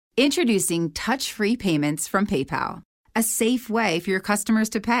Introducing touch-free payments from PayPal, a safe way for your customers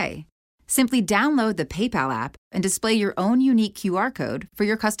to pay. Simply download the PayPal app and display your own unique QR code for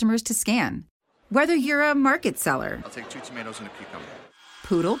your customers to scan. Whether you're a market seller, I'll take 2 tomatoes and a cucumber.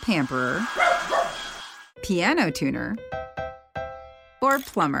 poodle pamperer, piano tuner, or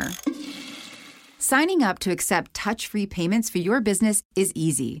plumber, signing up to accept touch-free payments for your business is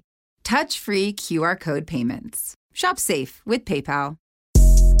easy. Touch-free QR code payments. Shop safe with PayPal.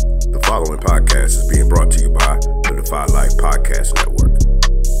 The following podcast is being brought to you by the Defy Life Podcast Network.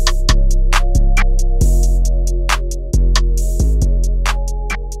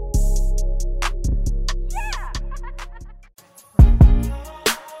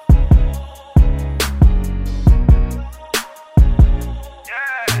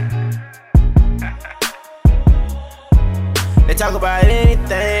 They talk about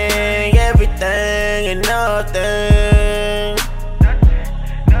anything, everything, and nothing.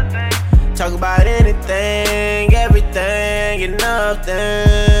 Talk about anything, everything, and nothing.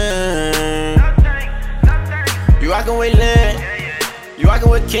 You rockin' with Lynn, you rockin'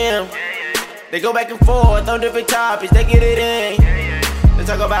 with Kim. They go back and forth on different topics, they get it in. They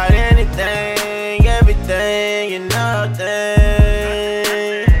talk about anything, everything, and nothing.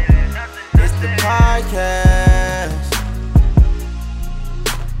 It's the podcast.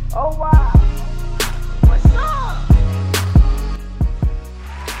 Oh wow, what's up?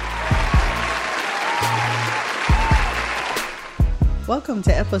 Welcome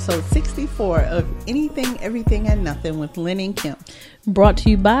to episode 64 of Anything, Everything, and Nothing with Lynn and Kim. Brought to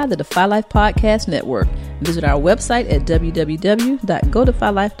you by the Defy Life Podcast Network. Visit our website at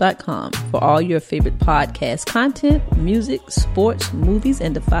www.godefylife.com for all your favorite podcast content, music, sports, movies,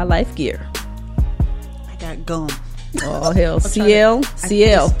 and Defy Life gear. I got gum. Oh, hell. I CL.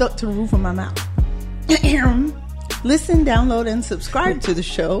 just stuck to the roof of my mouth. Listen, download, and subscribe to the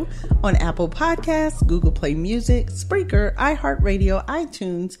show on Apple Podcasts, Google Play Music, Spreaker, iHeartRadio,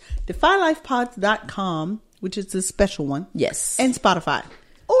 iTunes, DefyLifePods.com, which is the special one. Yes. And Spotify.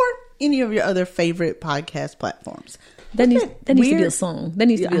 Or any of your other favorite podcast platforms. That needs to be a song. That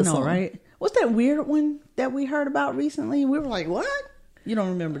needs to be a song. Right? What's that weird one that we heard about recently? We were like, what? You don't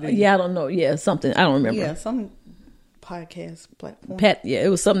remember, do you? Yeah, I don't know. Yeah, something. I don't remember. Yeah, some podcast platform. Yeah, it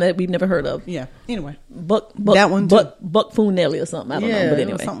was something that we've never heard of. Yeah. Anyway, that one too. Buck Foonelli or something. I don't know. But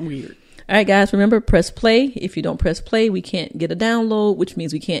anyway, it was something weird. All right, guys. Remember, press play. If you don't press play, we can't get a download, which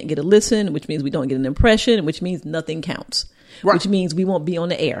means we can't get a listen, which means we don't get an impression, which means nothing counts. Right. Which means we won't be on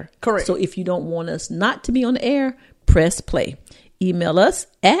the air. Correct. So if you don't want us not to be on the air, press play. Email us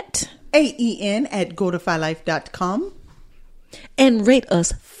at aen@godefylife.com. and rate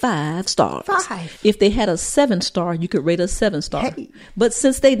us 5 stars. 5. If they had a 7-star, you could rate us 7-star. Hey. But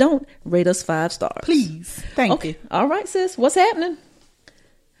since they don't, rate us 5 stars. Please. Thank you. All right, sis. What's happening?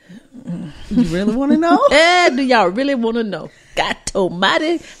 You really want to know? Do y'all really want to know? Hot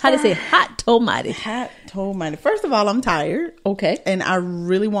tomati. How they say hot tomati? Hot tomati. First of all, I'm tired. Okay. And I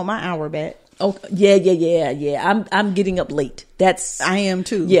really want my hour back. Oh yeah. I'm getting up late. I am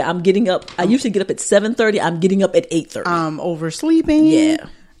too. Yeah, I'm getting up. I usually get up at 7:30. I'm getting up at 8:30. I'm oversleeping. Yeah.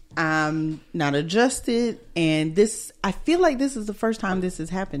 I'm not adjusted, and I feel like this is the first time this has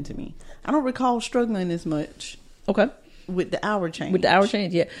happened to me. I don't recall struggling as much. Okay. With the hour change.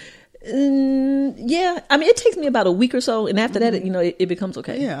 Yeah. Yeah. I mean, it takes me about a week or so, and after that, it becomes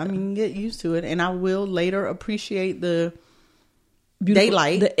okay. Yeah. I mean, get used to it, and I will later appreciate the beautiful,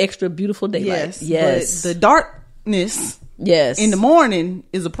 daylight, the extra beautiful daylight. Yes. But the darkness. Yes. In the morning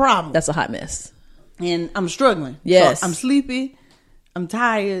is a problem. That's a hot mess. And I'm struggling. Yes. So I'm sleepy. I'm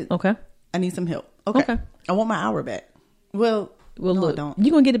tired. Okay. I need some help. Okay. I want my hour back. Well, no, look, I don't. You're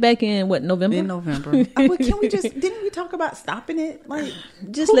going to get it back in November? In November. Can we didn't we talk about stopping it? Like,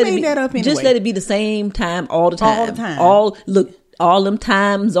 just who let made it be, that up anyway? Just let it be the same time all the time. All the time. All them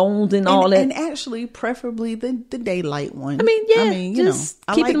time zones and all that. And actually, preferably the daylight one. I mean, yeah. Just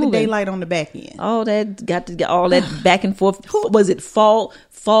I keep like it moving. the daylight on the back end. All that got to get all that back and forth. Was it fall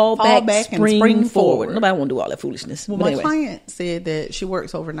back, spring forward? Nobody want to do all that foolishness. Well, my client said that she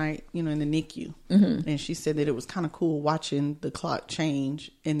works overnight, in the NICU, and she said that it was kind of cool watching the clock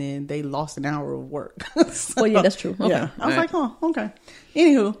change, and then they lost an hour of work. So, well, yeah, that's true. Okay. Yeah, I was like, oh, okay.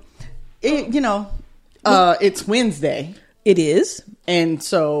 Anywho, it's Wednesday. It is. And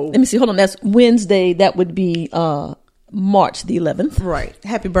so let me see. Hold on. That's Wednesday. That would be March the 11th. Right.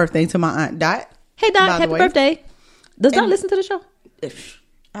 Happy birthday to my Aunt Dot. Hey, Dot. Happy birthday. Does Dot listen to the show?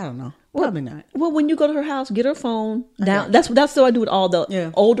 I don't know. Probably not. Well, when you go to her house, get her phone down. That's what I do with all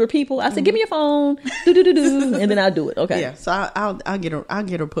the older people. I say, give me your phone, and then I'll do it. Okay. Yeah. So I'll get her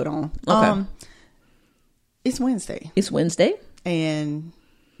put on. Okay. It's Wednesday. It's Wednesday, and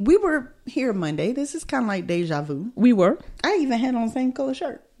we were here Monday. This is kind of like deja vu. We were. I even had on the same color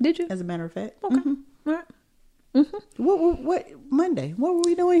shirt. Did you? As a matter of fact. Okay. All right. What Monday? What were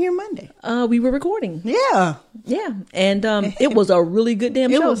we doing here Monday? We were recording. Yeah. And it was a really good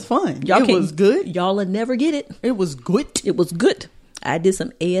damn show. It was fun. Y'all it was good. Y'all will never get it. It was good. It was good. I did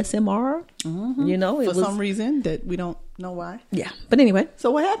some ASMR. You know, for some reason that we don't know why. Yeah, but anyway.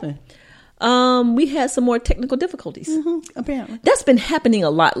 So what happened? We had some more technical difficulties. Apparently, that's been happening a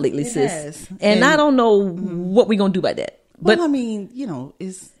lot lately, sis. Has. And I don't know what we're gonna do about that. But I mean,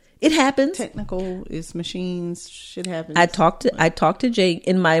 it happens. Technical, it's machines. Shit happens. I talked to Jay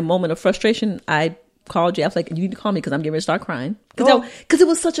in my moment of frustration. I called Jay. I was like, "You need to call me because I'm getting ready to start crying." Because it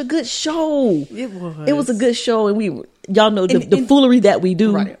was such a good show. It was a good show, and y'all know the foolery that we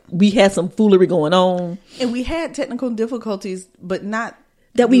do. Right. We had some foolery going on, and we had technical difficulties, but not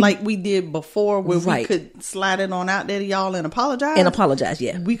that we did before, where we could slide it on out there to y'all and apologize.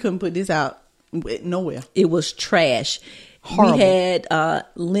 Yeah, we couldn't put this out nowhere. It was trash. Horrible. We had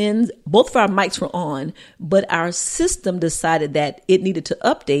Lynn's, both of our mics were on, but our system decided that it needed to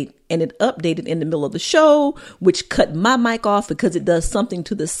update, and it updated in the middle of the show, which cut my mic off because it does something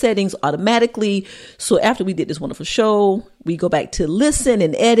to the settings automatically. So after we did this wonderful show, we go back to listen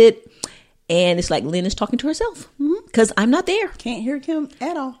and edit, and it's like Lynn is talking to herself because I'm not there. Can't hear Kim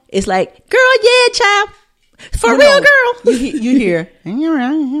at all. It's like, girl, yeah, child. For real, girl. You hear.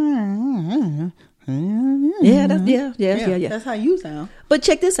 Yeah. That's how you sound. But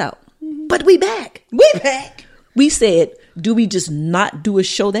check this out. But we back. We said, do we just not do a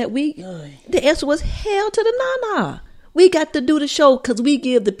show that week? The answer was hell to the nah. We got to do the show because we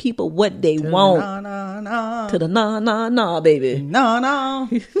give the people what they want. To the nah, baby. No.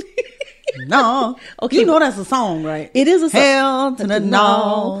 Okay. You know that's a song, right? It is a song. Hell to the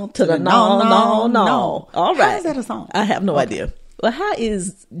no. To the no. All right. How is that a song? I have no idea. Well, how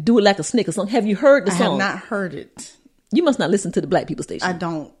is Do It Like a Snicker song? Have you heard the song? I have not heard it. You must not listen to the Black People Station. I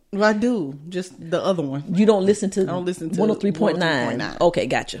don't. Well, I do. Just the other one. You don't listen to 103.9. Okay,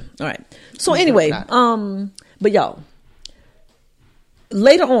 gotcha. All right. So anyway, but y'all,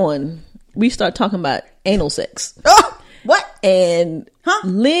 later on, we start talking about anal sex. Oh, what? And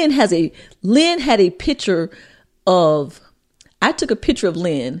Lynn had a picture of, I took a picture of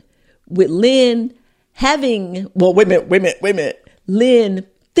Lynn with Lynn having, well, wait a minute. Lynn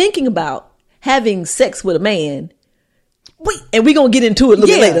thinking about having sex with a man. Wait. And we're going to get into it a little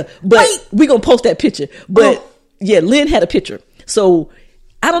bit later. But we're going to post that picture. But Lynn had a picture. So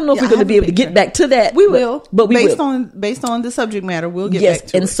I don't know if we're going to be able to get back to that. We will. But we based on the subject matter, we'll get back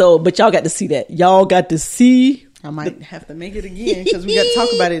to it. And so, but y'all got to see that. Y'all got to see. I might have to make it again because we got to talk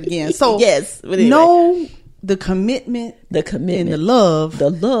about it again. So yes. Anyway. No. The commitment, and the love,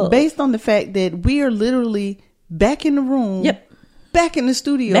 based on the fact that we are literally back in the room, back in the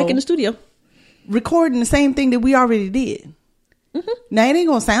studio, recording the same thing that we already did. Now it ain't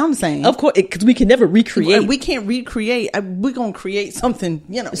gonna sound the same, of course, because we can never recreate. We can't recreate. We're gonna create something,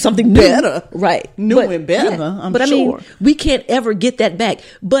 something better, right? New and better. I'm sure. I mean, we can't ever get that back,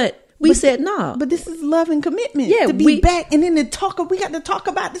 but. We said nah. But this is love and commitment. Yeah, to be back and then we got to talk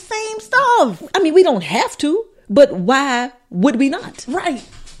about the same stuff. I mean, we don't have to, but why would we not? Right.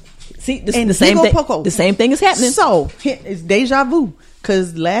 See, the same thing. The same thing is happening. So it's deja vu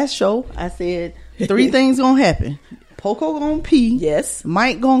because last show I said 3 things gonna happen. Poco gonna pee. Yes.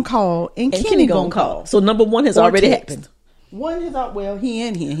 Mike gonna call and Kenny gonna call. So number 1 has already happened. One is out. Well, he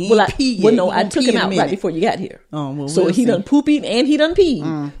in here. He ain't pee yet. Well, no, I took him out right before you got here. Oh, well, so he done pooped and he done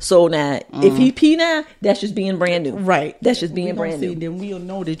peed. So now, if he pee now, that's just being brand new. Right. That's just being brand new. Then we'll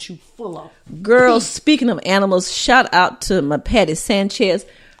know that you full of girl. Speaking of animals, shout out to my Patty Sanchez.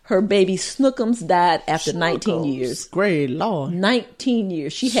 Her baby Snookums died after 19 years. Great Lord. 19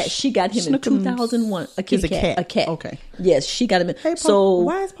 years. She got him in 2001. A cat. Okay. Yes, she got him in. Hey, so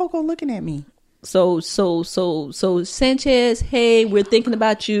why is Poco looking at me? So Sanchez, hey, we're thinking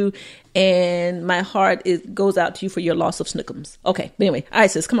about you, and my heart goes out to you for your loss of Snookums. Okay, but anyway, all right,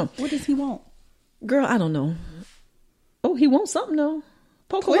 sis, come on. What does he want? Girl, I don't know. Oh, he wants something though.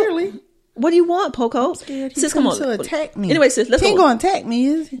 Poco, clearly. What do you want, Poco? I'm scared sis, come on. To attack me. Anyway, sis, let's go. He ain't gonna attack me,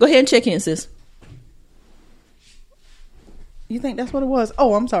 is he? Go ahead and check in, sis. You think that's what it was?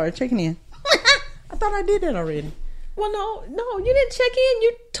 Oh, I'm sorry, checking in. I thought I did that already. Well, no, you didn't check in.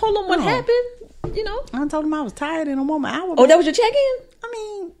 You told him what happened. I told him I was tired and I want my hour. Oh, that was your check-in? I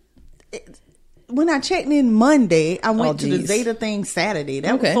mean, when I checked in Monday, I went to the Zeta thing Saturday.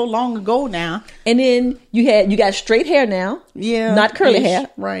 That was so long ago now. And then you got straight hair now. Yeah, not curly hair.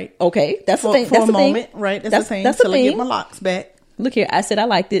 Right. Okay, that's the thing. For a moment, right? That's the thing. Until I get my locks back. Look here, I said I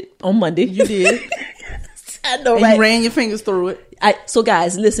liked it on Monday. You did. I know, and right? You ran your fingers through it. So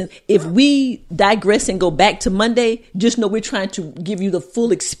guys, listen, if we digress and go back to Monday, just know we're trying to give you the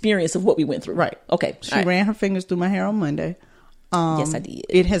full experience of what we went through. Right. Okay. She ran her fingers through my hair on Monday. Yes, I did.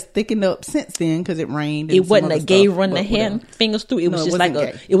 It has thickened up since then because it rained. And it wasn't a gay run the hand fingers through. It was just like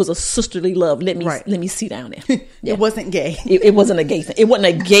it was a sisterly love. Let me sit down there. Yeah. It wasn't gay. It wasn't a gay thing. It wasn't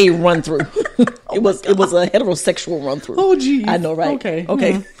a gay run through. It was a heterosexual run through. Oh geez. I know, right?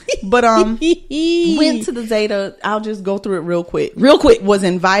 Okay. But went to the Zeta. I'll just go through it real quick. Was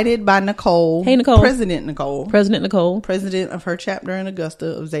invited by Nicole. Hey Nicole. President Nicole, president of her chapter in Augusta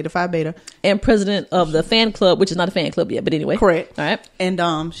of Zeta Phi Beta, and president of the fan club, which is not a fan club yet, but anyway. Correct. All right.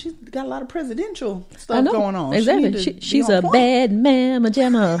 And she's got a lot of presidential stuff going on. Exactly. She's a bad mamma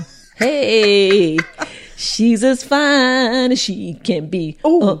jamma. Hey, she's as fine as she can be.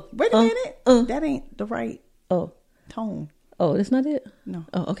 Oh, wait a minute. That ain't the right tone. Oh, that's not it? No.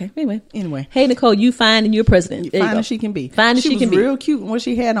 Oh, okay. Anyway. Hey, Nicole, you fine and you're president. Fine as she can be. Fine as she can be. She was real cute in what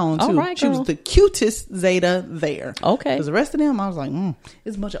she had on, too. All right, she was the cutest Zeta there. Okay. Because the rest of them, I was like,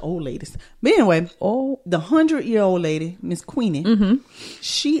 it's a bunch of old ladies. But anyway, the 100-year-old lady, Miss Queenie,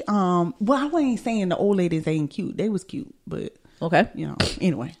 she, well, I ain't saying the old ladies ain't cute. They was cute, but, okay.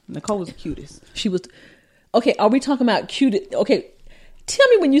 Anyway, Nicole was the cutest. She was, okay, are we talking about cute? Okay, tell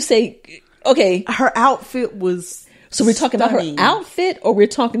me when you say, okay. Her outfit was So we're talking stunning. about her outfit, or we're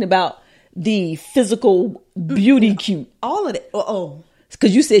talking about the physical beauty cute? All of it.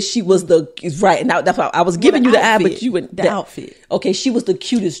 Because you said she was right. Now that's why I was giving you the eye, but you went the outfit. Okay, she was the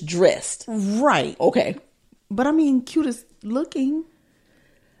cutest dressed. Right. Okay. But I mean, cutest looking.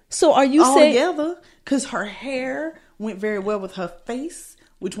 So are you all saying together? Because her hair went very well with her face,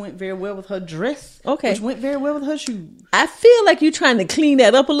 which went very well with her dress. Okay. Which went very well with her shoes. I feel like you're trying to clean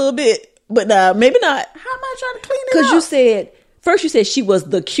that up a little bit, but maybe not. How am I trying to clean it up? Because you said first, you said she was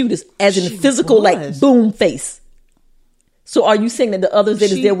the cutest, as in physical, like boom face. So are you saying that the others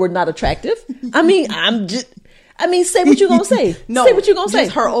that is there were not attractive? I mean, say what you're gonna say. No, say what you're gonna say.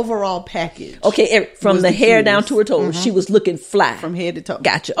 Her overall package. Okay, from the hair down to her toes, she was looking fly from head to toe.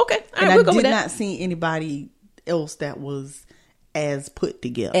 Gotcha. Okay, all and right, we'll go I with did that. not see anybody else that was as put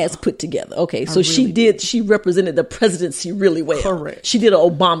together. Okay, so she represented the presidency really well. Correct. She did a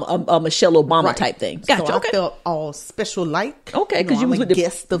Michelle Obama type thing. Gotcha. So okay. I felt all special like. Okay, because you was with the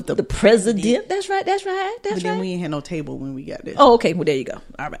guest of the president. That's right. But then we ain't had no table when we got there. Oh, okay. Well, there you go.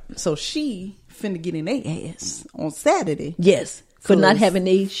 All right. So she finna get in their ass on Saturday. Yes, for not having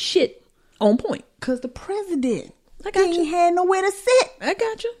a shit on point. Because the president ain't had nowhere to sit. I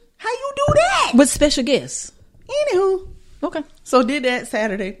got you. How you do that? With special guests. Anywho. Okay. So did that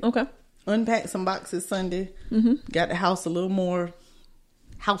Saturday. Okay. Unpacked some boxes Sunday. Got the house a little more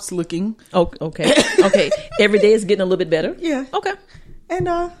house looking. Oh, okay. Okay. Every day is getting a little bit better. Yeah. Okay.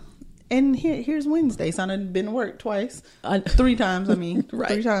 And here's Wednesday. So I've been to work twice. 3 times, I mean.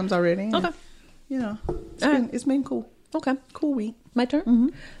 Right. 3 times already. And, okay. It's been cool. Okay. Cool week. My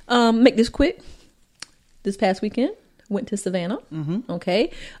turn. Make this quick. This past weekend, went to Savannah.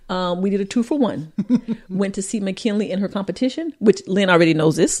 Okay. We did a 2-for-1. Went to see McKinley in her competition, which Lynn already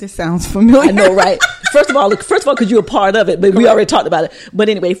knows this. This sounds familiar. I know, right? First of all, because you're a part of it, but we already talked about it. But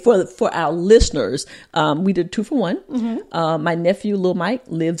anyway, for our listeners, we did 2-for-1. My nephew, Lil Mike,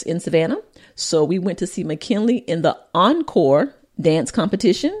 lives in Savannah. So we went to see McKinley in the encore dance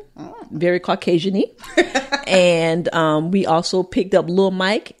competition. Very Caucasian-y. And we also picked up Lil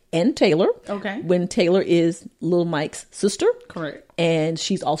Mike and Taylor. Okay. When Taylor is Lil Mike's sister. Correct. And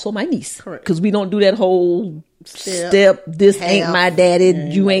she's also my niece. Correct. Because we don't do that whole step this half, ain't my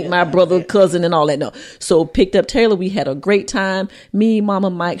daddy, you ain't my brother, cousin, and all that. No. So picked up Taylor. We had a great time. Me, Mama,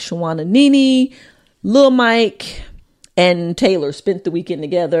 Mike, Shawana, Nene, Lil Mike, and Taylor spent the weekend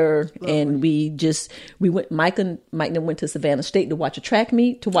together. Lovely. And we went, Mike and then went to Savannah State to watch a track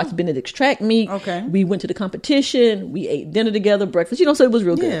meet, to watch Benedict's track meet. Okay. We went to the competition. We ate dinner together, breakfast, so it was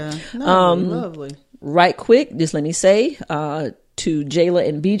real good. Yeah. Lovely. Right quick, just let me say, to Jayla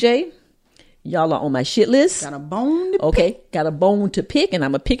and BJ, y'all are on my shit list. Got a bone to pick. Okay, got a bone to pick, and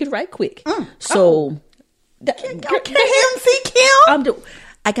I'm going to pick it right quick. So, MC Kim.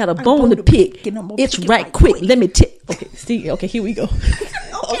 I got a bone to pick. It's right quick. Let me okay, Steve. Okay, here we go.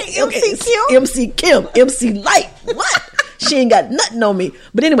 Okay, MC Kim. MC Kim. MC Light. What? She ain't got nothing on me.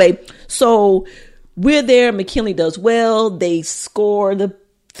 But anyway, so we're there. McKinley does well. They score the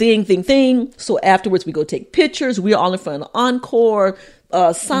thing. So afterwards, we go take pictures. We're all in front of the encore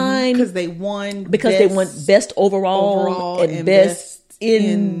sign. Because they won. They won best overall and best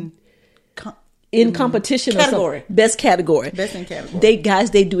in competition category. Or something. Best category. Best in category.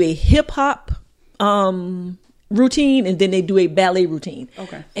 They do a hip hop routine, and then they do a ballet routine.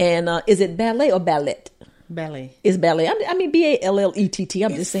 Okay. And is it ballet or ballet? Ballet. It's ballet. I mean Ballett.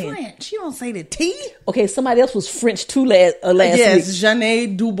 I'm just saying. French. You don't say the T. Okay, somebody else was French too last week. Yes,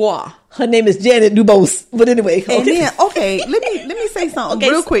 Janet Dubois. Her name is Janet Dubose. But anyway, okay. And then, let me say something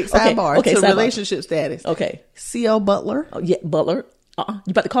real quick. Sidebar to relationship status. Okay. C.L. Butler. Oh, yeah, Butler. You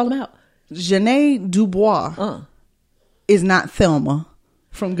about to call him out? Janet Dubois is not Thelma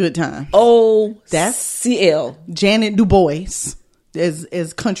from Good Time. Oh, that's CL. Janet Dubois,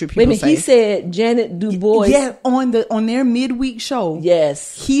 as country people Wait a minute, say. He said Janet Dubois. Yeah, on their midweek show.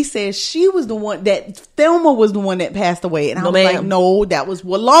 Yes. He says she was the one that Thelma was the one that passed away. And I was ma'am. like, no, that was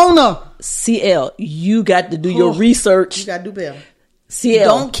Walona. CL, you got to do your research. You got to do better. CL.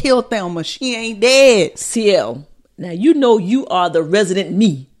 Don't kill Thelma. She ain't dead. CL. Now, you are the resident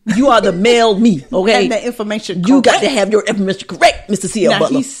me. You are the male me, okay? And the information correct. You got to have your information correct, Mr. CL now,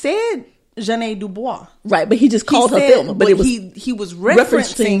 Butler. He said Janet Dubois. Right, but he just called her Thelma. But it was he was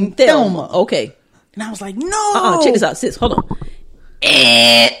referencing Thelma. Okay. And I was like, no. Check this out, sis. Hold on.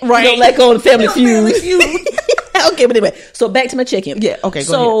 Right. You don't let go of the Family Feud. Okay, but anyway. So back to my check-in. Yeah, okay,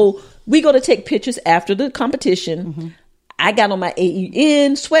 go ahead. We go to take pictures after the competition. Mm-hmm. I got on my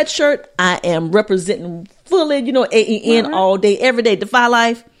AEN sweatshirt. I am representing fully, AEN all day, every day, Defy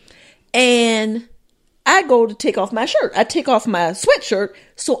Life. And I go to take off my shirt. I take off my sweatshirt.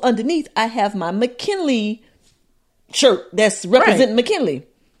 So underneath, I have my McKinley shirt that's representing McKinley.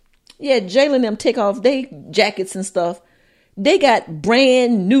 Yeah, Jalen and them take off their jackets and stuff. They got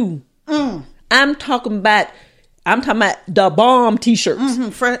brand new. I'm talking about the bomb t-shirts. Mm-hmm.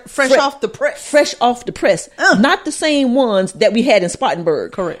 Fresh off the press. Fresh off the press. Not the same ones that we had in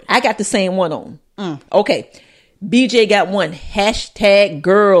Spartanburg. Correct. I got the same one on. Okay. BJ got one.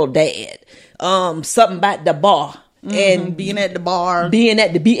 #GirlDad. Something about the bar. And being at the bar. Being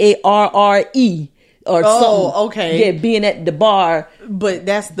at the BARRE. Or something. Okay. Yeah, being at the bar. But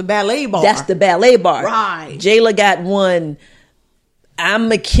that's the ballet bar. That's the ballet bar. Right. Jayla got one. I'm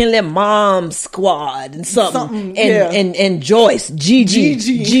McKinley Mom Squad and something. And Joyce,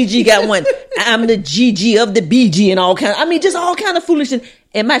 Gigi got one. I'm the GG of the BG and all kind. I mean, just all kind of foolishness.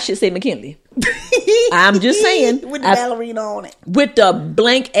 And my shit say McKinley. I'm just saying. With the ballerina on it. With the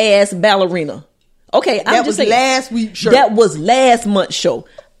blank ass ballerina. Okay, I'm just saying. That was last week's shirt. That was last month's show.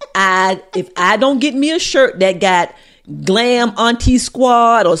 If I don't get me a shirt that got Glam Auntie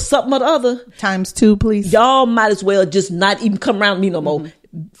Squad or something or the other, ×2, please. Y'all might as well just not even come around me no more.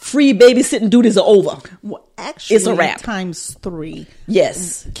 Free babysitting duties are over. Well, actually, it's a wrap. ×3.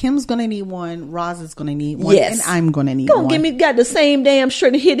 Yes. Kim's gonna need one. Roz is gonna need one. Yes. And I'm gonna need one. Give me got the same damn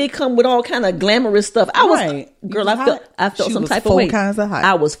shirt, and here they come with all kind of glamorous stuff. I felt some type of way. 4 times as hot.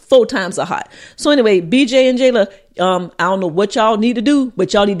 I was 4 times as hot. So anyway, BJ and Jayla, I don't know what y'all need to do,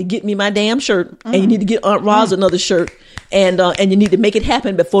 but y'all need to get me my damn shirt, and you need to get Aunt Roz another shirt, and you need to make it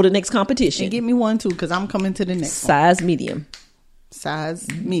happen before the next competition. And get me one too, because I'm coming to the next size medium. Size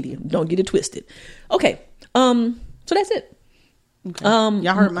medium. Don't get it twisted. Okay. So that's it. Okay.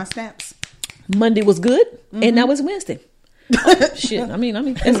 Y'all heard my snaps. Monday was good, and now it's Wednesday. Shit. I mean,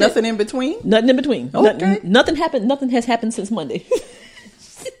 and nothing in between. Nothing in between. Okay. Nothing happened. Nothing has happened since Monday.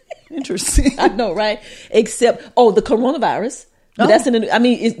 Interesting. I know, right? Except the coronavirus. But that's in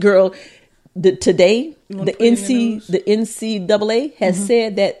the. Today the NCAA has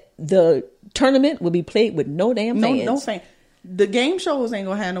said that the tournament will be played with no damn fans. No fans. The game shows ain't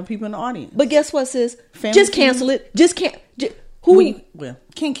gonna have no people in the audience. But guess what, sis? Just cancel it. Just can't.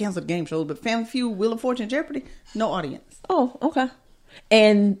 Can't cancel the game shows, but Family Feud, Wheel of Fortune, Jeopardy, no audience. Oh, okay.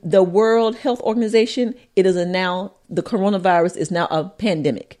 And the World Health Organization, it is now the coronavirus is now a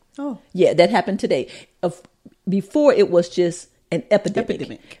pandemic. Oh, yeah, that happened today. Before it was just an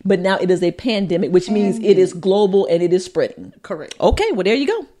epidemic, but now it is a pandemic, which means it is global and it is spreading. Correct. Okay, well there you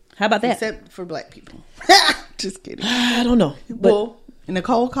go. How about that? Except for black people. Just kidding. I don't know. Well,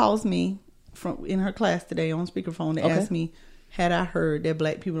 Nicole calls me in her class today on speakerphone to ask me, had I heard that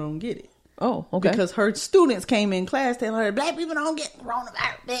black people don't get it? Oh, okay. Because her students came in class telling her black people don't get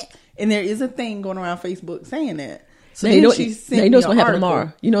coronavirus. And there is a thing going around Facebook saying that. So now, you know what's going to happen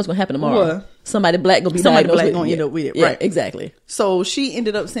tomorrow. You know what's going to happen tomorrow. What? Somebody black going to be diagnosed with it. Going to end up with it. Yeah, right. Exactly. So she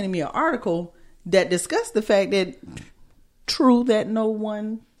ended up sending me an article that discussed the fact that true that no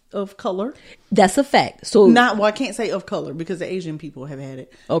one of color. That's a fact. So I can't say of color because the Asian people have had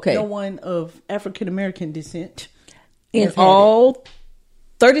it. Okay. No one of African American descent in all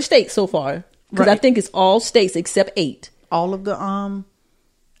 30 states so far. Because I think it's all states except 8. All of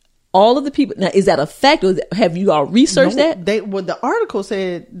the people. Now, is that a fact, or have you all researched that? The article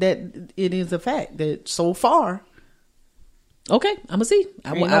said that it is a fact that so far Okay, I'm gonna see.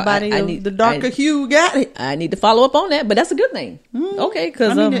 I need the darker hue got it. I need to follow up on that, but that's a good thing. Okay,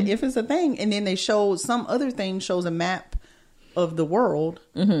 because if it's a thing, and then they showed some other thing shows a map of the world,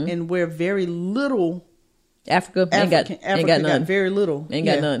 and where very little Africa ain't got none. Very little, ain't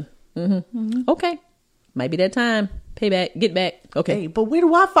got none. Okay, might be that time. Payback, get back. Okay, hey, but where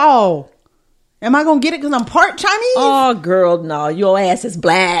do I fall? Am I gonna get it because I'm part Chinese? Oh, girl, no. Your ass is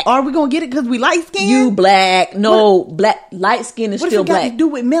black. Are we gonna get it because we light skinned? You black. No, black. Light skin is still black. What does it got to do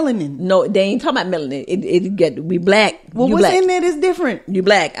with melanin? No, they ain't talking about melanin. It get we black. Well, you what's black. in there is different. You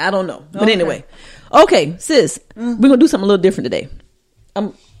black. I don't know. But anyway. Okay, sis. We're gonna do something a little different today.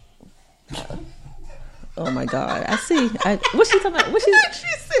 Oh my God. I see. What's she talking about? She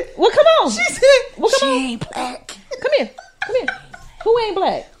said, well, come on. She said, well, she ain't black. Come here. Who ain't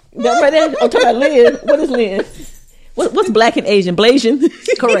black? That right there. I'm talking about Lynn. What is Lynn? What's black and Asian? Blasian?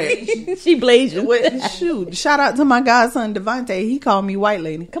 Correct. She Blasian. Well, shoot. Shout out to my godson Devontae. He called me white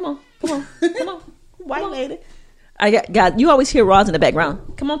lady. Come on. White lady. I got you always hear Roz in the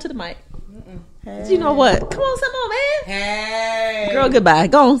background. Come on to the mic. Hey. You know what? Come on, some more, man. Hey. Girl, goodbye.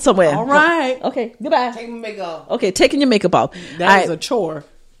 Go on somewhere. All right. Okay, goodbye. Take my makeup off. Okay, taking your makeup off. That is a chore.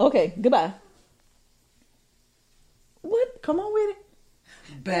 Okay, goodbye. What? Come on with it.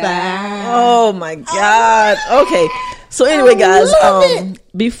 Bye. Oh my God. Okay. So anyway, guys,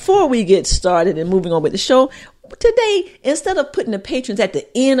 before we get started and moving on with the show, today, instead of putting the patrons at the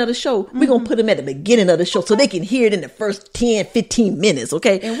end of the show, we're going to put them at the beginning of the show so they can hear it in the first 10, 15 minutes.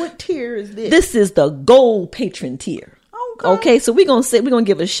 Okay. And what tier is this? This is the gold patron tier. Okay, so we're gonna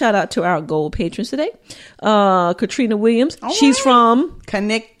give a shout out to our gold patrons today. Katrina Williams. All she's right. From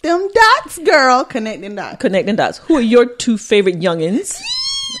Connect Them Dots, girl. Connecting Dots. Who are your two favorite youngins?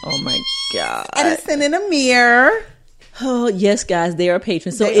 Oh my God. Edison and Amir. Oh yes, guys, they are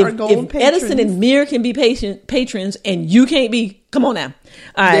patrons. So if Edison and Amir can be patrons and you can't be, come on now.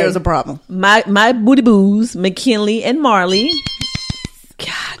 All right. There's a problem. My booty boos, McKinley and Marley.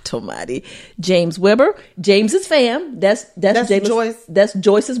 God almighty. James Weber. James's fam. That's Joyce. That's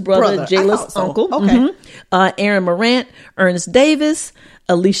Joyce's brother. Jayla's uncle. Okay. Aaron Morant, Ernest Davis,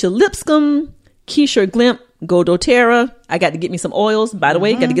 Alicia Lipscomb, Keisha Glimp, Go doTERRA. I got to get me some oils. By the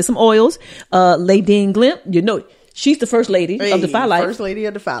way, got to get some oils. Ladine Glimp. You know, she's the first lady of the Defy Life. First lady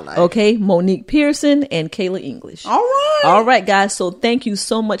of the Defy Life. Okay. Monique Pearson and Kayla English. All right, guys. So thank you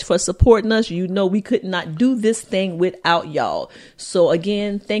so much for supporting us. You know, we could not do this thing without y'all. So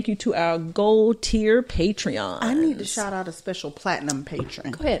again, thank you to our gold tier Patreon. I need to shout out a special platinum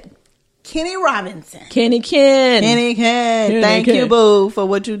patron. Go ahead. Kenny Robinson. Kenny Ken. Thank you, boo, for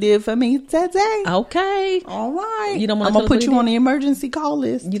what you did for me today. Okay. All right. You don't I'm gonna put you on the emergency call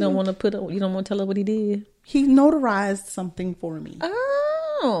list. You don't want to tell her what he did. He notarized something for me.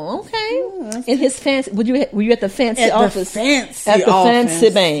 Oh, okay. In his fancy, were you at the fancy office? Fancy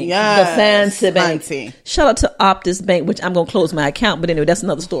bank. Yes. The fancy bank. Fancy. Shout out to Optus Bank, which I'm gonna close my account, but anyway, that's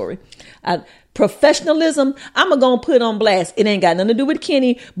another story. Professionalism, I'm going to put it on blast. It ain't got nothing to do with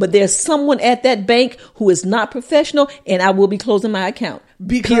Kenny, but there's someone at that bank who is not professional, and I will be closing my account.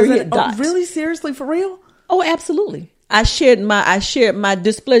 Really? Seriously? For real? Oh, absolutely. I shared my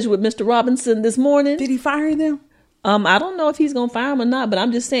displeasure with Mr. Robinson this morning. Did he fire them? I don't know if he's going to fire him or not, but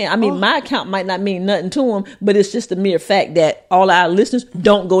I'm just saying, my account might not mean nothing to him, but it's just a mere fact that all our listeners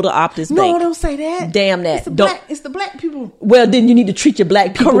don't go to Optus Bank. No, don't say that. Damn that. It's the black people. Well, then you need to treat your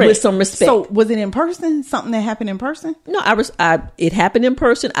black people with some respect. So was it in person? Something that happened in person? No, it happened in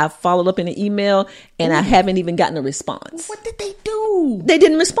person. I followed up in an email and I haven't even gotten a response. What did they do? They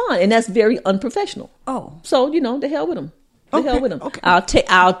didn't respond, and that's very unprofessional. Oh. So, the hell with them. The hell with them. Okay.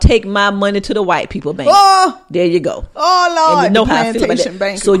 I'll take my money to the white people bank. Oh, there you go. Oh Lord, and you know the how I feel about that.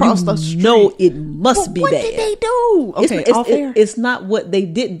 Bank so you know it must be bad. What did they do? Okay, it's not what they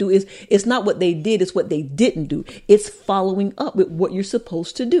didn't do. It's not what they did. It's what they didn't do. It's following up with what you're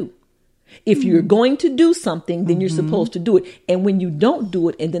supposed to do. If you're going to do something, then you're supposed to do it. And when you don't do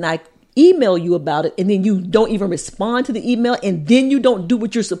it, and then I email you about it, and then you don't even respond to the email, and then you don't do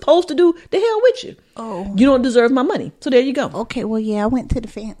what you're supposed to do, the hell with you. Oh. You don't deserve my money. So there you go. Okay, well, yeah, I went to the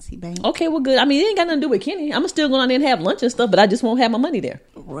fancy bank. Okay, well, good. I mean, it ain't got nothing to do with Kenny. I'm still going out there and have lunch and stuff, but I just won't have my money there.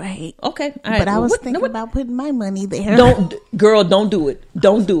 Right. Okay. All right. But I was thinking about putting my money there. Don't do it.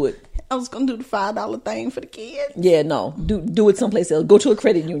 Don't do it. I was going to do the $5 thing for the kids. Yeah, no. Do it someplace else. Go to a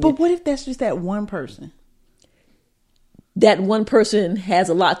credit union. But what if that's just that one person? That one person has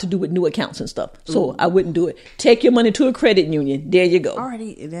a lot to do with new accounts and stuff. So I wouldn't do it. Take your money to a credit union. There you go.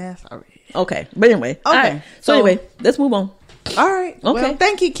 That's already. Okay. But anyway. Okay. All right. So anyway, let's move on. All right. Okay. Well,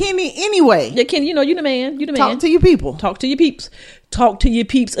 thank you, Kenny. Anyway. Yeah, Kenny, you the man. You the man. Talk to your people. Talk to your peeps. Talk to your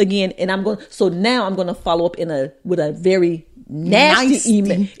peeps again. And so now I'm going to follow up with a very nasty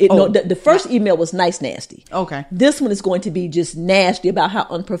email. No, the first email was nice, nasty. Okay. This one is going to be just nasty about how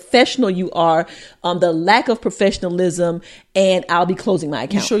unprofessional you are, the lack of professionalism, and I'll be closing my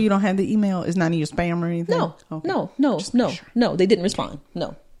account. You sure you don't have the email? It's not in your spam or anything? No, okay. No. They didn't respond.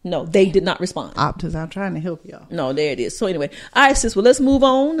 No, they did not respond. Optus, I'm trying to help y'all. No, there it is. So anyway, all right, sis. Well, let's move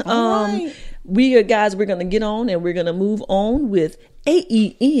on. Right. We're going to get on and we're going to move on with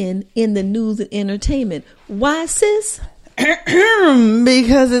AEN in the news and entertainment. Why, sis?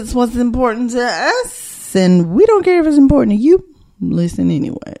 Because it's what's important to us, and we don't care if it's important to you. Listen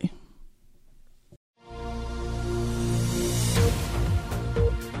anyway.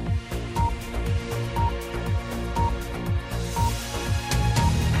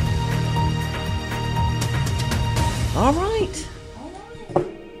 All right.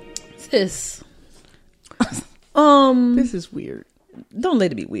 Sis. This is weird. Don't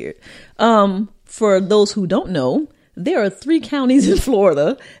let it be weird. For those who don't know, there are 3 counties in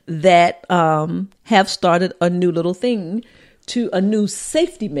Florida that have started a new little thing, a new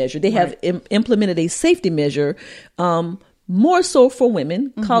safety measure. They have implemented a safety measure, more so for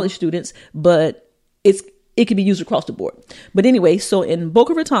women, college students, but it can be used across the board. But anyway, so in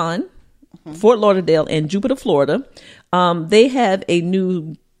Boca Raton, Fort Lauderdale, and Jupiter, Florida, they have a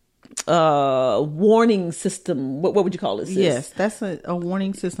new warning system. What would you call it, sis? Yes, that's a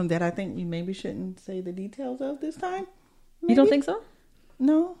warning system that I think we maybe shouldn't say the details of this time. Maybe? You don't think so?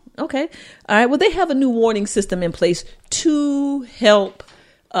 No. Okay. All right. Well, they have a new warning system in place to help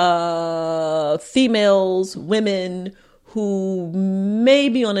females, women who may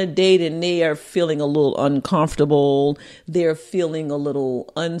be on a date and they are feeling a little uncomfortable, they're feeling a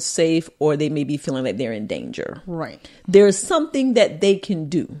little unsafe, or they may be feeling like they're in danger. Right. There's something that they can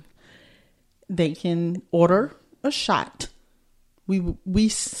do. They can order a shot. We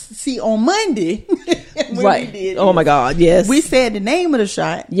see on Monday. Right. Oh my God. Yes. We said the name of the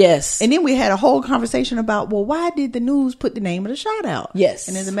shot. Yes. And then we had a whole conversation about, well, why did the news put the name of the shot out? Yes.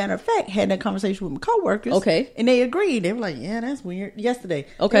 And as a matter of fact, had that conversation with my coworkers. Okay. And they agreed. They were like, yeah, that's weird. Yesterday.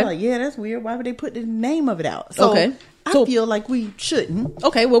 Okay. They were like, yeah, that's weird. Why would they put the name of it out? So okay. I feel like we shouldn't.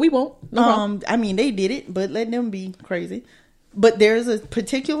 Okay. Well, we won't. No problem. I mean, they did it, but let them be crazy. But there's a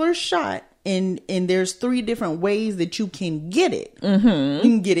particular shot. And there's 3 different ways that you can get it. Mm-hmm. You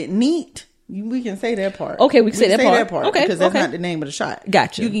can get it neat. We can say that part. Okay, we can say that part. Okay, because that's not the name of the shot.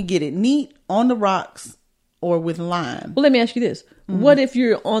 Gotcha. You can get it neat, on the rocks, or with lime. Well, let me ask you this. Mm-hmm. What if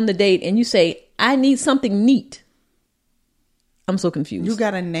you're on the date and you say, I need something neat? I'm so confused. You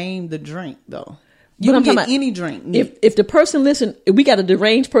got to name the drink, though. You can get any drink neat. If the person if we got a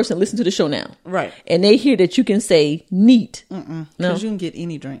deranged person listen to the show now. Right. And they hear that you can say neat. Because you can get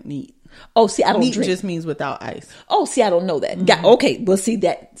any drink neat. Oh, see, I don't neat drink. Just means without ice. Oh, see, I don't know that. Okay, well, see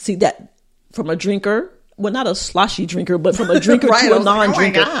that from a drinker. Well, not a sloshy drinker, but from a drinker right, to a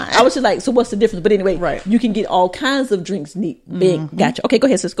non-drinker. Like, I was just like, so what's the difference? But anyway, right. You can get all kinds of drinks neat. Big. Gotcha. Okay, go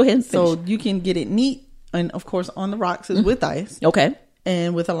ahead, sis. Go ahead and finish. So you can get it neat, and of course, on the rocks is with ice. Okay.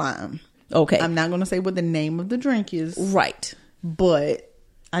 And with a lime. Okay. I'm not going to say what the name of the drink is. Right. But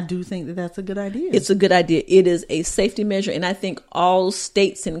I do think that that's a good idea. It's a good idea. It is a safety measure. And I think all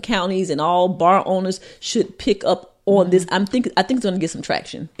states and counties and all bar owners should pick up on this. I think it's going to get some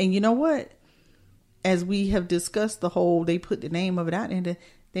traction. And you know what? As we have discussed they put the name of it out, and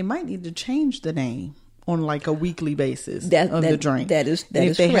they might need to change the name on like a weekly basis of the drink. That is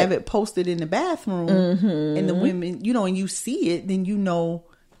if they correct. have it posted in the bathroom and the women, and you see it, then you know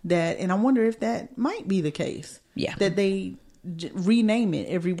that. And I wonder if that might be the case. Yeah. That they rename it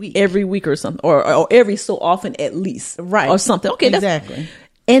every week or something, or every so often at least, right, or something. Okay, exactly.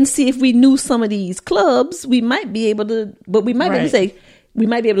 And see, if we knew some of these clubs, we might be able to. But we might be able to say, we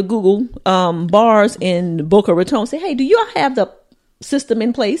might be able to Google bars in Boca Raton. Say, hey, do y'all have the system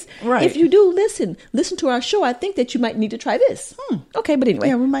in place? Right. If you do, listen to our show. I think that you might need to try this. Okay, but anyway,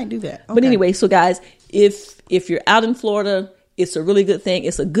 yeah, we might do that. Okay. But anyway, so guys, if you're out in Florida, it's a really good thing.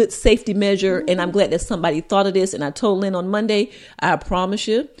 It's a good safety measure. And I'm glad that somebody thought of this. And I told Lynn on Monday, I promise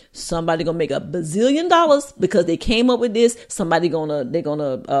you, somebody gonna make $1 bazillion because they came up with this. They're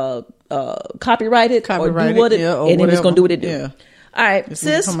gonna copyright it or do what it, and then it's gonna do what it do. Yeah. All right, it's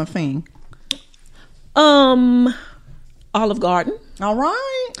sis. Become a thing. Olive Garden. All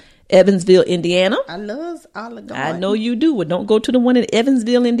right. Evansville, Indiana. I love Olive Garden. I know you do, but don't go to the one in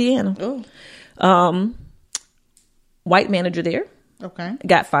Evansville, Indiana. Oh. White manager there. Okay.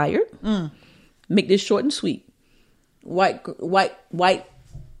 Got fired. Make this short and sweet. White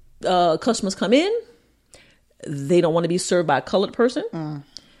customers come in. They don't want to be served by a colored person.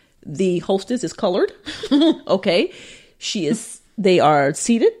 The hostess is colored. Okay. They are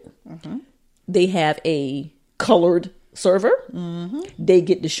seated. They have a colored server. Mm-hmm. They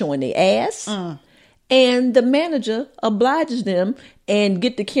get to showing their ass. And the manager obliges them and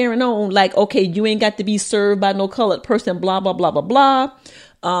get to carrying on like, okay, you ain't got to be served by no colored person, blah, blah, blah, blah,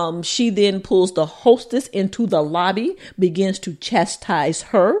 blah. She then pulls the hostess into the lobby, begins to chastise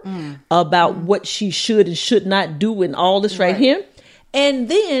her about what she should and should not do and all this right here. And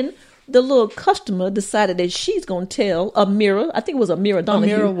then the little customer decided that she's going to tell Amira, I think it was Amira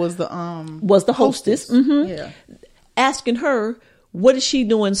Donahue. Amira was the hostess. Yeah. Asking her, what is she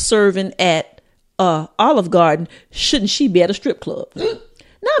doing serving at Olive Garden? Shouldn't she be at a strip club?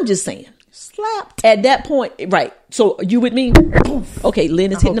 Now I'm just saying. Slapped. At that point, right. So are you with me? Okay,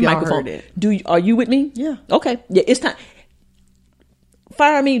 Lynn is hitting the microphone. Are you with me? Yeah. Okay. Yeah, it's time.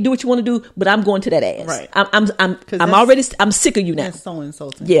 Fire me, do what you want to do, but I'm going to that ass. Right. I'm sick of you now. That's so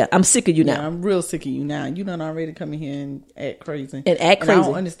insulting. Yeah, I'm sick of you now. Yeah, I'm real sick of you now. You done already come in here and act crazy. And I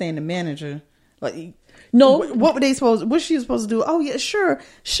don't understand the manager. Like, no, what were they supposed? What's she supposed to do? Oh yeah, sure,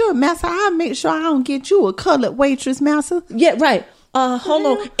 master. I'll make sure I don't get you a colored waitress, master. Yeah, right. Hold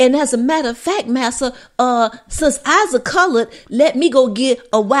on. And as a matter of fact, master, since I's a colored, let me go get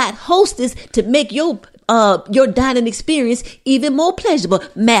a white hostess to make your dining experience even more pleasurable,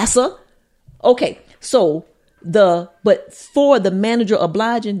 master. Okay, so but for the manager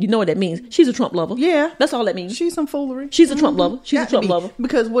obliging, you know what that means? She's a Trump lover. Yeah, that's all that means. She's some foolery. She's a Trump lover. She's a Trump lover.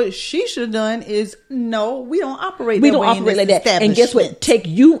 Because what she should have done is no, we don't operate. We don't operate like that. And guess what? Take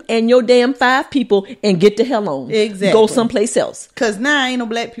you and your damn 5 people and get the hell on. Exactly. Go someplace else. Because now ain't no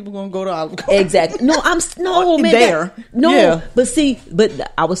black people gonna go to Olive Garden. Exactly. No, man. There. Yeah.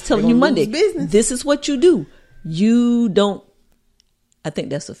 But I was telling you Monday. This is what you do. You don't. I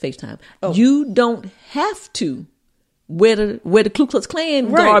think that's a FaceTime. Oh. You don't have to wear the Ku Klux Klan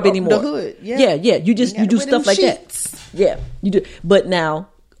garb anymore. The hood. Yeah. You do stuff like that. Yeah, you do. But now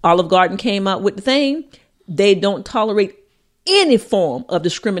Olive Garden came out with the thing. They don't tolerate any form of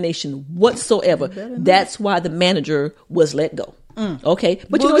discrimination whatsoever. That's why the manager was let go. Okay,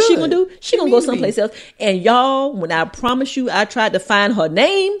 but you know what she gonna do? She gonna go someplace else. And y'all, when I promise you, I tried to find her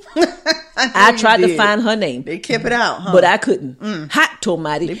name. I tried to find her name. They kept it out, huh? But I couldn't. Hot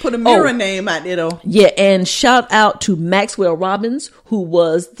tomati. They put a mirror name out there though. Yeah, and shout out to Maxwell Robbins, who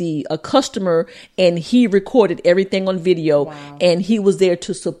was a customer, and he recorded everything on video. Wow. And he was there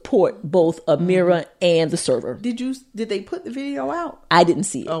to support both Amira and the server. Did they put the video out? I didn't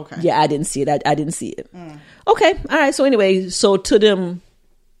see it. Okay. Yeah, I didn't see it. I didn't see it. Okay. All right. So anyway, to them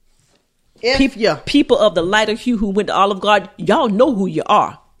people of the lighter hue who went to Olive Garden, y'all know who you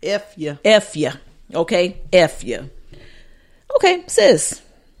are. F you. Okay. F you. Okay, sis.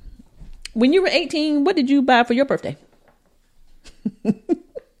 When you were 18, what did you buy for your birthday?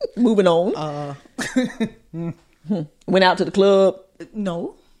 Moving on. Went out to the club.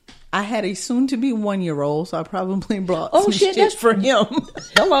 No. I had a soon-to-be 1-year-old, so I probably brought some shit for him.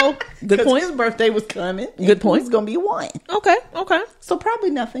 Hello. Good point. His birthday was coming. Good point. He was going to be 1. Okay. So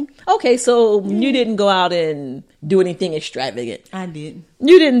probably nothing. Okay, so you didn't go out and do anything extravagant. I didn't.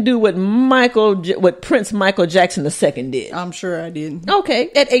 You didn't do what Prince Michael Jackson II did. I'm sure I didn't. Okay,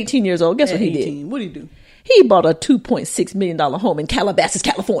 at 18 years old, guess what he did? What did he do? He bought a $2.6 million home in Calabasas,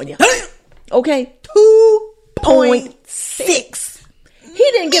 California. Okay, 2.6. He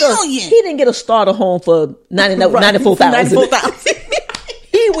didn't get a starter home for $94,000.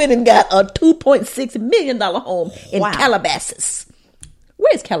 He went and got a $2.6 million home in Calabasas.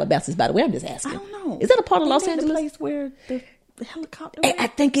 Where's Calabasas, by the way? I'm just asking. I don't know. Is that a part of Los Angeles? The place where the helicopter? I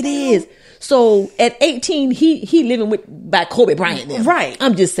think it is. So at 18, he living by Kobe Bryant now. Right.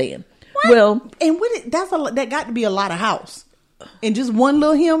 I'm just saying. What? Well, and that got to be a lot of house, and just one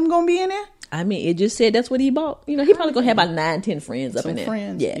little him gonna be in there. I mean, it just said that's what he bought. You know, he probably gonna have about 9-10 friends up in there.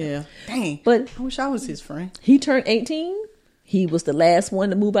 Friends, yeah. Dang, but I wish I was his friend. He turned 18. He was the last one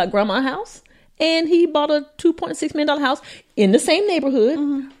to move out grandma's house, and he bought a $2.6 million house in the same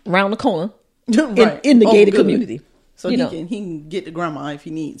neighborhood, around the corner, right. in the gated community. So he can get to grandma if he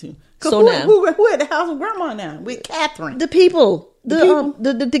needs to. So now, who at the house with grandma now? With Catherine, the people,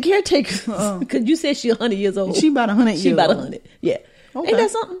 the caretaker. Because you said she's 100 years old. She about 100 years old. She about 100. Yeah. Okay. Ain't that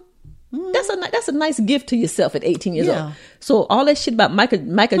something? That's a nice gift to yourself at 18 years old. So all that shit about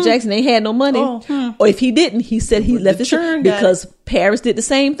Michael Jackson ain't had no money, or if he didn't, he said he left his churn because Paris did the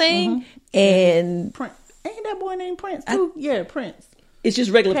same thing, and Prince. Ain't that boy named Prince too? Yeah, Prince. It's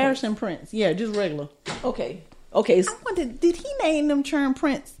just regular Paris and Prince. Yeah, just regular. Okay. I wonder, did he name them churn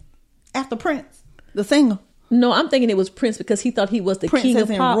Prince after Prince, the singer? No, I'm thinking it was Prince because he thought he was the Prince king of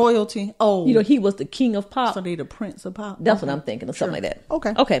pop. Royalty. Oh, he was the king of pop. So they the Prince of pop. That's what I'm thinking, or something like that.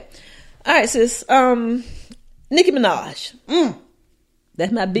 Okay. All right, sis. Nicki Minaj.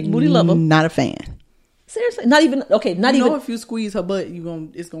 That's my big booty lover. Not a fan. Seriously, not even okay. Not even if you squeeze her butt,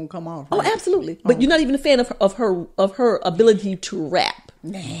 it's gonna come off. Right? Oh, absolutely. But you're not even a fan of her ability to rap.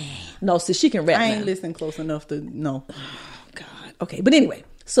 Nah. No, sis, she can rap. I ain't listening close enough to know. Oh, God. Okay, but anyway,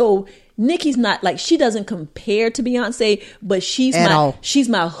 so Nicki's not like, she doesn't compare to Beyonce, but she's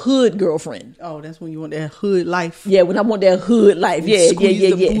my hood girlfriend. Oh, that's when you want that hood life. Yeah, when I want that hood life. Yeah, squeeze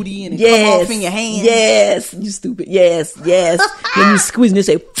yeah. the booty and it come off in your hand. Yes, you stupid. Yes. Then you squeeze and you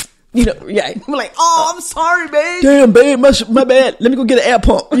say. You know, yeah. I'm like, oh, I'm sorry, babe. Damn, babe, my bad. Let me go get an air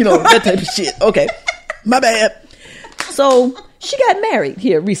pump. You know, that type of shit. Okay, my bad. So she got married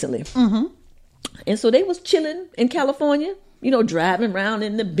here recently. Mm-hmm. And so they was chilling in California, you know, driving around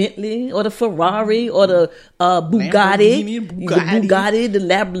in the Bentley or the Ferrari or the Bugatti, the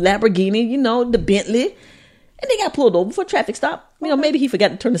Lamborghini, you know, the Bentley. And they got pulled over for a traffic stop. You know, maybe he forgot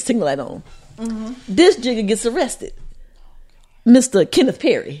to turn the signal light on. Mm-hmm. This jigger gets arrested. Mr. Kenneth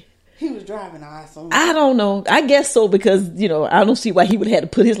Perry. He was driving, I assume. I don't know. I guess so, because, you know, I don't see why he would have had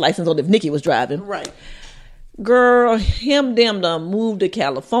to put his license on if Nicki was driving. Right. Girl, him damn done moved to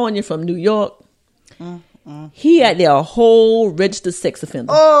California from New York. He had there a whole registered sex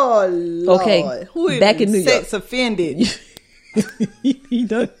offender. Oh, Lord. Okay. Who back in New York. Sex offended? He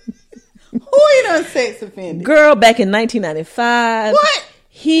done. Who he done sex offended? Girl, back in 1995. What?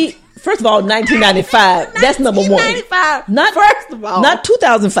 First of all, 1995. That's number one. 1995. Not first of all. Not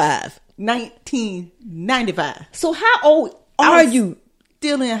 2005. 1995. So how old are you?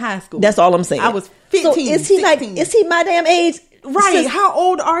 Still in high school. That's all I'm saying. I was 15. So is he 16. Is he my damn age? Right. How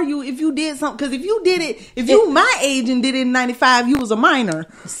old are you if you did something? Because if you my age and did it in 95, you was a minor.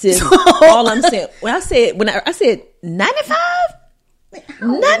 Sis, all I'm saying. When I said 95?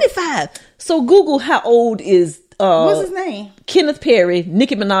 95. So Google how old is what's his name? Kenneth Perry,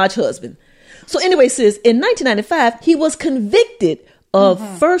 Nicki Minaj's husband. So anyway, sis, in 1995, he was convicted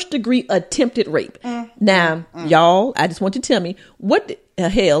of first-degree attempted rape. Now, y'all, I just want you to tell me, what the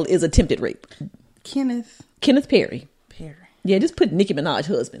hell is attempted rape? Kenneth Perry. Yeah, just put Nicki Minaj's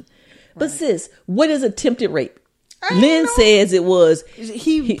husband. Right. But sis, what is attempted rape? Lynn says it was...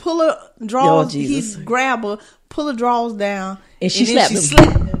 He pull her drawers, he grab her, pull her drawers down. And she slapped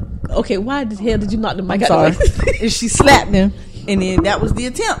him. Okay, why the hell did you knock the mic out? And she slapped him, and then that was the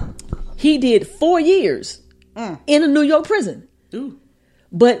attempt. He did 4 years in a New York prison. Ooh.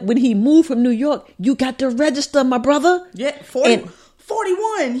 But when he moved from New York, you got to register, my brother. Yeah, 41.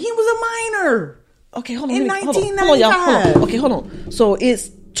 He was a minor. Okay, hold on. In 1995. Hold on. Okay, hold on. So it's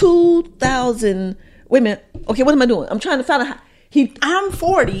 2000. Wait a minute. Okay, what am I doing? I'm trying to find out how I'm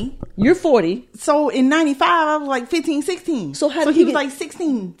 40. You're 40. So in 95, I was like 15, 16. So he was like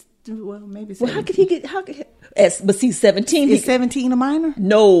 16. Well, maybe 17. Well, how could he get... but see, 17... Is 17 a minor?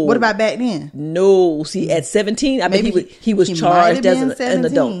 No. What about back then? No. See, at 17, I mean, he was charged as an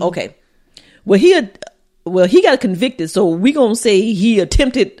adult. Okay. Well, he got convicted, so we gonna say he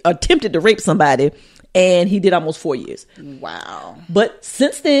attempted to rape somebody, and he did almost 4 years. Wow. But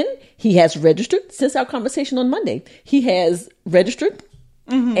since then, he has registered. Since our conversation on Monday, he has registered.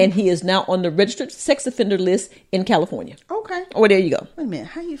 And he is now on the registered sex offender list in California. Okay. Oh, there you go. Wait a minute.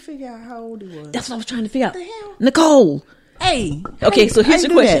 How you figure out how old he was? That's what I was trying to figure out. What the hell? Nicole. Hey. Okay, so here's the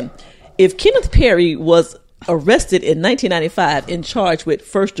question. If Kenneth Perry was arrested in 1995 and charged with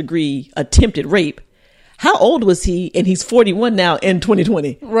first-degree attempted rape, how old was he? And he's 41 now in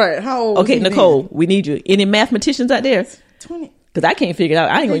 2020. Right. How old Okay, Nicole, we need you. Any mathematicians out there? 20. Because I can't figure it out.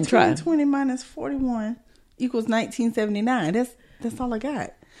 I ain't going to try. 20 minus 41 equals 1979. That's all I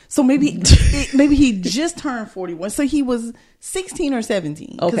got. So maybe he just turned 41. So he was 16 or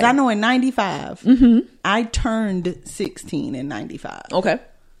 17. Because I know in 95, I turned 16 in 95. Okay.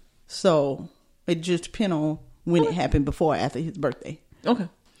 So it just depends on when it happened, before or after his birthday. Okay.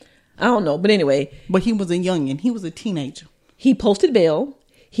 I don't know. But anyway. But he was a youngin'. He was a teenager. He posted bail.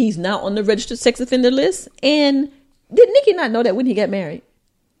 He's now on the registered sex offender list. And did Nicki not know that when he got married?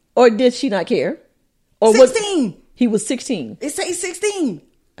 Or did she not care? Or 16. He was 16. It says 16.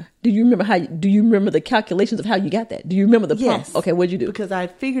 Do you remember the calculations of how you got that? Do you remember the prompt? Yes. Okay, what'd you do? Because I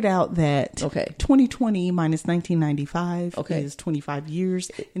figured out that 2020 minus 1995 is 25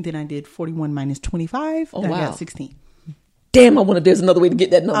 years. And then I did 41 minus 25. Oh, and wow. I got 16. Damn, I wonder if there's another way to get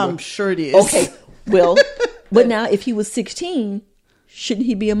that number. I'm sure it is. Okay, well, but now if he was 16... shouldn't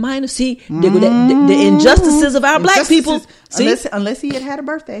he be a minor? See, the injustices of our black people. See? Unless he had a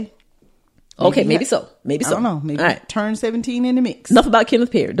birthday. Okay, maybe so. I don't know. Maybe turn 17 in the mix. Enough about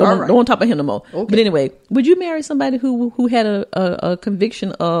Kenneth Perry. Don't want to talk about him no more. Okay. But anyway, would you marry somebody who had a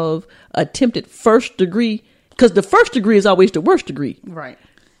conviction of attempted first degree? Because the first degree is always the worst degree. Right.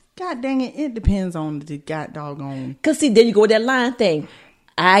 God dang it. It depends on the god doggone. Because see, there you go with that line thing.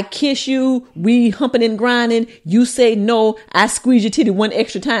 I kiss you, we humping and grinding, you say no, I squeeze your titty one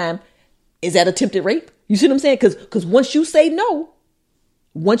extra time. Is that attempted rape? You see what I'm saying? Because once you say no,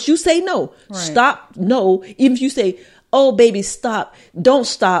 stop, no, even if you say, oh, baby, stop, don't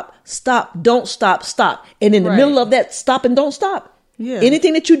stop, don't stop. And in the middle of that stop and don't stop,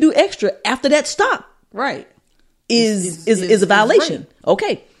 anything that you do extra after that stop is a violation.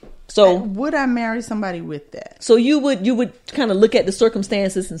 Okay. So would I marry somebody with that? So you would kind of look at the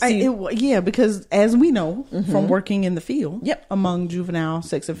circumstances and see. Because as we know from working in the field, among juvenile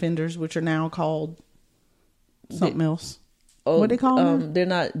sex offenders, which are now called something else. Oh, what they call them? They're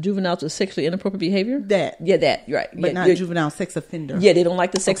not juveniles with sexually inappropriate behavior. That you're right, but not juvenile sex offender. Yeah, they don't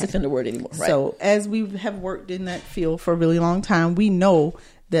like the sex offender word anymore. Right. So as we have worked in that field for a really long time, we know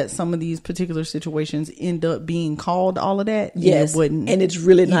that some of these particular situations end up being called all of that. Yes, and it's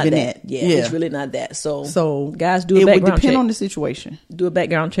really not that. Yeah, it's really not that. So guys, do a background check. It would depend check. on the situation. Do a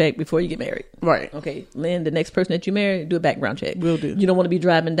background check before you get married. Right. Okay, Lynn, the next person that you marry, do a background check. Will do. You don't want to be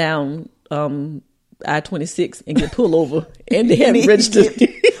driving down I-26 and get pulled over and they haven't registered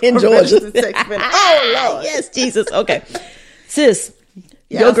in Georgia. Oh Lord, yes, Jesus. Okay, sis,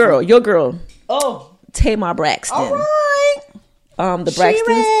 your girl. Oh, Tamar Braxton. All right.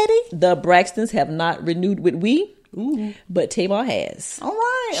 The Braxtons have not renewed with we. Ooh. But Tamar has. All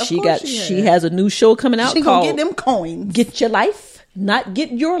right. She has a new show coming out called Get Them Coins. Get Your Life, not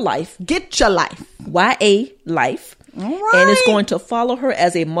Get Your Life. Get Your Life. YA Life. All right. And it's going to follow her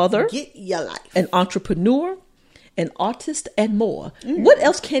as a mother, Get Your Life, an entrepreneur, an artist, and more. What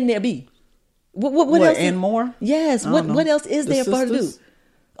else can there be? What else? And more? Yes. What else is there for her to do?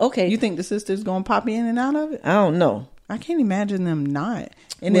 Okay. You think the sister's going to pop in and out of it? I don't know. I can't imagine them not.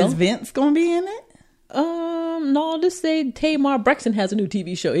 And is Vince going to be in it? No, this say Tamar Braxton has a new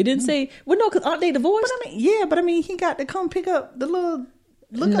TV show. It didn't say, well, no, because aren't they divorced? But I mean, he got to come pick up the little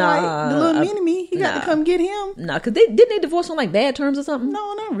lookalike, the little mini-me. He got to come get him. Nah, because didn't they divorce on like bad terms or something?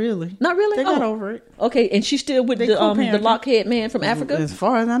 No, not really. Not really? They got over it. Okay, and she's still with the lockhead man from Africa? As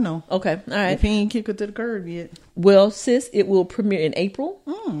far as I know. Okay, all right. If he ain't kicked her to the curb yet. Well, sis, it will premiere in April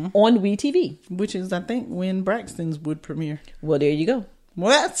on WeTV. Which is, I think, when Braxton's would premiere. Well, there you go. Well,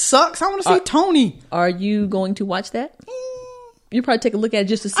 that sucks. I want to see Tony. Are you going to watch that? You probably take a look at it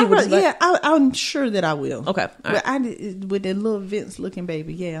just to see what it's like. Yeah, I'm sure that I will. Okay, all right. With that little Vince looking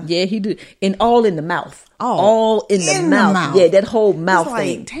baby, yeah. Yeah, he do. And all in the mouth. All in the mouth. Yeah, that whole mouth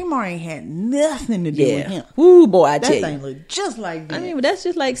thing. Tamar ain't had nothing to do with him. Ooh, boy, I tell you. That thing look just like Vince. I mean, that's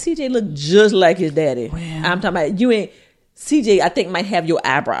just like CJ look just like his daddy. Well, I'm talking about you ain't. CJ, I think, might have your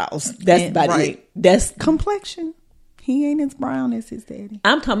eyebrows. That's about it. That's complexion. He ain't as brown as his daddy.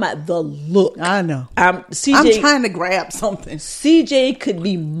 I'm talking about the look. I know. I'm trying to grab something. CJ could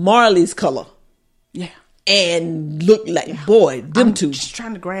be Marley's color. Yeah. And look like, boy, them two. Just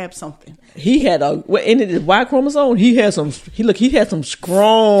trying to grab something. He had in the Y chromosome, he had some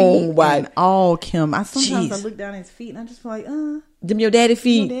strong Y. All Kim. Sometimes I look down at his feet and I just feel like, them your daddy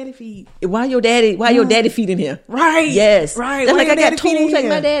feet. Why your daddy feet in here? Right. Yes. Right. That's like I got toes like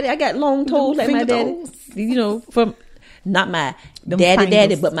my daddy. I got long toes like my daddy. You know, from not my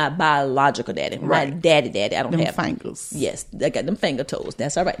daddy, but my biological daddy. Right. My daddy. I don't have fingers. Yes, I got them finger toes.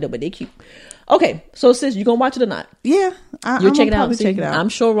 That's all right though, but they cute. Okay, so sis, you gonna watch it or not? Yeah, you'll check it out. Check it out. I'm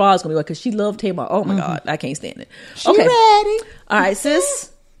sure Ra's gonna be because she loved Tamar. Oh my God, I can't stand it. She ready? All right,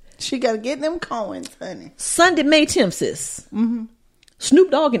 sis. She gotta get them coins, honey. Sunday, May 10th, sis.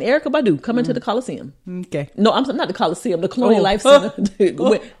 Snoop Dogg and Erykah Badu coming to the Coliseum. Okay. No, I'm not the Coliseum, the Colonial Life Center.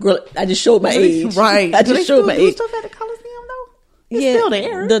 Girl, I just showed my age. Right. I just showed my age. Still at the Coliseum though? It's still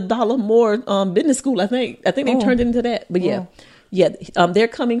there. The Dollar More Business School, I think. I think they turned it into that. But yeah. They're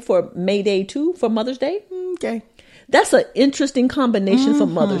coming for May Day too, for Mother's Day. Okay. That's an interesting combination for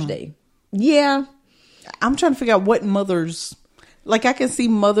Mother's Day. Yeah. I'm trying to figure out what mothers, like I can see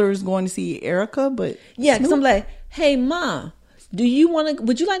mothers going to see Erykah, but yeah, because I'm like, hey Ma,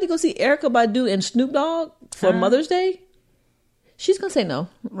 would you like to go see Erykah Badu and Snoop Dogg for Mother's Day? She's going to say no.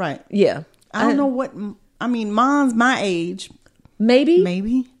 Right. Yeah. I don't know mom's my age.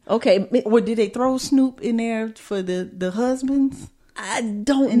 Maybe. Okay. Or did they throw Snoop in there for the husbands? I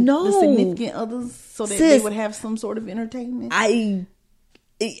don't know. The significant others, so that they would have some sort of entertainment. I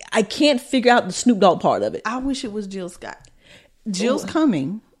can't figure out the Snoop Dogg part of it. I wish it was Jill Scott. Jill's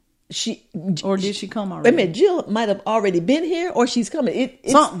coming. Or did she come already? Wait a minute, Jill might have already been here, or she's coming.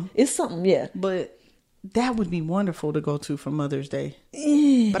 It's something, yeah. But that would be wonderful to go to for Mother's Day.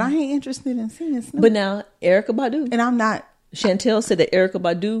 But I ain't interested in seeing Snoop. But now, Erykah Badu. And I'm not. Chantel said that Erykah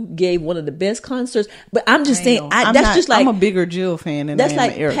Badu gave one of the best concerts. But I'm just saying, I'm a bigger Jill fan than I am Erykah. That's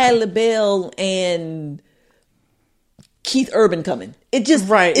like Patti LaBelle and Keith Urban coming. It just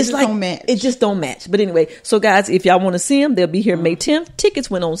right. It's like don't match. It just don't match. But anyway, so guys, if y'all want to see them, they'll be here May 10th. Tickets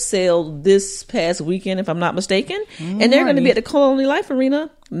went on sale this past weekend, if I'm not mistaken, and they're going to be at the Colonial Life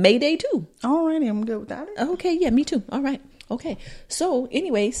Arena May Day too. Alrighty, I'm good with that. Okay, yeah, me too. All right. Okay. So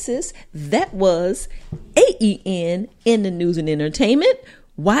anyway, sis, that was AEN in the news and entertainment.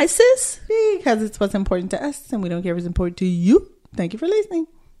 Why, sis? Because it's what's important to us, and we don't care if it's important to you. Thank you for listening.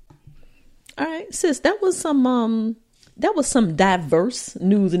 All right, sis, that was some diverse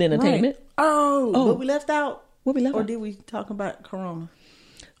news and entertainment. Right. Oh, but we left out. What we left or out? Did we talk about Corona?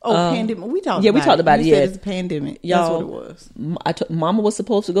 Oh, pandemic. We talked. Yeah, we talked about it. You Yeah, said it's a pandemic. Y'all, that's what it was. Mama was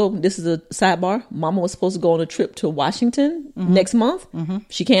supposed to go. This is a sidebar. Mama was supposed to go on a trip to Washington next month.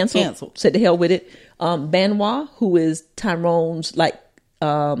 She canceled. Said to hell with it. Benoit, who is Tyrone's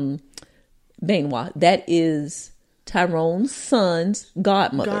Benoit, that is Tyrone's son's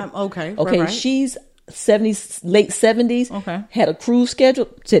godmother. Okay. Okay. Right. She's late 70s. Okay. Had a cruise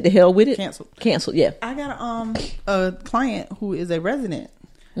scheduled. Said to hell with it. Canceled. Yeah. I got a client who is a resident,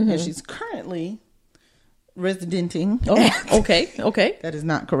 and she's currently residenting. Oh, okay. That is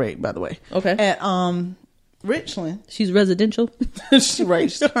not correct, by the way. Okay. At Richland. She's residential.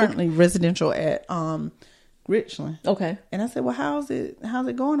 She's currently residential at Richland. Okay. And I said, well, how's it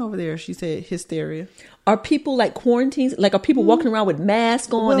going over there? She said, hysteria. Are people like quarantined? Like, are people walking around with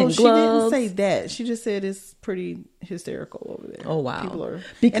masks on and gloves? She didn't say that. She just said it's pretty hysterical over there. Oh, wow. People are.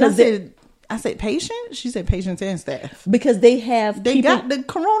 Because and I said patient? She said patients and staff. Because they got the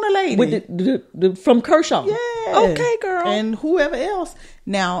Corona lady. With the from Kershaw. Yeah. Okay, girl. And whoever else.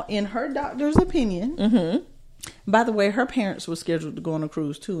 Now, in her doctor's opinion, by the way, her parents were scheduled to go on a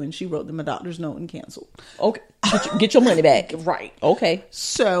cruise too, and she wrote them a doctor's note and canceled. Okay. Get your money back. Right. Okay.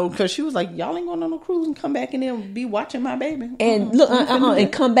 So, because she was like, y'all ain't going on a cruise and come back and then be watching my baby. And look,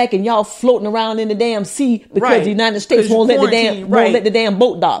 and come back and y'all floating around in the damn sea because the United States won't let the damn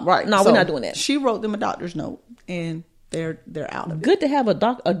boat dock. Right. No, we're not doing that. She wrote them a doctor's note, and they're out of it. Good to have a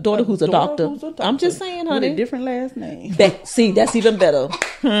daughter who's a doctor. I'm just saying, honey. With a different last name. That's even better.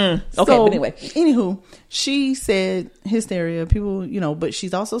 Okay, so, but anyway. Anywho, she said hysteria. People, but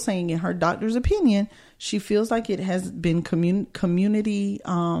she's also saying in her doctor's opinion, she feels like it has been community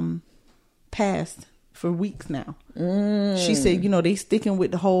passed for weeks now. She said, they sticking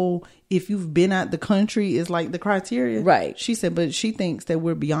with the whole, if you've been out the country is like the criteria. Right. She said, but she thinks that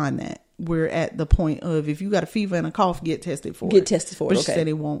we're beyond that. We're at the point of, if you got a fever and a cough, get tested for it. But she said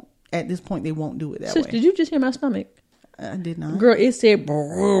at this point, they won't do it that way. Did you just hear my stomach? I did not. Girl, it said,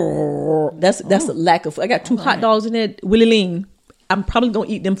 that's a lack of, I got 2 hot dogs in there, Willie Lean. I'm probably going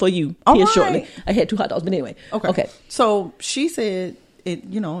to eat them for you here shortly. I had 2 hot dogs, but anyway. Okay. So she said it,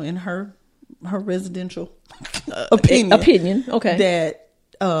 in her residential opinion. Okay. That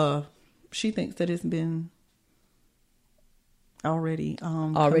she thinks that it's been already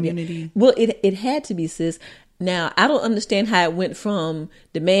community. Well, it had to be, sis. Now, I don't understand how it went from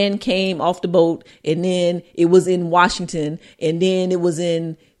the man came off the boat and then it was in Washington and then it was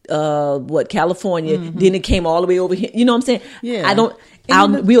in California, then it came all the way over here. You know what I'm saying? Yeah. I don't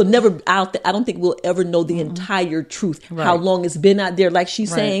think we'll ever know the entire truth. Right. How long it's been out there, like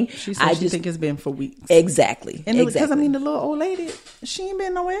she's saying. She said she think it's been for weeks. Exactly. And because the little old lady, she ain't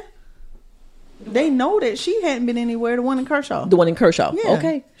been nowhere. They know that she hadn't been anywhere. The one in Kershaw. Yeah.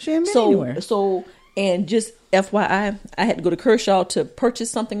 Okay. She ain't been anywhere. So, and just FYI, I had to go to Kershaw to purchase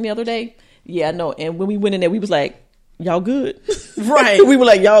something the other day. Yeah, I know. And when we went in there, we was like, y'all good? Right. We were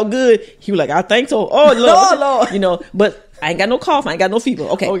like, y'all good? He was like, I think so. Oh, Lord. But I ain't got no cough. I ain't got no fever.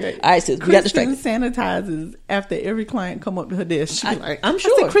 Okay. All right, sis. We got distracted. Kristen sanitizes after every client come up to her desk. She's like, I'm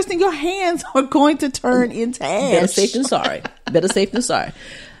sure. I said, Kristen, your hands are going to turn into ash. Better safe than sorry.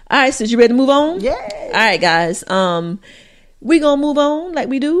 All right, sis, you ready to move on? Yeah. All right, guys. We gonna move on like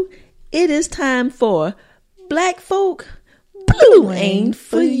we do. It is time for Black Folk Blue Ain't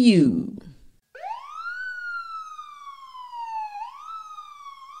For You.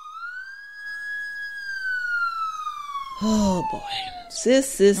 Oh boy,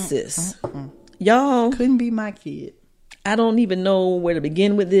 sis. Y'all couldn't be my kid. I don't even know where to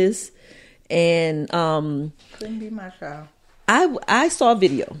begin with this, and couldn't be my child. I saw a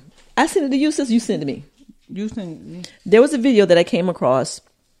video. I sent it to you, sis. You sent it to me. You sent it to me. There was a video that I came across.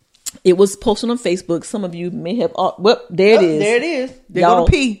 It was posted on Facebook. Some of you may have. There it is. There it is. They're Y'all, going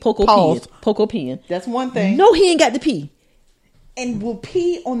to pee. Poco peeing. That's one thing. No, he ain't got to pee. And will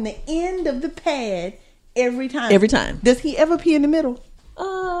pee on the end of the pad every time. Every time. Does he ever pee in the middle?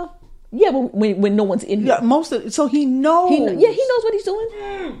 Yeah, but when no one's in here. Yeah, so he knows. He knows what he's doing.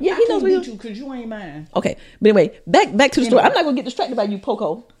 Yeah, he knows what he's doing. Because you ain't mine. Okay, but anyway, back to the story. I'm not gonna get distracted by you,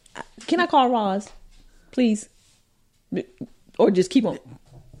 Poco. Can I call Roz, please? or just keep on.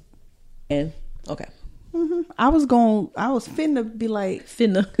 And okay. I was finna be like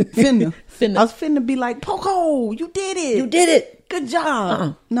finna. I was finna be like, Poco, you did it. Good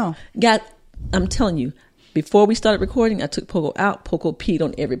job. No, God, I'm telling you. Before we started recording, I took Poco out. Poco peed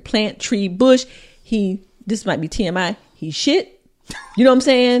on every plant, tree, bush. This might be TMI. He shit. You know what I'm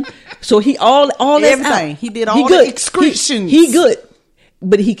saying? So he all that everything. He did all the excretions. He good.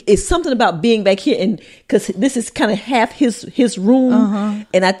 But it's something about being back here, and because this is kind of half his room,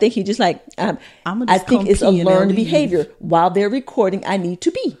 and I think he just like I think it's a learned behavior. While they're recording, I need to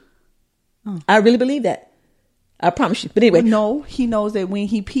be. I really believe that. I promise you. But anyway, no, he knows that when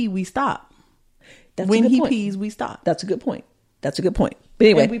he pee, we stop. When he pees, we stop. That's a good point. But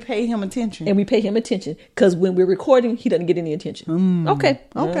anyway, and we pay him attention. Because when we're recording, he doesn't get any attention. Okay,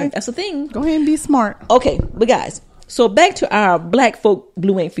 that's the thing. Go ahead and be smart. Okay, but guys. So back to our Black Folk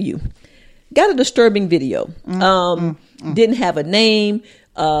Blue ain't for you. Got a disturbing video. Didn't have a name.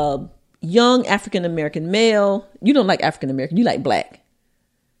 Young African American male. You don't like African American. You like black.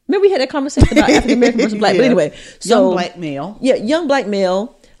 Remember we had that conversation about African American versus black. But anyway, so young black male. Yeah, young black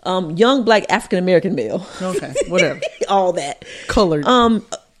male. Young black African American male. Okay, whatever. All that colored.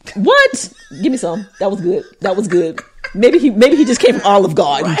 What? Give me some. That was good. Maybe he just came from Olive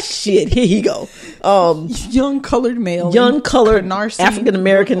Garden. Right. Shit, here he go. Young colored male. Young colored African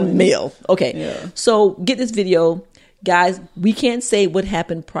American male. Okay. Yeah. So get this video. Guys, we can't say what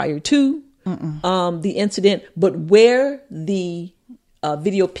happened prior to the incident, but where the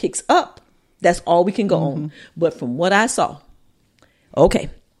video picks up, that's all we can go on. But from what I saw, okay,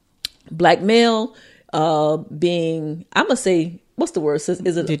 black male being, I'm gonna say, what's the word? Is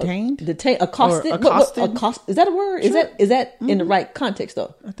it detained? Accosted? Is that a word? Sure. Is that in the right context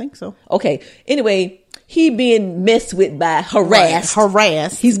though? I think so. Okay. Anyway, he being messed with by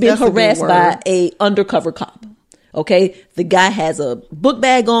harassed. He's being harassed by a undercover cop. Okay. The guy has a book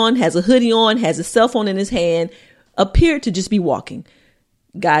bag on, has a hoodie on, has a cell phone in his hand, appeared to just be walking.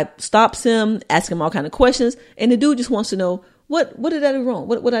 Guy stops him, asks him all kind of questions, and the dude just wants to know, What did I do wrong?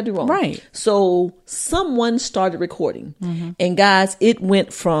 What did I do wrong? Right. So someone started recording. And guys, it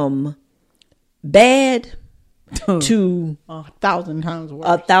went from bad to 1,000 times worse.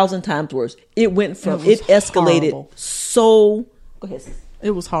 1,000 times worse. It went from, it escalated horrible. So, go ahead, sis.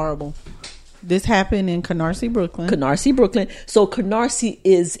 It was horrible. This happened in Canarsie, Brooklyn. So Canarsie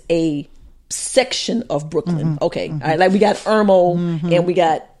is a section of Brooklyn. Okay. All right. Like we got Irmo and we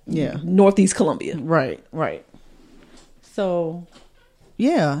got Northeast Columbia. Right. So,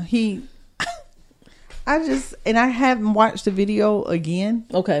 yeah, I haven't watched the video again.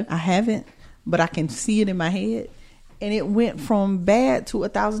 Okay. I haven't, but I can see it in my head. And it went from bad to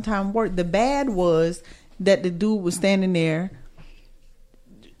 1,000 times worse. The bad was that the dude was standing there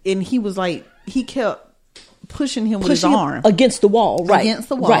and he was like, he kept pushing him with his arm against the wall. Right. Against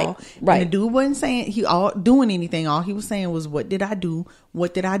the wall. Right. And the dude wasn't saying doing anything. All he was saying was, what did I do?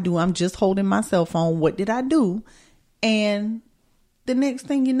 What did I do? I'm just holding my cell phone. What did I do? And the next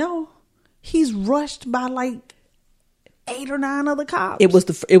thing you know, he's rushed by like 8 or 9 other cops. It was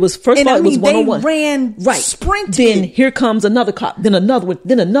first of all, it was 101. They ran sprinted. Then here comes another cop, then another one,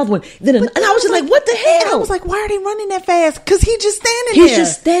 then another one, and I was just like, what the hell? I was like, why are they running that fast? Because he's just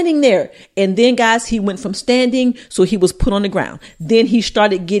standing there. And then, guys, he went from standing, so he was put on the ground. Then he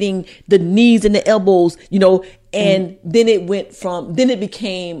started getting the knees and the elbows, and then it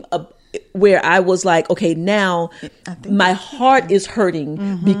became where I was like, okay, now my heart is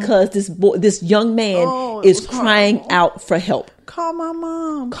hurting because this young man is crying out for help. Call my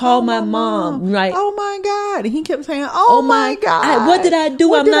mom. Call my mom. Right. Oh my God. And he kept saying, oh my God. What did I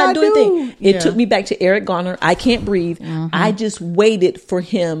do? I'm not doing anything. It took me back to Eric Garner. I can't breathe. I just waited for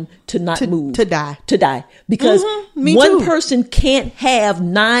him to not move. To die. Because one person can't have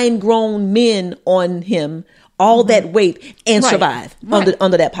 9 grown men on him, all that weight, and survive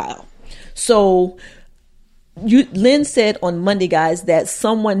under that pile. So, Lynn said on Monday, guys, that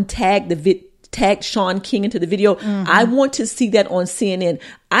someone tagged Sean King into the video. I want to see that on CNN.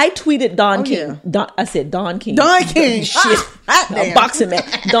 I tweeted Don King. Yeah. I said Don King. Don King. Shit. A boxing man.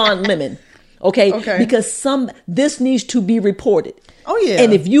 Don Lemon. Okay. Because this needs to be reported. Oh yeah.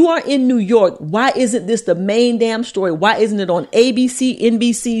 And if you are in New York, why isn't this the main damn story? Why isn't it on ABC,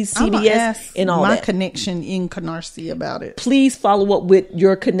 NBC, CBS, and all that? My connection in Canarsie about it. Please follow up with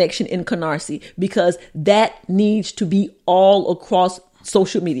your connection in Canarsie, because that needs to be all across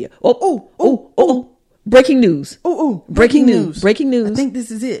social media. Breaking news. Breaking news. I think this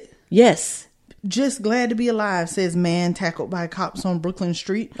is it. Yes. Just glad to be alive, says man tackled by cops on Brooklyn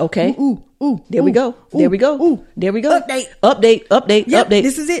Street. Okay. There we go. Update. Yep,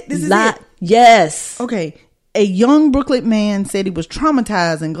 This is it. Yes. Okay. A young Brooklyn man said he was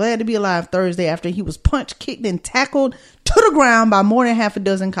traumatized and glad to be alive Thursday after he was punched, kicked, and tackled to the ground by more than half a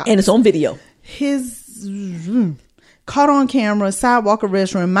dozen cops. And it's on video. His caught on camera sidewalk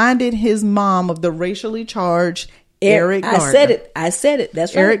arrest reminded his mom of the racially charged Eric Garner. I said it.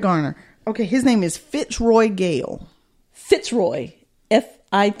 That's right. Eric Garner. Okay, his name is Fitzroy Gale. Fitzroy.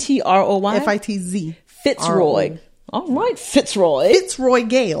 Fitroy. Fitz. Fitzroy. All right, Fitzroy. Fitzroy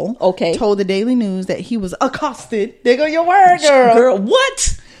Gale told the Daily News that he was accosted. There go your word, girl. Girl,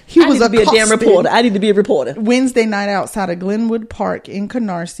 what? He was accosted. I need to be a damn reporter. I need to be a reporter. Wednesday night outside of Glenwood Park in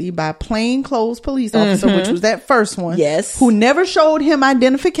Canarsie by plainclothes police officer, which was that first one. Yes. Who never showed him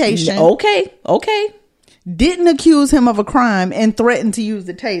identification. Okay. Didn't accuse him of a crime and threatened to use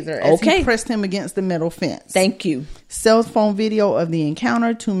the taser as he pressed him against the metal fence. Thank you. Cell phone video of the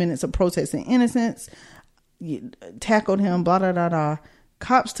encounter, 2 minutes of protesting innocence. Tackled him, blah, blah, blah, blah.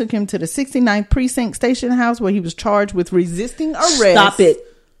 Cops took him to the 69th Precinct Station House where he was charged with resisting arrest. Stop it.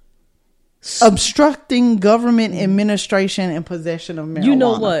 Obstructing government administration and possession of marijuana. You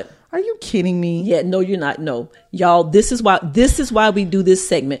know what? Are you kidding me? Yeah, no, you're not. No. Y'all, this is why we do this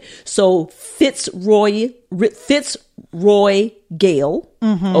segment. So Fitzroy Gale,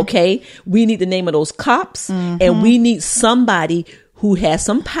 okay? We need the name of those cops and we need somebody who has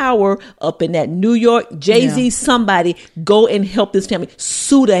some power up in that New York, Jay-Z, somebody go and help this family.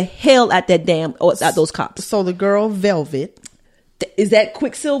 Sue the hell out that out those cops. So the girl Velvet. Is that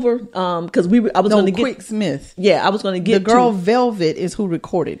Quicksilver? Because I was going to get Quick Smith. Yeah, I was going to get the girl Velvet is who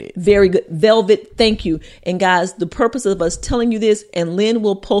recorded it. Very good, Velvet. Thank you. And guys, the purpose of us telling you this, and Lynn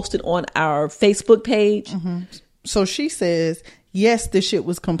will post it on our Facebook page. So she says, yes, this shit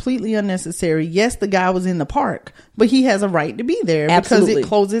was completely unnecessary. Yes, the guy was in the park, but he has a right to be there because it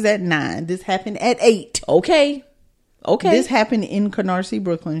closes at 9. This happened at 8. Okay. This happened in Canarsie,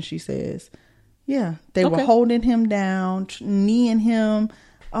 Brooklyn. She says. Yeah, they were holding him down, kneeing him.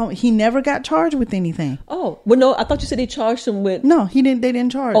 Oh, he never got charged with anything. Oh, well, no, I thought you said they charged him with. No, he didn't. They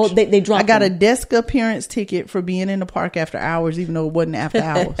didn't charge. Oh, they dropped. I got a desk appearance ticket for being in the park after hours, even though it wasn't after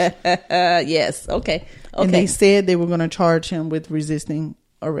hours. Yes. Okay. And they said they were going to charge him with resisting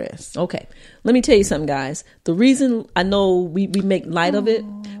arrest. Okay. Let me tell you something, guys. The reason I know we make light of it,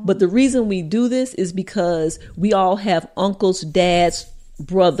 but the reason we do this is because we all have uncles, dads,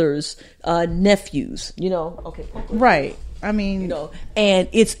 brothers, nephews, okay, right. I mean, and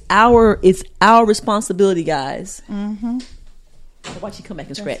it's our responsibility, guys. Watch you come back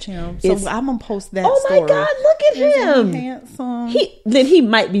and scratch. So I'm gonna post that. Oh my God, look at him! He handsome. He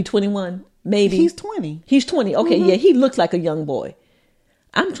might be 21, maybe. He's 20. He's 20. Okay, yeah, he looks like a young boy.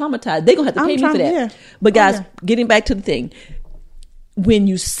 I'm traumatized. They're gonna have to pay me for that. Yeah. But guys, getting back to the thing, when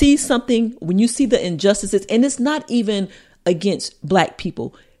you see something, when you see the injustices, and it's not even against Black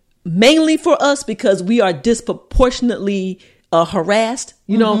people, mainly for us because we are disproportionately harassed,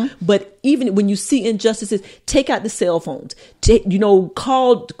 but even when you see injustices, take out the cell phones,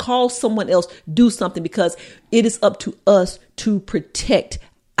 call someone else, do something, because it is up to us to protect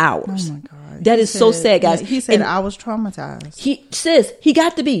ours. Oh my God. That is so sad, guys. He said, I was traumatized. He says he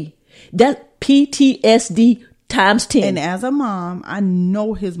got to be. That PTSD times 10. And as a mom, I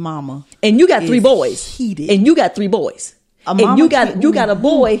know his mama. And you got 3 boys. Heated. And you got 3 boys. And you got a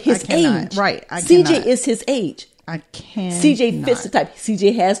boy his age. Right. CJ is his age. I can't. CJ fits the type.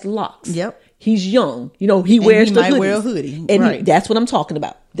 CJ has locks. Yep. He's young. He wears the hoodies. Wear a hoodie. And that's what I'm talking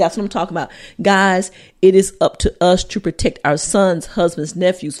about. Guys, it is up to us to protect our sons, husbands,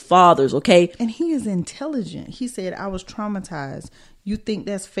 nephews, fathers, okay? And he is intelligent. He said, I was traumatized. You think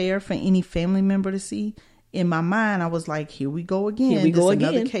that's fair for any family member to see? In my mind, I was like, here we go again.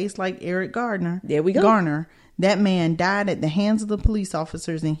 Another case like Eric Garner. There we go. Garner. That man died at the hands of the police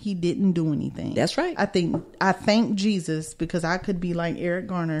officers and he didn't do anything. That's right. I thank Jesus because I could be like Eric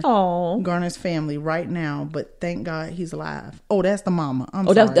Garner. Aww. Garner's family right now, but thank God he's alive. Oh, that's the mama. I'm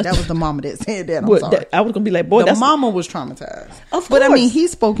sorry. That was the mama that said that. I'm sorry. I was going to be like, boy, the mama was traumatized. Of course. But I mean, he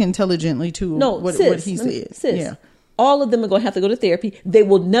spoke intelligently too. No, what he said. Sis. Yeah. All of them are going to have to go to therapy. They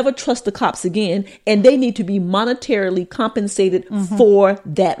will never trust the cops again. And they need to be monetarily compensated for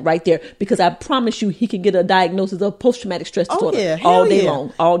that right there. Because I promise you, he can get a diagnosis of post-traumatic stress disorder all day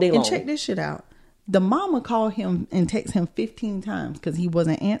long. And check this shit out. The mama called him and texted him 15 times because he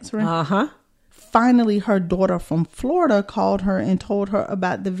wasn't answering. Finally, her daughter from Florida called her and told her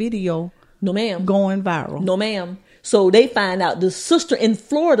about the video. No, ma'am. Going viral. No, ma'am. So they find out the sister in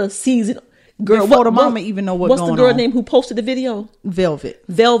Florida sees it. Girl, before the mama even know what's going on. What's the girl name who posted the video? Velvet.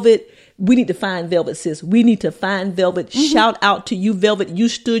 We need to find Velvet, sis. We need to find Velvet. Shout out to you, Velvet. You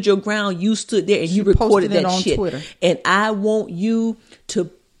stood your ground. You stood there and you recorded that on shit. Twitter. And I want you to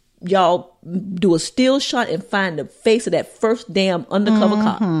y'all do a still shot and find the face of that first damn undercover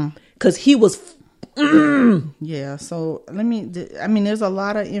cop. Because he was... Yeah, so there's a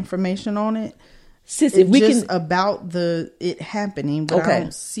lot of information on it. Sis, if we just can... about it happening, but I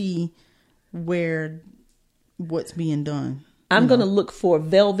don't see what's being done. I'm going to look for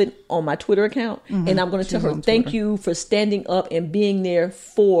Velvet on my Twitter account, and I'm going to tell her, thank you for standing up and being there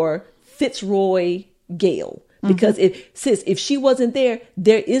for Fitzroy Gale. Because if she wasn't there,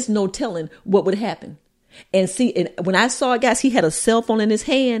 there is no telling what would happen. And see, and when I saw it, guys, he had a cell phone in his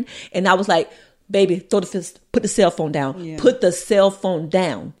hand, and I was like, baby, put the cell phone down. Yeah. Put the cell phone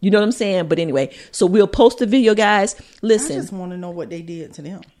down. You know what I'm saying? But anyway, so we'll post the video, guys. Listen. I just want to know what they did to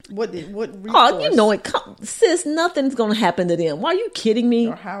them. What recourse? Oh, you know it. Sis, nothing's going to happen to them. Why are you kidding me?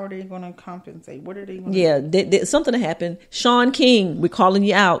 Or how are they going to compensate? What are they going to do? Yeah, something happened. Sean King, we're calling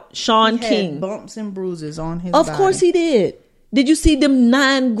you out. Sean King. Had bumps and bruises on his body. Of course he did. Did you see them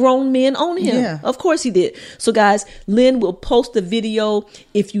 9 grown men on him? Yeah. Of course he did. So guys, Lynn will post the video.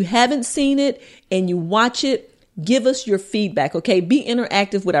 If you haven't seen it and you watch it, give us your feedback, okay? Be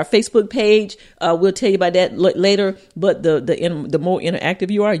interactive with our Facebook page. We'll tell you about that later. But the more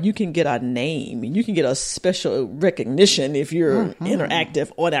interactive you are, you can get a name. You can get a special recognition if you're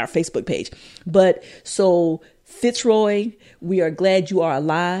interactive on our Facebook page. But so Fitzroy, we are glad you are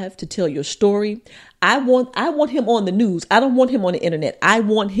alive to tell your story. I want him on the news. I don't want him on the internet. I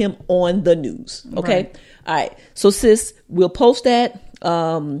want him on the news. Okay. Right. All right. So sis, we'll post that.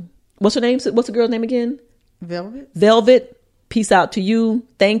 What's her name? What's the girl's name again? Velvet. Peace out to you.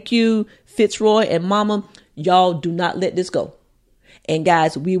 Thank you, Fitzroy and Mama. Y'all do not let this go. And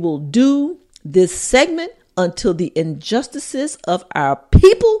guys, we will do this segment until the injustices of our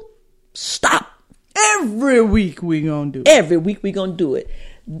people stop. Every week we gonna do it. Every week we gonna do it.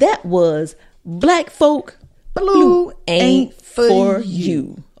 That was Black Folk Blue ain't for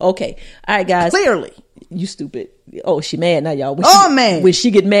you. Okay. All right, guys. Clearly. You stupid. Oh, she mad now, y'all. Man. When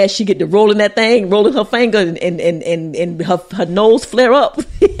she get mad, she get to rolling that thing, rolling her finger and her nose flare up.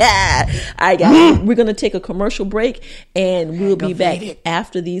 Yeah. All right, guys. We're going to take a commercial break and we'll be back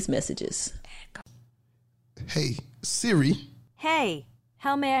after these messages. Hey, Siri. Hey,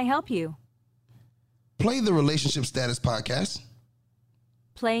 how may I help you? Play the Relationship Status Podcast.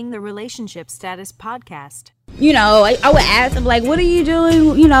 Playing the Relationship Status Podcast. You know, I would ask him, like, what are you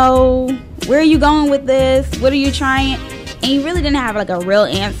doing? You know, where are you going with this? What are you trying? And he really didn't have, like, a real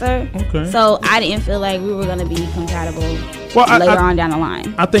answer. Okay. So I didn't feel like we were going to be compatible later on down the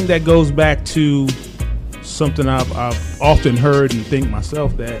line. I think that goes back to something I've often heard and think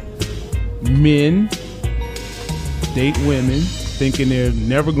myself, that men date women thinking they're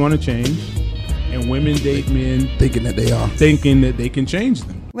never going to change, and women date men thinking that they are, thinking that they can change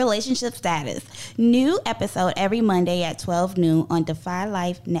them. Relationship Status. New episode every Monday at 12 noon on Defy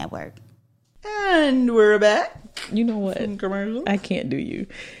Life Network. And we're back. You know what? Commercial. I can't do you.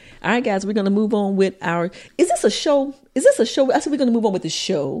 All right, guys, we're going to move on with our... Is this a show? I said we're going to move on with the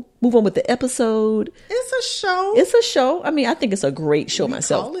show. Move on with the episode. It's a show. It's a show. I mean, I think it's a great show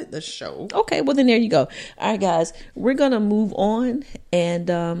myself. Call it the show. Okay, well, then there you go. All right, guys, we're going to move on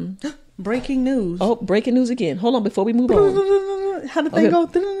and... breaking news. Oh, breaking news again. Hold on before we move on. How did they go?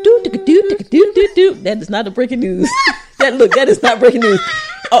 That is not a breaking news. That is not breaking news.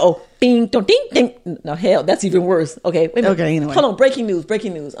 Uh-oh. Bing, ding, ding, ding. No, hell, that's even worse. Okay, wait a minute. Okay, anyway. Hold on, breaking news.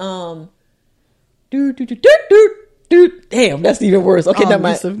 Damn, that's even worse. Okay, never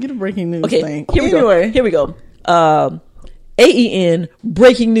mind. Get a breaking news thing. Here we go. AEN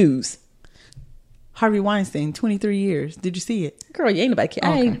breaking news. Harvey Weinstein, 23 years. Did you see it? Girl, you ain't nobody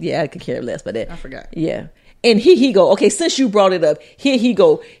care. Okay. I could care less about that. I forgot. Yeah. And here he go. Okay, since you brought it up, here he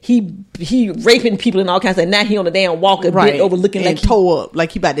go. He raping people and all kinds of. Now he on the damn walker, bent over, looking like toe up,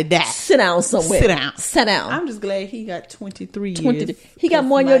 like he about to die. Sit down somewhere. Sit down. I'm just glad he got 23 years. He got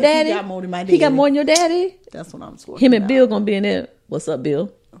more than your daddy. He got more than my daddy. He got more than your daddy. That's what I'm talking Him and Bill gonna be in there. What's up,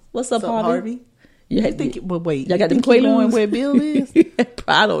 Bill? What's up, Harvey? You think? But wait, y'all got them going where Bill is?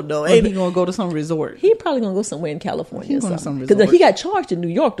 I don't know. Ain't he gonna go to some resort? He probably gonna go somewhere in California. He's going to some resort. Because he got charged in New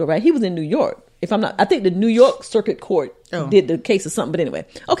York, though, right? He was in New York. If I'm not, I think the New York Circuit Court did the case or something. But anyway,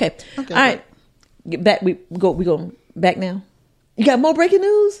 okay. All right, get back. We go back now. You got more breaking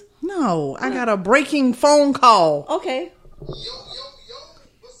news? No, I got a breaking phone call. Okay. Yo,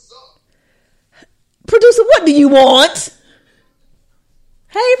 what's up? Producer, what do you want?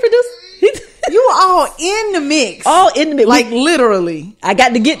 Hey, producer. You all in the mix. All in the mix. Like literally. I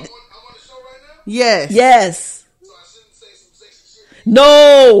got to get... I'm on the show right now? Yes. Yes. So I shouldn't say some sexy shit?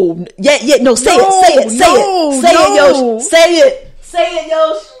 No. Yeah. No, say it. Say it,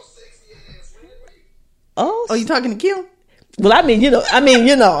 Yosh. Oh, you talking to Kim? Well, I mean, you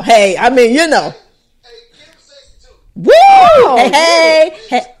know. Hey, I mean, you know. Woo!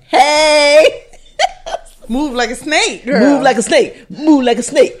 Hey. Move like a snake, girl. Move like a snake. Move like a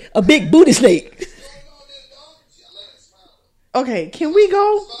snake. A big booty snake. Okay, can we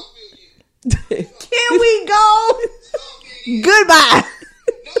go? Can we go? Goodbye.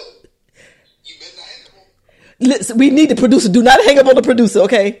 Listen, we need the producer. Do not hang up on the producer,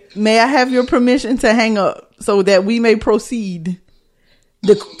 okay? May I have your permission to hang up so that we may proceed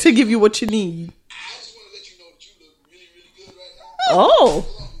to give you what you need? Oh.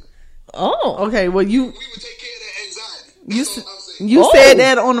 Okay, well, you said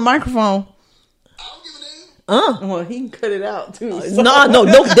that on the microphone. Well, he can cut it out too. So. No,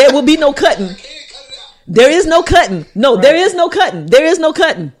 there will be no cutting. There is no cutting. No, right. There is no cutting. There is no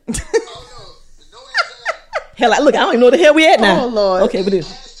cutting. Hell, look, I don't even know where the hell we at now. Oh, Lord. Okay, but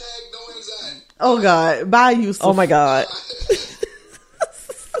oh, God. Bye, Yusuf. Oh, my God.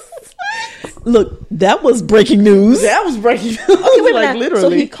 Look, that was breaking news. That was breaking news. Okay, wait, like, literally. So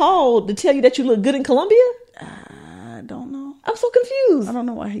he called to tell you that you look good in Colombia? I don't know. I'm so confused. I don't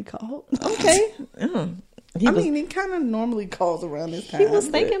know why he called. Okay. He kind of normally calls around this time. He was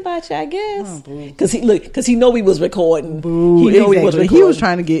thinking about you, I guess. Because he know we was recording. Boo, he knew exactly. He was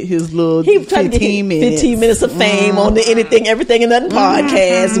trying to get his little 15 minutes. 15 minutes of fame on the Anything, Everything, and Nothing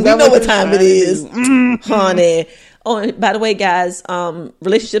podcast. We know what time it is, honey. Oh, by the way, guys,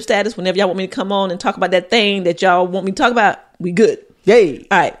 relationship status, whenever y'all want me to come on and talk about that thing that y'all want me to talk about, we good. Yay.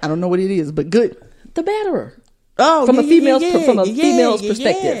 All right. I don't know what it is, but good. The batterer. Oh, from a female's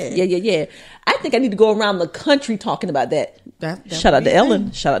perspective. Yeah. I think I need to go around the country talking about that. Shout out to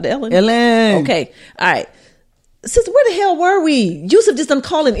Ellen. Ellen. Okay. All right. Sister, where the hell were we? Yusuf just done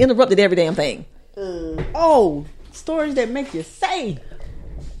called and interrupted every damn thing. Stories that make you say.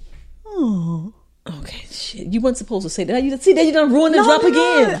 Oh. Okay, shit. You weren't supposed to say that. See that you done ruined the drop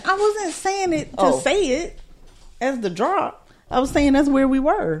again. I wasn't saying it to say it as the drop. I was saying that's where we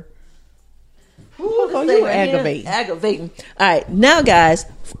were. You were aggravating. All right, now guys,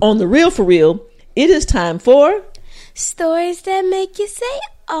 on the real for real, it is time for stories that make you say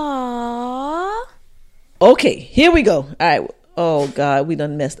 "aww." Okay, here we go. All right. Oh God, we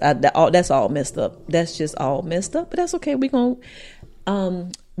done messed. That's all messed up. That's just all messed up. But that's okay. We gonna.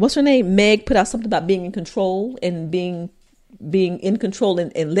 What's her name? Meg put out something about being in control and being in control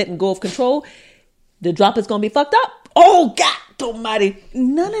and letting go of control. The drop is gonna be fucked up. Oh God almighty.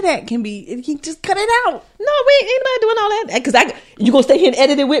 None of that can be. You just cut it out. No, we ain't nobody doing all that. Because you gonna stay here and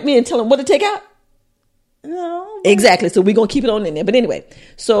edit it with me and tell them what to take out? No. Exactly. So we're gonna keep it on in there. But anyway,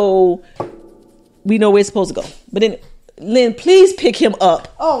 so we know where it's supposed to go. But then, Lynn, please pick him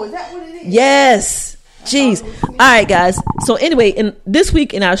up. Oh, is that what it is? Yes. Jeez. All right, guys. So anyway, this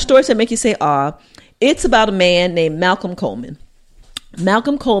week in our stories that make you say it's about a man named Malcolm Coleman.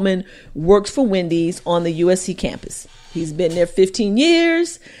 Malcolm Coleman works for Wendy's on the USC campus. He's been there 15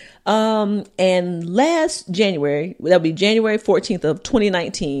 years. And last January, that'll be January 14th of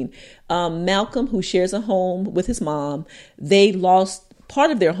 2019, Malcolm, who shares a home with his mom, they lost part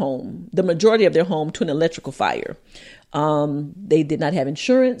of their home, the majority of their home, to an electrical fire. They did not have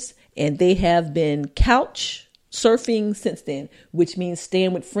insurance, and they have been couch surfing since then, which means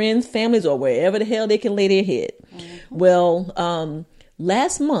staying with friends, families, or wherever the hell they can lay their head. Mm-hmm. Well,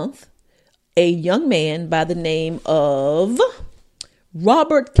 last month, a young man by the name of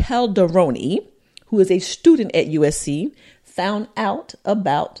Robert Calderoni, who is a student at USC, found out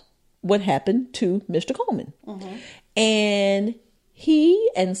about what happened to Mr. Coleman. Mm-hmm. And he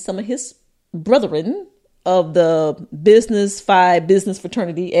and some of his brethren of the Business Phi business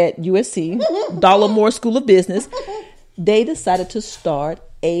fraternity at USC, Dollamore School of Business, they decided to start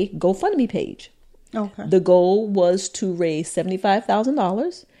a GoFundMe page. Okay. The goal was to raise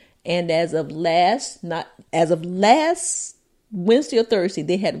 $75,000, and as of last Wednesday or Thursday,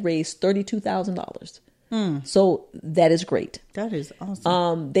 they had raised $32,000. So that is great. That is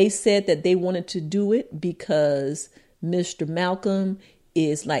awesome. They said that they wanted to do it because Mr. Malcolm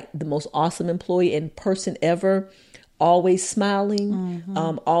is like the most awesome employee and person ever. Always smiling,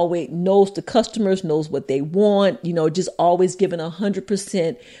 always knows the customers, knows what they want, just always giving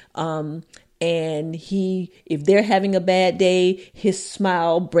 100%. And if they're having a bad day, his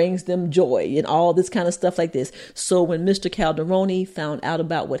smile brings them joy and all this kind of stuff like this. So when Mr. Calderoni found out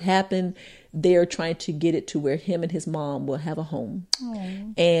about what happened, they're trying to get it to where him and his mom will have a home.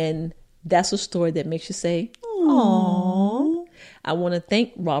 Aww. And that's a story that makes you say, "Aww." I want to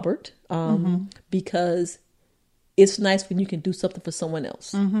thank Robert because it's nice when you can do something for someone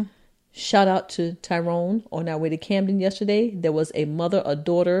else. Mm-hmm. Shout out to Tyrone on our way to Camden yesterday. There was a mother, a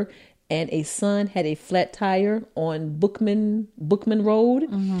daughter, and a son had a flat tire on Bookman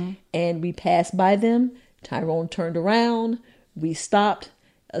Road, and we passed by them. Tyrone turned around. We stopped,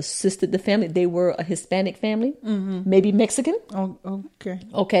 assisted the family. They were a Hispanic family, maybe Mexican. Oh,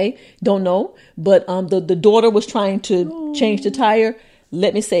 okay, don't know. But the daughter was trying to change the tire.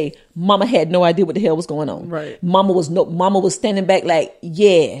 Let me say, Mama had no idea what the hell was going on. Right. Mama was standing back like,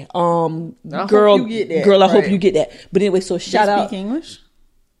 yeah, girl, I hope you get that. But anyway, so shout out. Speak English?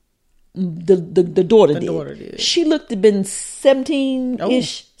 The daughter did. She looked to have been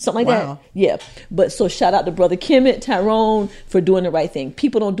 17-ish, something like that. Yeah. But so shout out to Brother Kemet, Tyrone, for doing the right thing.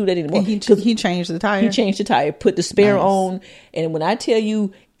 People don't do that anymore. And he changed the tire. He changed the tire, put the spare on. And when I tell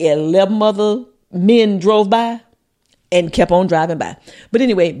you 11 other men drove by and kept on driving by. But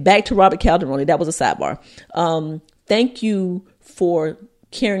anyway, back to Robert Calderoni. That was a sidebar. Thank you for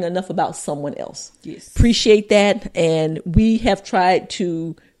caring enough about someone else. Yes. Appreciate that. And we have tried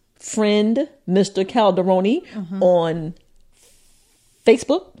to friend Mr. Calderoni on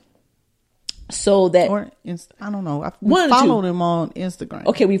Facebook, so that I don't know. We followed him on Instagram.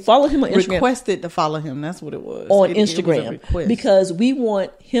 Okay, we followed him on Instagram. Requested to follow him. That's what it was on Instagram, it was because we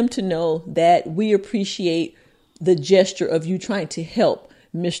want him to know that we appreciate the gesture of you trying to help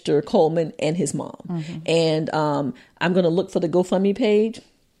Mr. Coleman and his mom. And I'm going to look for the GoFundMe page.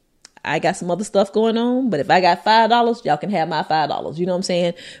 I got some other stuff going on, but if I got $5, y'all can have my $5. You know what I'm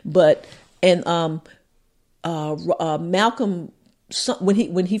saying? But Malcolm,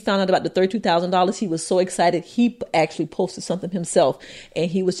 when he found out about the $32,000, he was so excited. He actually posted something himself,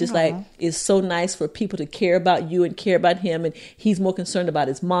 and he was just like, "It's so nice for people to care about you and care about him, and he's more concerned about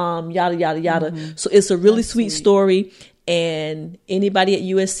his mom." Yada yada yada. So it's a really sweet story. And anybody at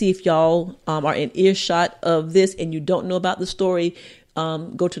USC, if y'all are in earshot of this and you don't know about the story,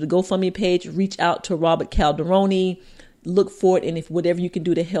 go to the GoFundMe page, reach out to Robert Calderoni, look for it, and if whatever you can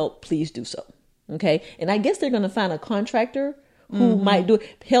do to help, please do so. Okay? And I guess they're going to find a contractor who might do it.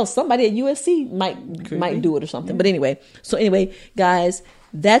 Hell, somebody at USC might do it or something. But anyway, guys,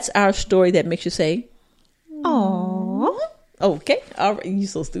 that's our story that makes you say, "Aww." Okay. All right. You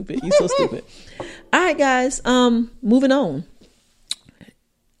so stupid. All right, guys. Moving on.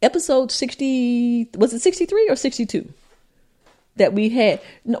 Episode 60, was it 63 or 62? That we had.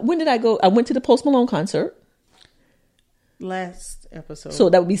 No, when did I go? I went to the Post Malone concert. Last episode. So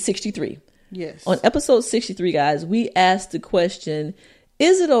that would be 63. Yes. On episode 63, guys, we asked the question,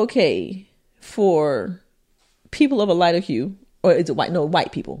 is it okay for people of a lighter hue, or is it white? No,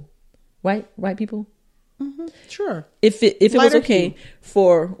 white people. White people? Sure. If it was okay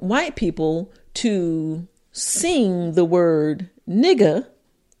for white people to sing the word nigga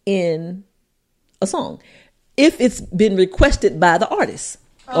in a song, if it's been requested by the artist.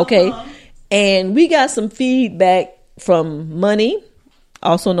 Okay. And we got some feedback from Money,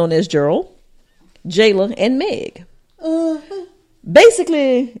 also known as Gerald, Jayla, and Meg.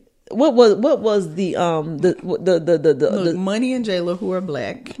 Basically, what was the Money and Jayla, who are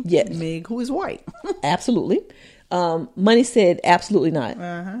black. Yes. Meg, who is white. Absolutely. Money said absolutely not.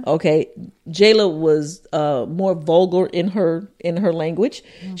 Okay. Jayla was more vulgar in her language.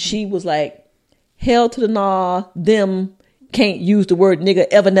 She was like, hell to the nah, them can't use the word nigga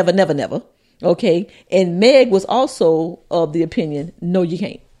ever, never, never, never. Okay. And Meg was also of the opinion, no, you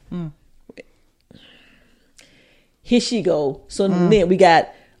can't. Here she go. So then we got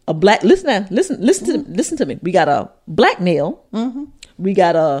a black, listen to me. We got a black male. We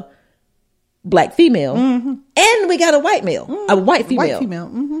got a black female. And we got a white male, a white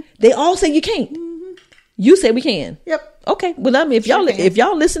female. They all say you can't. You say we can. Yep. Okay. Well, I mean, if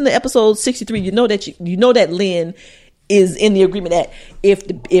y'all listen to episode 63, you know that Lynn is in the agreement that if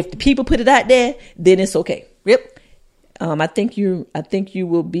the people put it out there, then it's okay. Yep. I think you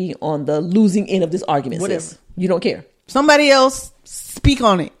will be on the losing end of this argument. Whatever. Sis. You don't care. Somebody else speak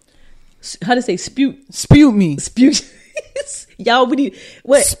on it. How to say spute me. Y'all, we need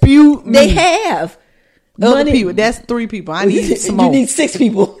what? Spute me. They have. Other people. That's 3 people. I need some more. You need 6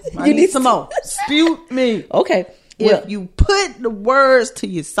 people. You need some more. Spute me. Okay. If you put the words to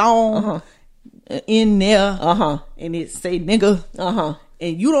your song in there, and it say nigga,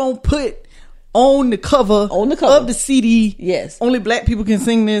 and you don't put on the cover of the CD, yes, only black people can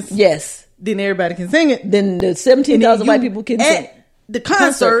sing this, yes, then everybody can sing it. Then the 17,000 white people can sing it. The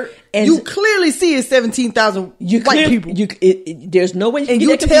concert, and you clearly see it's 17,000 white people. There's no way you can and get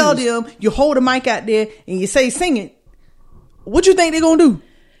you that tell confused. them, you hold a mic out there and you say sing it. What you think they're gonna do?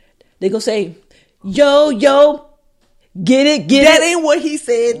 They're gonna say, yo, get it. That ain't what he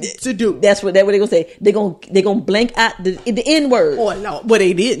said to do. That's what they're gonna say. They're gonna blank out the N word. Oh no, but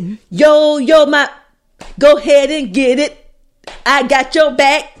they didn't. Yo, go ahead and get it. I got your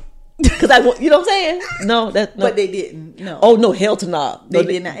back. Because you know what I'm saying? No, no. But they didn't. No. Oh no, hell to nah. They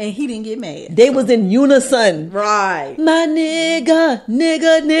did not, and he didn't get mad. They was in unison. Right. My nigga.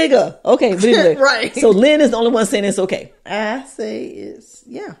 Okay, but anyway. Right. So Lynn is the only one saying it's okay. I say it's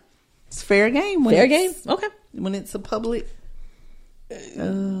fair game. Fair game. Okay. When it's a public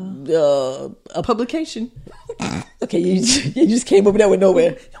a publication. Okay, you just came over there with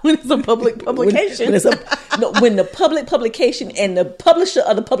nowhere. When it's a public publication. When the public publication and the publisher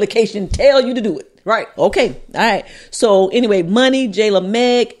of the publication tell you to do it. Right. Okay. All right. So anyway, Money, Jayla,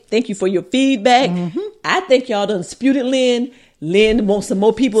 Meg, thank you for your feedback. I think y'all done sputed Lynn. Lynn wants some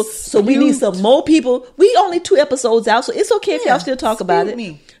more people. So we need some more people. We only 2 episodes out, so it's okay if y'all still talk about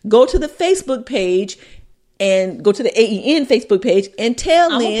it. Go to the Facebook page and go to the AEN Facebook page and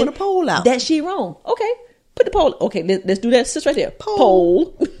tell Lynn put a poll out that she wrong. Okay. Put the poll. Okay, let's do that. Sit right there.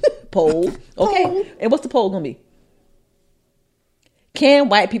 Poll. Okay. Poll. And what's the poll gonna be? Can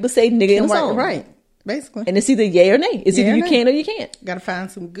white people say nigga in a song? Right. Basically. And it's either yay or nay. It's either you can or you can't. Gotta find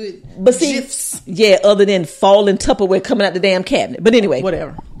some good GIFs. Yeah, other than falling Tupperware coming out the damn cabinet. But anyway.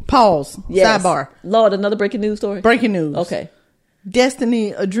 Whatever. Pause. Yes. Sidebar. Lord, another breaking news story? Breaking news. Okay.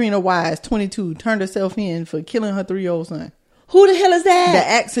 Destiny Adrena Wise, 22, turned herself in for killing her 3-year-old son. Who the hell is that? The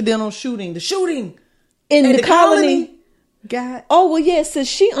accidental shooting. The shooting. In the colony. God. Oh, well, yeah, so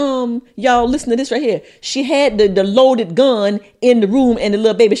she, y'all listen to this right here. She had the loaded gun in the room and the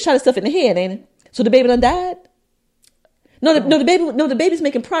little baby shot herself in the head, ain't it? So the baby done died? The baby's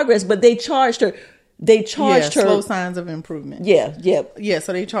making progress, but they charged her. Her. Slow signs of improvement. Yeah.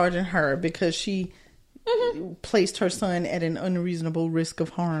 So they charging her because she placed her son at an unreasonable risk of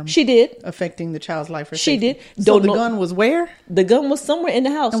harm. She did. Affecting the child's life or safety. She did. So the gun was where? The gun was somewhere in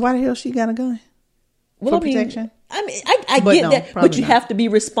the house. And why the hell she got a gun? For protection? I get that, but you have to be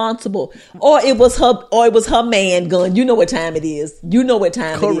responsible. Or it was her man gun. You know what time it is.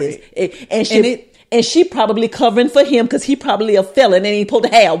 It is. And she probably covering for him because he probably a felon and he supposed to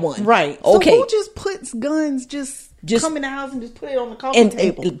have one. Right. Okay. So who just puts guns just come in the house and just put it on the coffee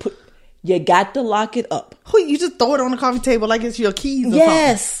table? You got to lock it up. You just throw it on the coffee table like it's your keys or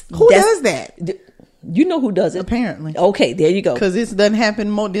yes. something. Who does that? You know who does it. Apparently. Okay, there you go. Because this doesn't happen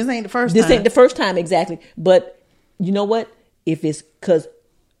more. This ain't the first time. This ain't the first time, exactly. But you know what? Because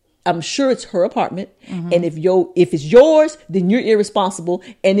I'm sure it's her apartment. And if it's yours, then you're irresponsible.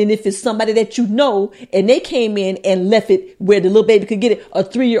 And then if it's somebody that you know and they came in and left it where the little baby could get it, a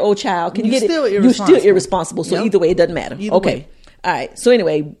 3-year-old child can get it, you're still irresponsible. So either way, it doesn't matter. Okay. All right. So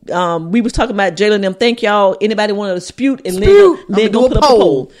anyway, we was talking about Jayla and them. Thank y'all. Anybody want to dispute? And Lynn gonna put up a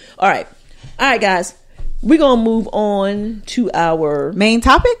poll. All right, guys. We're gonna move on to our main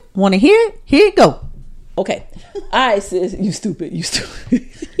topic. Want to hear it? Here it go. Okay. All right, sis. You stupid. No,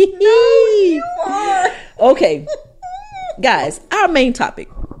 you are. Okay, guys. Our main topic.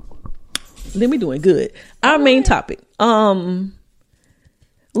 Let me doing good. Our main topic. Lynn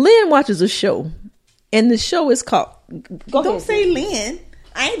watches a show, and the show is called. Don't say Lynn.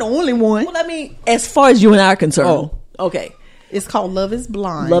 I ain't the only one. Well, I mean, as far as you and I are concerned. Oh, okay. It's called Love is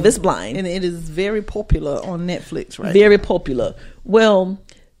Blind. Love is Blind. And it is very popular on Netflix, right? Very popular. Well,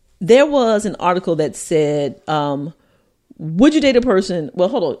 there was an article that said, would you date a person? Well,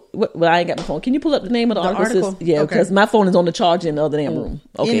 hold on. Well, I ain't got my phone. Can you pull up the name of the article? Yeah, because my phone is on the charger in the other damn room.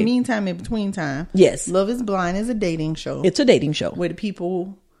 Okay. In the meantime, in between time. Yes. Love is Blind is a dating show. It's a dating show. Where the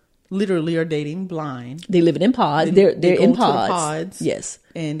people literally are dating blind. They live in pods. They're in pods. Pods. Yes.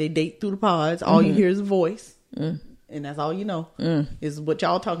 And they date through the pods. All you hear is a voice. And that's all you know is what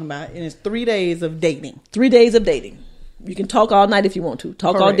y'all talking about. And it's 3 days of dating. 3 days of dating. You can talk all night if you want to.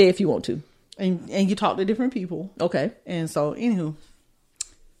 Talk all day if you want to. And you talk to different people. Okay. And so, anywho,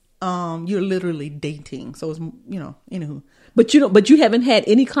 you're literally dating. So it's, anywho. But you haven't had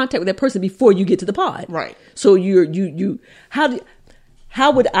any contact with that person before you get to the pod. Right. So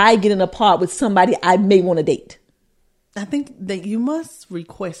how would I get in a pod with somebody I may want to date? I think that you must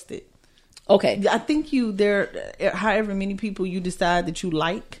request it. Okay. I think however many people you decide that you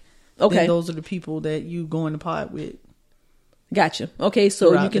like, okay, those are the people that you go in the pod with. Gotcha. Okay,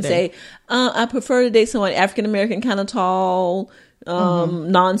 so you can say, I prefer to date someone African American, kind of tall,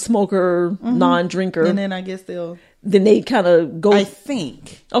 non-smoker, non-drinker. And then I guess then they kind of go. I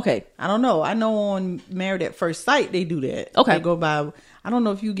think. Okay. I don't know. I know on Married at First Sight they do that. Okay. They go by. I don't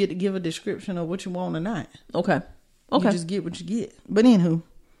know if you get to give a description of what you want or not. Okay. You just get what you get. But anywho.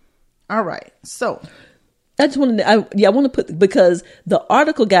 All right. So I just wanted to, I want to put, because the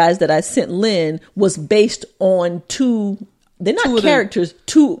article, guys, that I sent Lynn was based on they're not characters,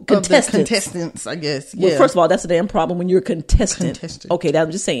 two contestants. Contestants, I guess. Yeah. Well, first of all, that's a damn problem when you're a contestant. Okay,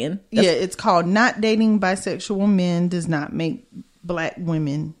 I'm just saying. It's called Not Dating Bisexual Men Does Not Make Black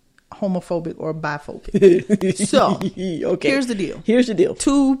Women homophobic or biphobic. So, okay. Here's the deal. Here's the deal.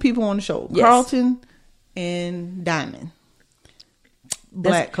 2 people on the show. Yes. Carlton and Diamond.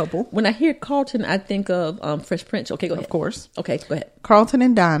 Black couple. When I hear Carlton, I think of Fresh Prince. Okay, go ahead. Of course. Okay, go ahead. Carlton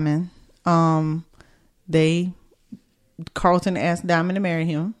and Diamond. Carlton asked Diamond to marry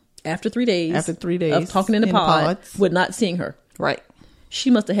him. After 3 days. After 3 days. Of talking in the pods. with not seeing her. Right. She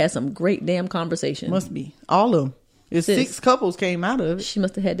must have had some great damn conversation. Must be. All of them. It's 6 couples came out of it. She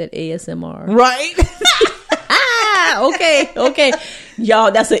must have had that ASMR. Right. Okay.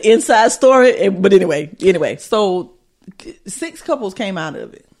 Y'all, that's an inside story. But anyway. So 6 couples came out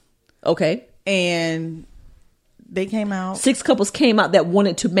of it. Okay. And they came out. 6 couples came out that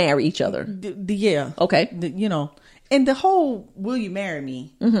wanted to marry each other. Yeah. Okay. And the whole "will you marry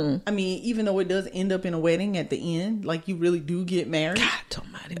me?" Mm-hmm. I mean, even though it does end up in a wedding at the end, like you really do get married. God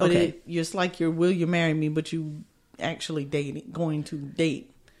almighty. But Okay. it's like your "will you marry me?" but you actually going to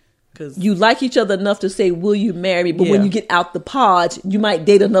date. Because you like each other enough to say, "Will you marry me?" But Yeah. when you get out the pods, you might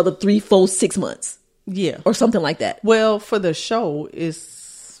date another 3, 4, 6 months. Yeah. Or something like that. Well, for the show,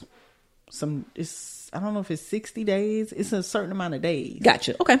 it's I don't know if it's 60 days. It's a certain amount of days.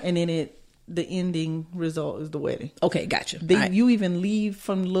 Gotcha. Okay. And then the ending result is the wedding. Okay, gotcha. You even leave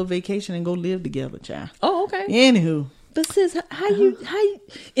from the little vacation and go live together, child. Oh, okay. Anywho. But sis, how you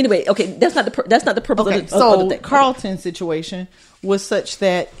anyway, okay, that's not the purpose of the thing. Carlton's situation was such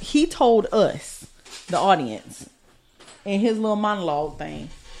that he told us, the audience, in his little monologue thing,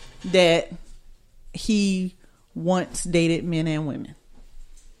 that he once dated men and women.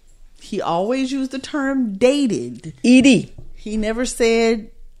 He always used the term dated. ED. He never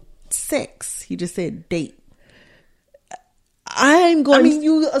said sex. He just said date. I'm going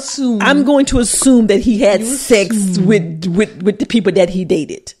to assume that he had sex with the people that he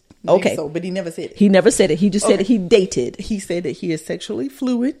dated. Okay. So, but he never said it. He never said it. He just said that he dated. He said that he is sexually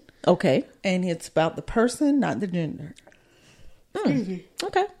fluid. Okay. And it's about the person, not the gender. Okay.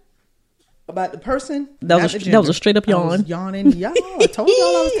 About the person. That was a straight up yawn. I was yawning. Y'all, I told y'all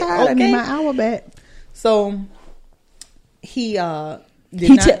I was tired. I need my hour back. So he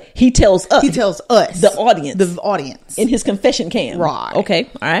tells us the audience in his confession cam. Right. Okay.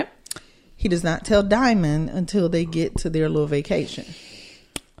 All right. He does not tell Diamond until they get to their little vacation.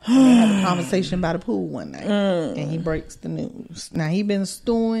 They have a conversation by the pool one night, and he breaks the news. Now he been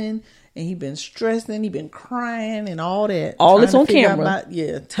stewing and he been stressing, he been crying and all that. All this on camera.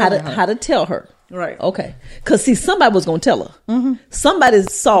 How to tell her. Right. Okay. Because see, somebody was gonna tell her. Mm-hmm. Somebody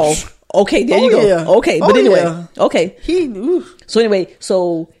saw. Okay, there you go. Yeah. Okay, but anyway, okay.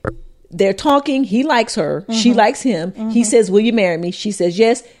 So they're talking. He likes her. Mm-hmm. She likes him. Mm-hmm. He says, "Will you marry me?" She says,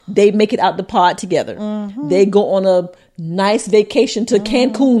 "Yes." They make it out the pod together. Mm-hmm. They go on a nice vacation to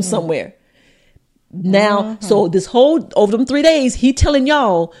Cancun somewhere. Now, so this whole over them 3 days, he telling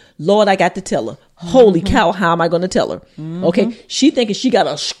y'all, "Lord, I got to tell her. Holy cow, how am I going to tell her?" Mm-hmm. Okay, she thinking she got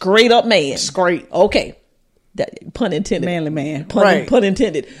a straight up man. Straight. Okay. That pun intended. Manly man. Pun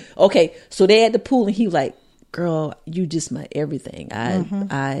intended. Okay. So they at the pool and he like, "Girl, you just my everything.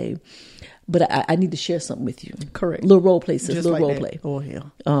 But I need to share something with you." Correct. Little role play, sis. Just little like role that. play. Oh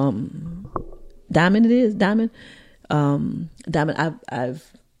hell. Diamond it is. Diamond. Diamond,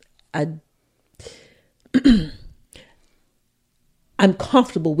 I'm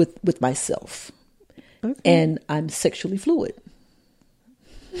comfortable with myself. Okay. And I'm sexually fluid.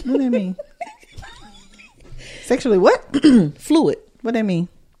 What do that mean? Sexually what? Fluid. What that mean?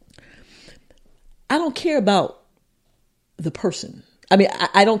 I don't care about the person. I mean,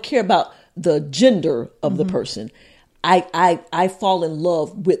 I don't care about the gender of the person. I fall in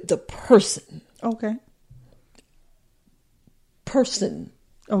love with the person. Okay. Person.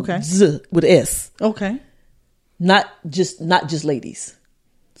 Okay. Z with S. Okay. Not just ladies.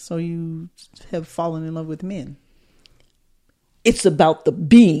 So you have fallen in love with men. It's about the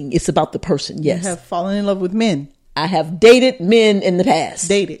being. It's about the person. Yes. You have fallen in love with men. I have dated men in the past.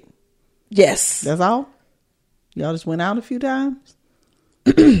 Dated. Yes. That's all? Y'all just went out a few times?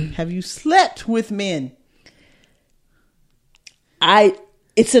 Have you slept with men?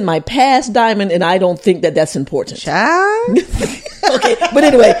 It's in my past, Diamond, and I don't think that that's important. Child. Okay, but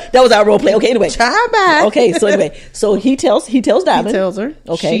anyway, that was our role play. Okay, anyway. Child back. Okay, so anyway, so he tells Diamond. He tells her.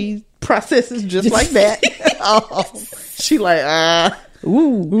 Okay. She processes just like that. She like,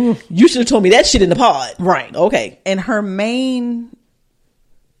 ooh, you should have told me that shit in the pod. Right. Okay. And her main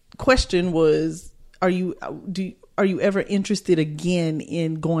question was, are you ever interested again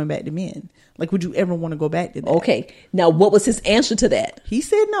in going back to men? Like, would you ever want to go back to that? Okay. Now, what was his answer to that? He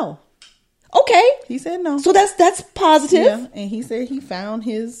said no. Okay. He said no. So that's positive. Yeah. And he said he found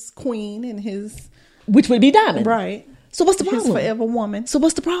his queen and his... Which would be Diamond. Right. So what's the problem? His forever woman. So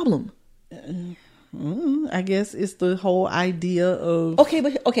what's the problem? I guess it's the whole idea of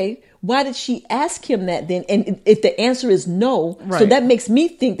okay. Why did she ask him that then? And if the answer is no, right. So that makes me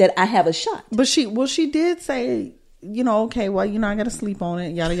think that I have a shot. But she did say, okay, well, I got to sleep on it,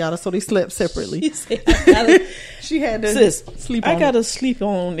 yada yada. So they slept separately. She had to sleep on it. I got to sleep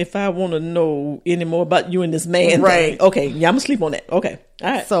on if I want to know any more about you and this man. Right. Thing. Okay. Yeah, I'm gonna sleep on that. Okay.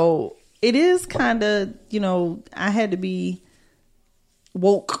 All right. So it is kind of, I had to be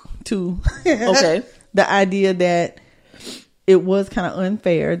woke to the idea that it was kind of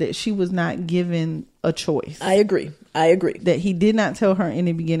unfair that she was not given a choice. I agree. That he did not tell her in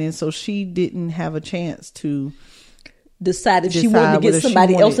the beginning, so she didn't have a chance to decide if she wanted to get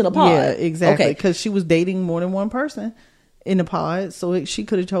somebody else in a pod. Yeah, exactly. Because she was dating more than one person in the pod, so she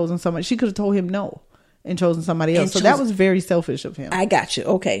could have chosen somebody. She could have told him no and chosen somebody else. So that was very selfish of him. I got you.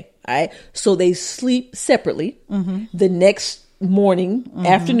 Okay. All right. So they sleep separately. Mm-hmm. The next morning,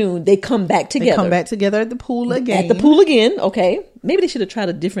 afternoon, they come back together. They come back together at the pool again. Okay. Maybe they should have tried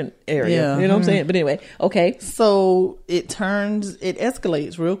a different area. Yeah. You know what I'm saying? But anyway, okay. So it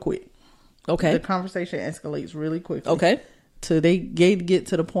escalates real quick. Okay. The conversation escalates really quickly. Okay. Till they get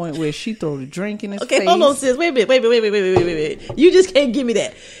to the point where she throw the drink in his face. Okay, hold on, sis. Wait a minute. You just can't give me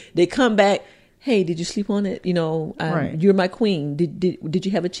that. They come back. Hey, did you sleep on it? Right. You're my queen. Did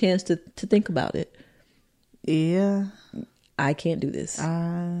you have a chance to think about it? Yeah. I can't do this.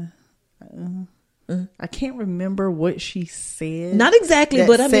 I can't remember what she said. Not exactly,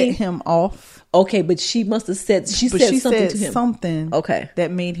 but I mean, set him off. Okay, but she must have said something to him. Something. Okay,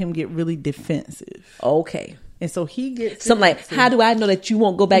 that made him get really defensive. Okay, and so he gets something like, "How do I know that you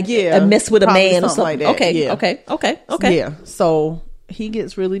won't go back and mess with a man or something like that?" Okay, yeah. okay. Yeah. So he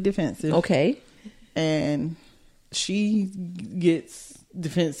gets really defensive. Okay, and she gets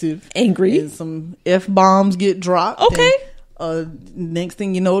defensive, angry, and some F-bombs get dropped. Okay. Next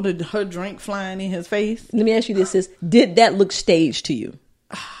thing you know, her drink flying in his face. Let me ask you this: did that look staged to you?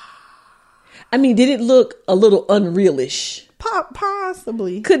 I mean, did it look a little unrealish?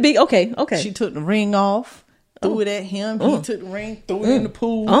 Possibly. Could be. Okay. She took the ring off, threw it at him. He took the ring, threw it in the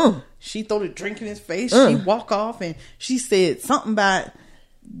pool. She threw the drink in his face. She walked off, and she said something about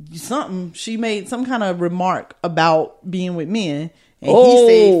something. She made some kind of remark about being with men, and he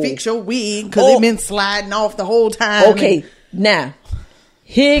said, "Fix your wig," because it been sliding off the whole time. Okay. Now,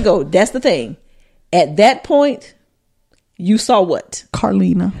 here you go. That's the thing. At that point, you saw what?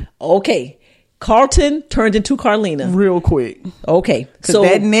 Carlina. Okay. Carlton turned into Carlina. Real quick. Okay. So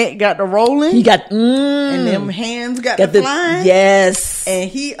that neck got the rolling. He got, and them hands got the flying. Yes. And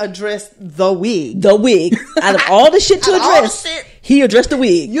he addressed the wig. Out of all the shit to address, he addressed the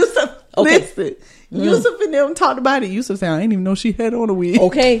wig. Yusuf, listen. Yusuf and them talked about it. Yusuf said, I didn't even know she had on a wig.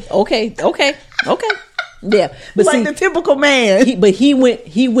 Okay. Yeah, but like the typical man. He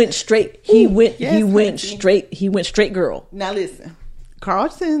went straight. He went straight girl. Now listen,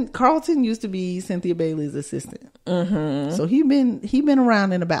 Carlton used to be Cynthia Bailey's assistant. Mm-hmm. So he been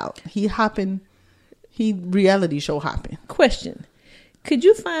around and about. He reality show hopping. Question: could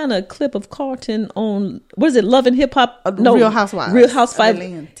you find a clip of Carlton on, what is it, Love and Hip Hop? No, Real Housewives. Real Housewives.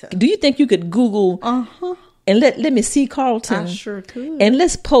 Do you think you could Google? And let me see Carlton. I sure could. And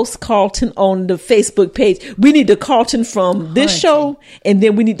let's post Carlton on the Facebook page. We need the Carlton from this show, and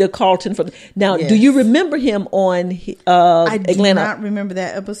then we need the Carlton from. Now, do you remember him on I do Atlanta? Not remember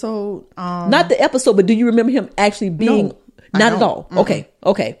that episode. Not the episode, but do you remember him actually being? No, not at all. Mm-mm.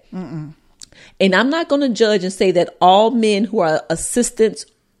 Okay. Mm-mm. And I'm not going to judge and say that all men who are assistants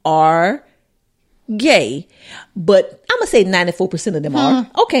are gay, but I'm going to say 94% of them are.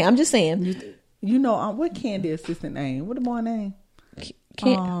 Okay, I'm just saying. You know, what Candy assistant name? What the boy name?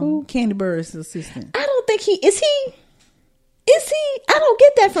 Who? Candy Bird's assistant. I don't think is he? I don't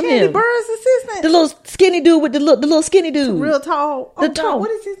get that from Candy him. Bird's assistant. The little skinny dude with the little skinny dude. Real tall. The tall.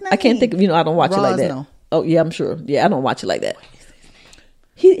 What is his name? I can't think of, I don't watch it like that. No. Oh, yeah, I'm sure. Yeah, I don't watch it like that.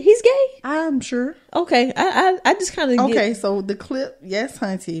 He's gay? I'm sure. Okay. I just kind of Okay, so the clip, yes,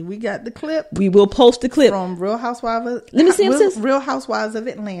 Hunty. We got the clip. We will post the clip. From Real Housewives. Let me see him, sis. Real Housewives of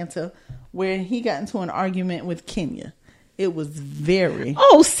Atlanta, where he got into an argument with Kenya. It was very...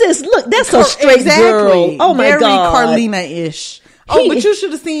 Oh, sis, look, that's a straight girl. Oh, my God. Very Carlina-ish. But you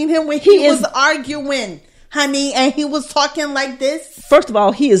should have seen him when he was arguing, honey, and he was talking like this. First of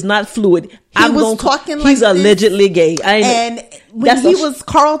all, he is not fluid. He's allegedly gay. And when he was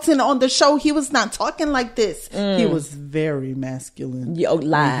Carlton on the show, he was not talking like this. He was very masculine. Yo,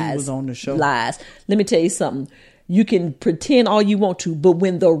 lies. When he was on the show. Lies. Let me tell you something. You can pretend all you want to, but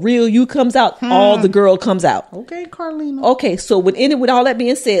when the real you comes out, all the girl comes out. Okay, Carlina. Okay, so with all that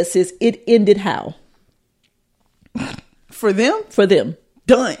being said, sis, it ended how? For them? For them.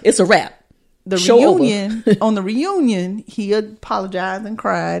 Done. It's a wrap. The Show reunion, on the reunion, he apologized and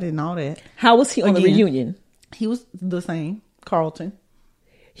cried and all that. How was he on the reunion? He was the same, Carlton.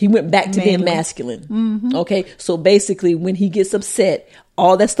 He went back to being masculine. Mm-hmm. Okay. So basically, when he gets upset,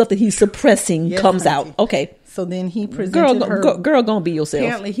 all that stuff that he's suppressing comes out. Okay. So then he presented her. Girl, gonna be yourself.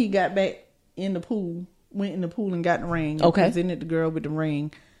 Apparently, he got back in the pool, went in the pool and got the ring. Okay. Presented the girl with the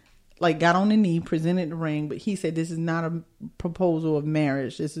ring. Like, got on the knee, presented the ring. But he said, this is not a proposal of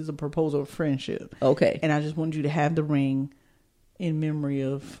marriage. This is a proposal of friendship. Okay. And I just want you to have the ring in memory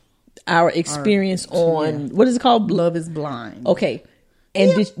of our experience on, what is it called? Love is Blind. Okay.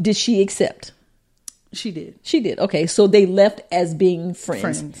 And did she accept? She did. She did. Okay. So they left as being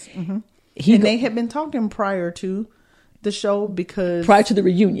friends. Mm-hmm. And they had been talking prior to the show because... Prior to the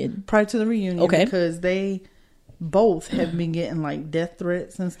reunion. Okay. Because they both have been getting like death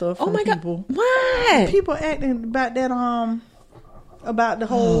threats and stuff from people. God. Why? People acting about that, about the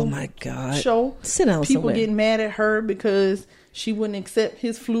whole show. Sit down People somewhere. getting mad at her because she wouldn't accept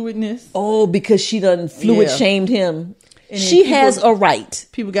his fluidness. Oh, because she done fluid shamed him. And she has a right.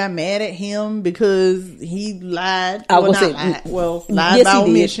 People got mad at him because he lied. I will say, lied by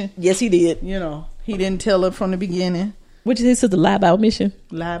omission. Yes, he did. You know, he didn't tell her from the beginning. What you say? The lie by omission.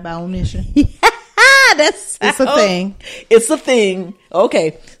 Lie by omission. It's a thing. It's a thing.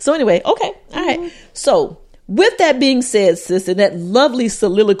 Okay. So anyway, okay. All right. So with that being said, sis, and that lovely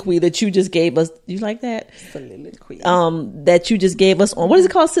soliloquy that you just gave us, you like that? Soliloquy. That you just gave us on, what is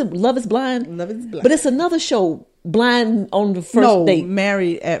it called? Love is Blind? Love is Blind. But it's another show, Blind on the First Date.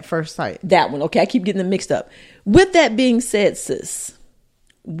 Married at First Sight. That one. Okay. I keep getting them mixed up. With that being said, sis,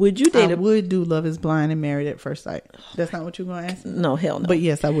 would you date I would do Love is Blind and Married at First Sight. That's not what you're going to ask? No, hell no. But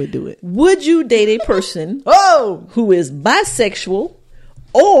yes, I would do it. Would you date a person who is bisexual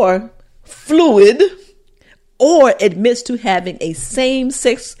or fluid or admits to having a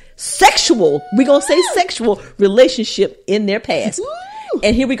same-sex sexual, we're going to say sexual relationship in their past? Ooh.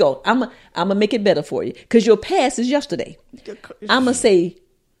 And here we go. I'm gonna make it better for you because your past is yesterday. I'm going to say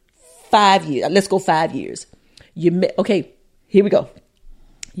 5 years. Let's go 5 years. Okay, here we go.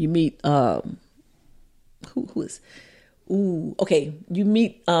 You meet who is okay, you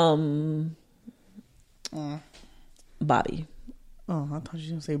meet Bobby. Oh, I thought you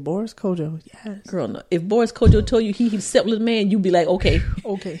were gonna say Boris Kojo. Yes. Girl, no. If Boris Kojo told you he slept with a man, you'd be like, okay.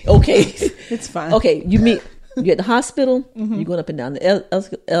 Okay. It's fine. Okay, you're at the hospital, you're going up and down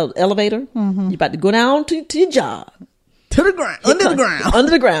the elevator, you're about to go down to your job. To the ground. Under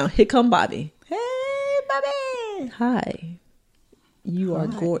the ground. Here come Bobby. Hey, Bobby. Hi. You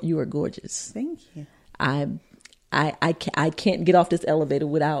are gorgeous. Thank you. I can't get off this elevator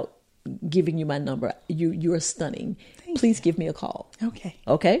without giving you my number. You are stunning. Please give me a call.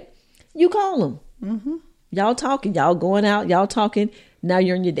 Okay. You call him. Mm-hmm. Y'all talking. Y'all going out. Y'all talking. Now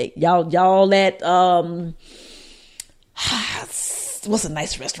you're on your date. Y'all at what's a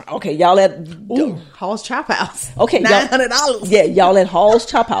nice restaurant? Okay, y'all at Hall's Chop House. Okay, $900. Yeah, y'all at Hall's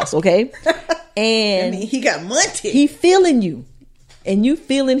Chop House. Okay, and he got money. He feeling you. And you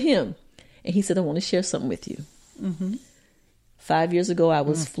feeling him. And he said, I want to share something with you. Mm-hmm. 5 years ago, I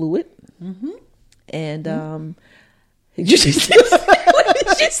was fluid. Mm-hmm. And she said,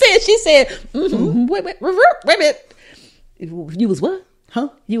 mm-hmm. wait a minute. You was what? Huh?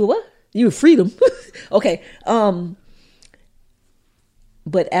 You were what? You were freedom. Okay.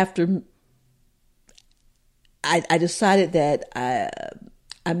 But after I decided that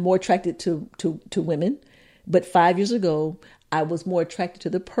I'm more attracted to women. But 5 years ago, I was more attracted to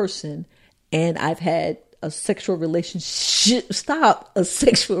the person, and I've had a sexual relationship. A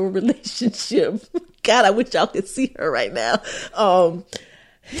sexual relationship. God, I wish y'all could see her right now.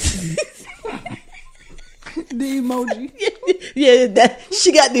 The emoji. Yeah,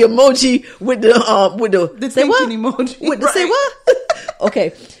 she got the emoji with the say what emoji. With the say what?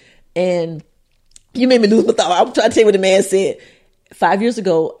 Okay, and you made me lose my thought. I'm trying to tell you what the man said. 5 years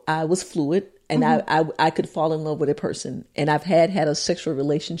ago, I was fluid. And I could fall in love with a person. And I've had a sexual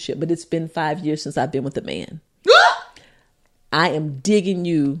relationship. But it's been 5 years since I've been with a man. I am digging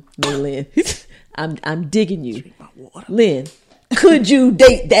you, Lynn. I'm digging you. Lynn, could you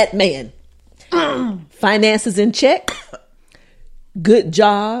date that man? Finances in check. Good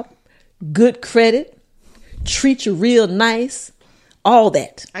job. Good credit. Treat you real nice. All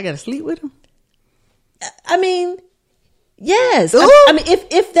that. I got to sleep with him? I mean... Yes, I mean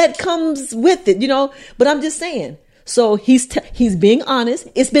if that comes with it, But I'm just saying. So he's being honest.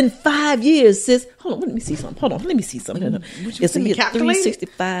 It's been 5 years, sis. Hold on, let me see something. It's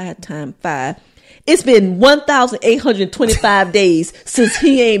 365 times 5. It's been 1,825 days since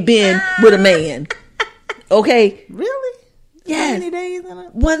he ain't been with a man. Okay, really? Yes. How many days in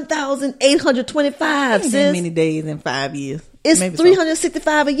it? 1,825, sis. That many days in 5 years. It's Maybe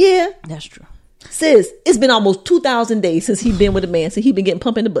 365 a year. That's true. Sis, it's been almost 2,000 days since he been with a man. Since he been getting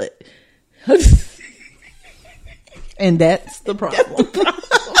pumped in the butt. And that's the problem.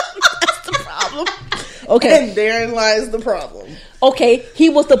 That's the problem. Okay. And therein lies the problem. Okay, he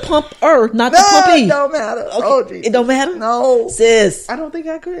was the pumper, not the pumpy. It don't matter. Okay. Oh, geez. It don't matter? No. Sis. I don't think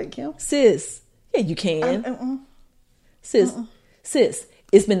I could, Kim. Sis. Yeah, you can. Sis. Sis.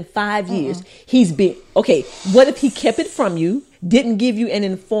 It's been 5 years. He's been... Okay, what if he kept it from you, didn't give you an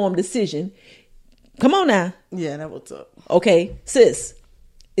informed decision? Come on now. Yeah, that's what's up. Okay, sis.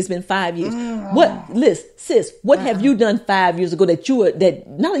 It's been 5 years. Sis, what have you done 5 years ago that you were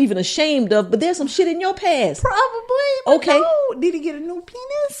not even ashamed of, but there's some shit in your past? Probably. But Okay. No. Did he get a new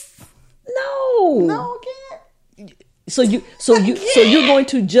penis? No. No, can't. So you're going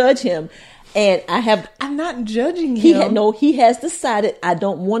to judge him, and I'm not judging him. He has decided I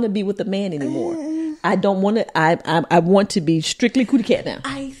don't want to be with the man anymore. I don't want to. I want to be strictly cootie cat now.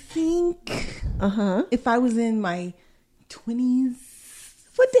 I think. If I was in my 20s,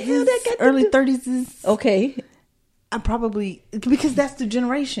 what the hell that got early 30s is okay. I probably because that's the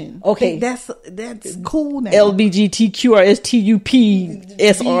generation. Okay, that's cool now.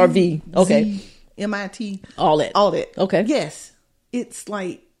 LBGTQRSTUPSRV. Okay, MIT. All that. Okay. Yes, it's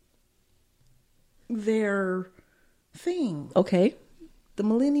like their thing. Okay. The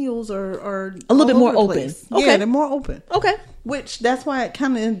millennials are a little bit more over the open. place. Okay. Yeah, they're more open. Okay. Which that's why it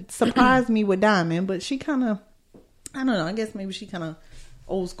kind of surprised me with Diamond, but she kind of, I don't know. I guess maybe she kind of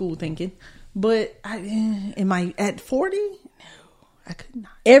old school thinking. But am I at 40? No, I could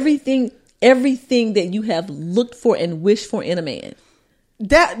not. Everything that you have looked for and wished for in a man.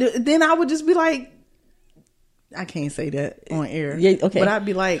 Then I would just be like, I can't say that on air. Yeah, okay. But I'd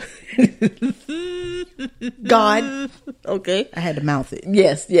be like, God. Okay. I had to mouth it.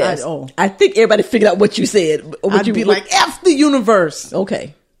 Yes. I think everybody figured out what you said. I'd be like, F the universe.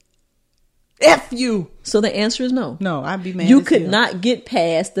 Okay. F you. So the answer is no. No, I'd be mad. You could not get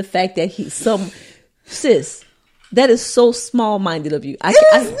past the fact that sis. That is so small-minded of you. Why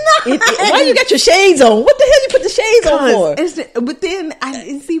you got your shades on? What the hell you put the shades on for? But then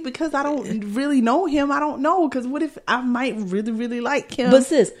because I don't really know him, I don't know. Because what if I might really, really like him? But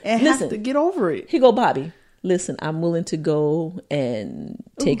sis, and listen, have to get over it. Here go Bobby. Listen, I'm willing to go and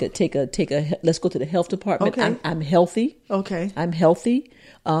take a. Let's go to the health department. Okay. I'm healthy. Okay. I'm healthy.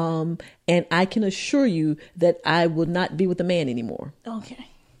 And I can assure you that I will not be with a man anymore. Okay.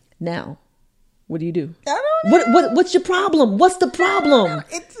 Now, what do you do? I don't know. What's your problem? What's the problem?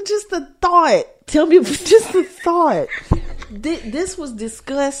 It's just a thought. Tell me. Just a thought. This was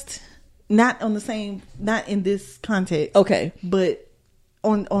discussed not in this context. Okay. But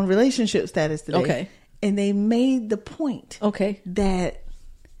on relationship status today. Okay. And they made the point. Okay. That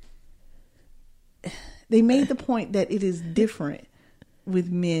it is different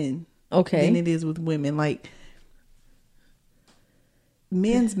with men. Okay. Than it is with women. Like,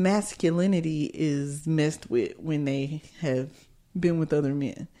 men's masculinity is messed with when they have been with other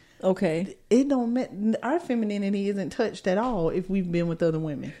men. Okay. It don't our femininity isn't touched at all if we've been with other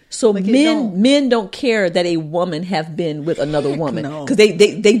women. So like men don't care that a woman have been with another woman because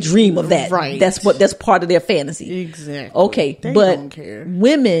they dream of that. Right. That's part of their fantasy. Exactly. Okay, they but don't care.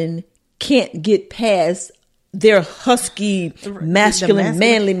 Women can't get past their husky, masculine,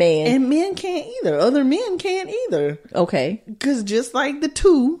 manly man, and men can't either. Other men can't either. Okay, because just like the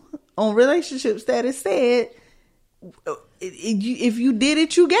two on relationship status said, if you did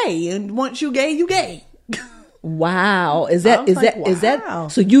it, you gay, and once you gay, you gay. Wow, is that wow.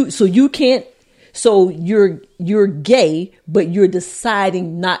 so you can't. So you're gay, but you're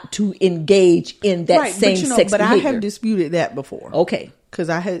deciding not to engage in that same sex but behavior. I have disputed that before. Okay. Because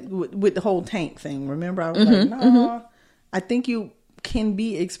I had with the whole tank thing. Remember, I was like, no, I think you can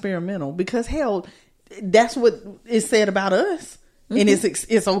be experimental because hell, that's what is said about us, and it's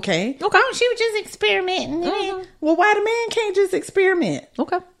okay. Okay, she was just experimenting. Well, why the man can't just experiment?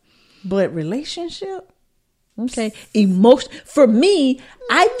 Okay, but relationship, okay, for me,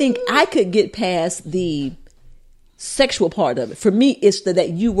 I think I could get past the sexual part of it. For me, it's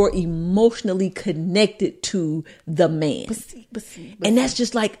that you were emotionally connected to the man. But and that's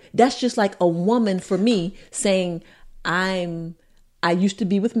just like a woman for me saying, I used to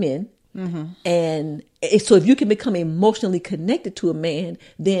be with men. And so if you can become emotionally connected to a man,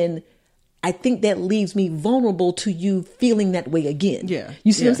 then I think that leaves me vulnerable to you feeling that way again. Yeah.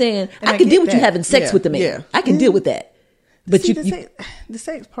 You see what I'm saying? And I can deal with you having sex with the man. Yeah. I can deal with that. But the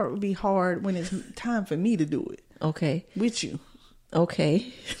sex part would be hard when it's time for me to do it. Okay. With you.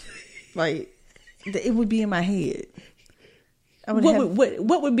 Okay. Like, it would be in my head.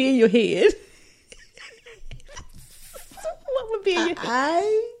 What would be in your head? What would be in your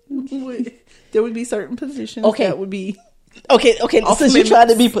head? There would be certain positions that would be okay. Since you're trying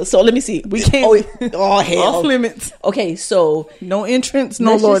to be so, let me see. We can't. Oh hell, off limits. Okay, so no entrance,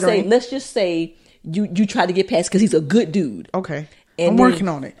 no loitering. Let's just say you try to get past because he's a good dude. Okay, and I'm working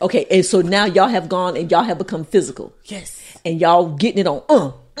on it. Okay, and so now y'all have gone and y'all have become physical. Yes, and y'all getting it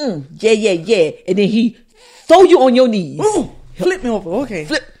on. Yeah, and then he throw you on your knees. Ooh, flip me over. Okay,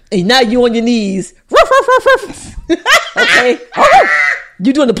 flip, and now you on your knees. Okay,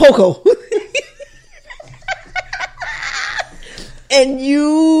 you doing the poco. And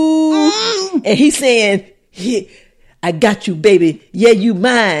and he's saying, I got you, baby. Yeah, you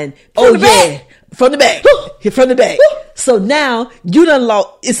mine. From the back. From the back. So now you done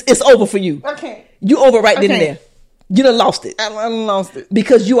lost. It's over for you. Okay. You over right then and there. You done lost it. I lost it.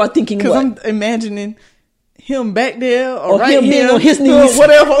 Because you are thinking what? Because I'm imagining him back there or right him being on his knees.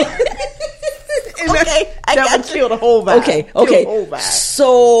 Whatever. Okay. That would kill the whole vibe. Okay. Kill the whole vibe.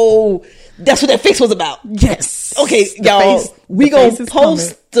 So that's what that face was about. Yes. Okay, y'all. We gonna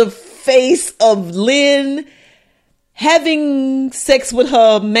post the face of Lynn having sex with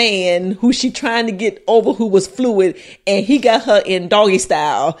her man who she trying to get over, who was fluid, and he got her in doggy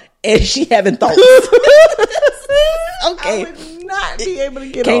style, and she having thoughts. Okay, I would not be able to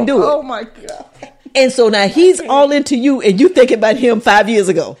get Can't do it. Oh my God. And so now he's all into you, and you thinking about him 5 years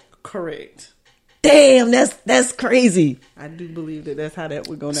ago. Correct. Damn, that's crazy. I do believe that's how that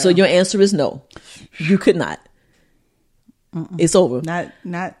would go down. So your answer is no. You could not. It's over.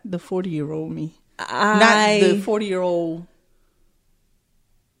 Not the 40-year-old me. Not the 40-year-old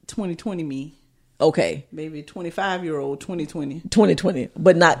 2020 me. Okay. Maybe 25-year-old 2020. 2020,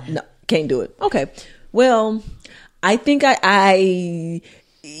 but no, can't do it. Okay. Well, I think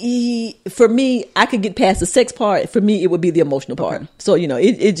for me, I could get past the sex part. For me, it would be the emotional part. Okay. So,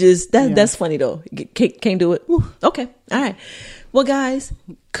 it just, that's funny though. Can't do it. Whew. Okay. All right. Well, guys,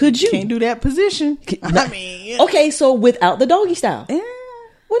 could you? Can't do that position. Okay, so without the doggy style. Yeah.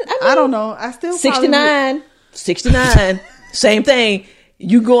 I don't know. I still 69. Same thing.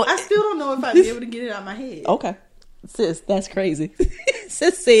 You going? I still don't know if I'd be able to get it out of my head. Okay. Sis, that's crazy.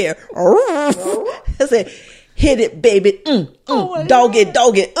 Sis said, I said, hit it, baby. Dog it.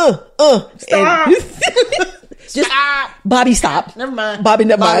 Stop. Just stop. Bobby, stop. Never mind. Bobby,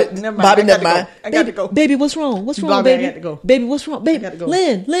 never mind. Bobby, never mind. I got to go. Baby, what's wrong? What's wrong, Bobby, baby? I got to go. Baby, what's wrong? Baby, I got to go.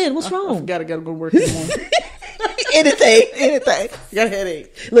 Lynn, what's wrong? I gotta go to work in the morning. Anything. You got a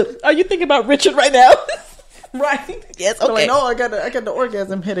headache. Look, are you thinking about Richard right now? Right. Yes. Okay. Like, no, I got the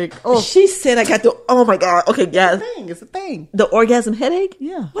orgasm headache. Oh, she said I got the. Oh my God. Okay, guys. It's a thing. The orgasm headache.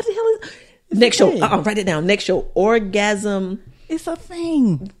 Yeah. What the hell is? Next show. Write it down. Next show. Orgasm. It's a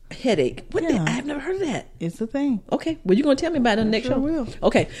thing. Headache. What? Yeah. I've never heard of that. It's a thing. Okay. Well, you're gonna tell me about it on the next show. Will.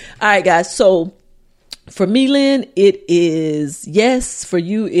 Okay. All right, guys. So for me, Lynn, it is yes. For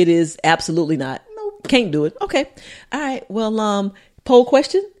you, it is absolutely not. Nope. Can't do it. Okay. All right. Well, poll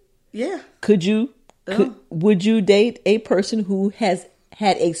question. Yeah. Would you date a person who has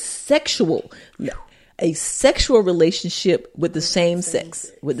had a sexual relationship with the same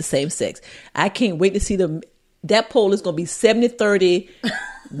sex? With the same sex. I can't wait to see them. That poll is going to be 70-30.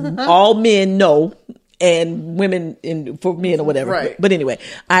 All men no, and women for men or whatever. Right. But anyway,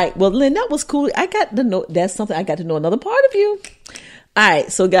 all right. Well, Lynn, that was cool. I got to know. That's something I got to know another part of you. All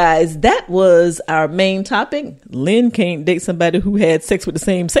right, so guys, that was our main topic. Lynn can't date somebody who had sex with the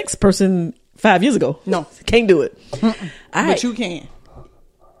same sex person 5 years ago. No, can't do it. But you can.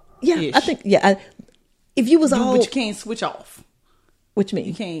 Yeah, ish. I think. Yeah, if you was all, but you can't switch off. What you mean?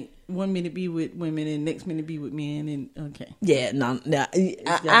 You can't 1 minute be with women and next minute be with men and okay. Yeah, no.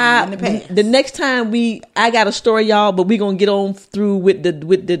 The next time I got a story, y'all, but we gonna get on through with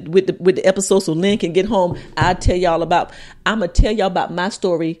the episode so Lynn can get home. I'm gonna tell y'all about my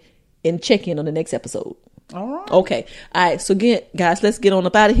story and check in on the next episode. All right. Okay. All right. So guys, let's get on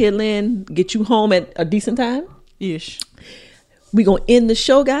up out of here, Lynn. Get you home at a decent time. Ish. We gonna end the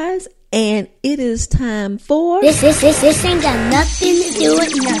show, guys. And it is time for... This ain't got nothing to do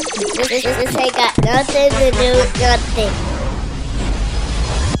with nothing. This ain't got nothing to do with nothing.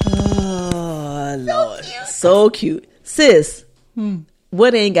 Oh, Lord. So cute. Sis,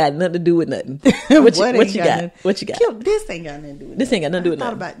 what ain't got nothing to do with nothing? What you got? What you got? This ain't got nothing to do with This ain't got nothing to do with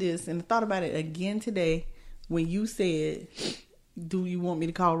nothing. I thought nothing. about this and I thought about it again today when you said, do you want me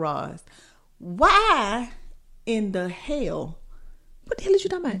to call Roz? Why in the hell... What the hell is you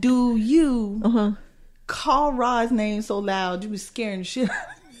talking about? Do you call Rod's name so loud you was scaring the shit out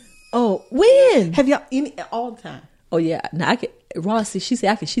of me? Oh, when? Have y'all all the time? Oh yeah. Now I can. Roz, she said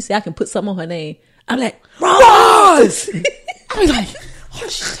I can put something on her name. I'm like, Roz. I be like, oh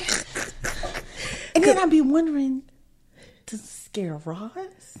shit. And then I'd be wondering, does it scare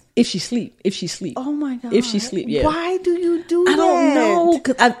Roz? If she sleep. Oh my God. If she sleep, yeah. Why do you do that? I don't know.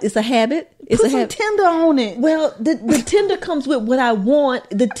 Cause it's a habit. It's Put some Tinder on it. Well, the Tinder comes with what I want.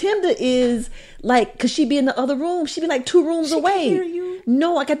 The Tinder is like, cause she be in the other room. She be like 2 rooms away. Can hear you?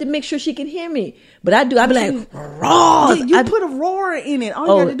 No, I got to make sure she can hear me. But I do. I be like, Roz. Yeah, you put a roar in it.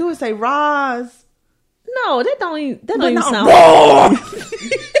 All you got to do is say Roz. No, that don't even sound roar.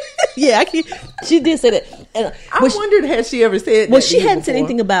 Yeah, I can. She did say that. And, I wondered, had she ever said that? Well, she hadn't said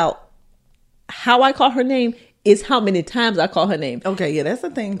anything about how I call her name. Is how many times I call her name. Okay, yeah, that's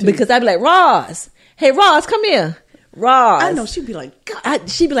the thing too. Because I'd be like, Roz. Hey, Roz, come here. Roz. I know she'd be like, God.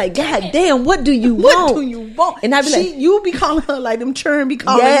 God damn, what do you want? What do you want? And I'd be like, you be calling her like them churn be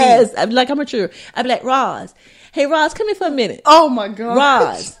calling yes. me. I'd be like, I'm mature. I'd be like, Roz. Hey, Roz, come here for a minute. Oh my God.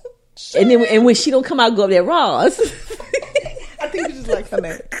 Roz. And when she don't come out, go up there, Roz. I think you just like her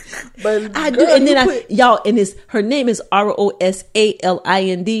name. But I do. And then and her name is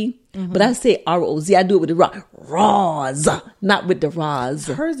ROSALIND. Mm-hmm. But I say ROZ. I do it with the Roz, not with the Roz.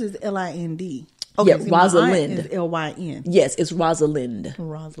 Hers is LIND. Okay, yeah, Rosalind. Is LYN. Yes, it's Rosalind.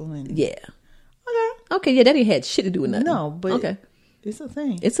 Rosalind. Yeah. Okay, yeah, that ain't had shit to do with nothing. No, but okay. It's a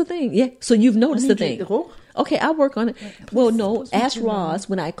thing. It's a thing, yeah. So you've noticed the thing. Okay, I'll work on it. Well, no, ask Roz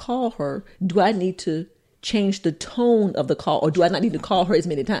when I call her, do I need to change the tone of the call, or do I not need to call her as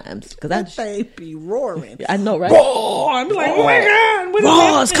many times? Because that thing be roaring. I know, right? Roar! I'm like, oh my God,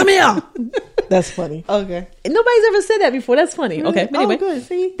 Roz, come here. That's funny. Okay. And nobody's ever said that before. That's funny. Okay. But anyway, good.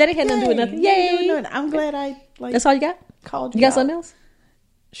 See, that ain't had nothing to do with nothing. Yay! I'm glad I like. That's all you got? Called you got something else?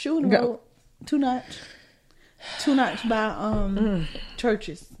 Shooting road, 2 Notch. 2 Notch by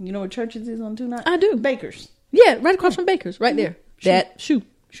Churches. You know what Churches is on 2 Notch? I do. Bakers. Yeah, right across from Bakers, right there. That shoe.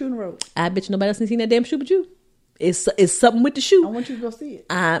 Shooting road. I bet you nobody else has seen that damn shoe but you. It's something with the shoe. I want you to go see it.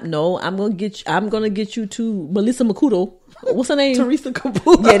 I'm gonna get you to Melissa Makuto. What's her name? Teresa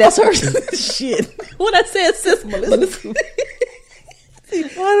Caputo. Yeah, that's her. Shit. When I said sis Melissa.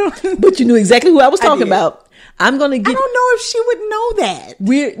 But you knew exactly who I was talking about. I'm gonna get. I don't know if she would know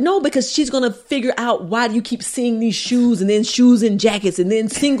that. No, because she's gonna figure out why do you keep seeing these shoes and then shoes and jackets and then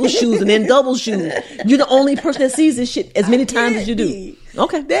single shoes and then double shoes. You're the only person that sees this shit as many times as you do.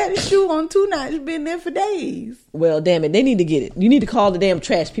 Okay. That shoe on 2 Notch been there for days. Well, damn it, they need to get it. You need to call the damn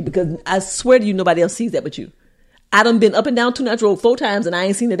trash people because I swear to you, nobody else sees that but you. I done been up and down 2 Notch Road 4 times and I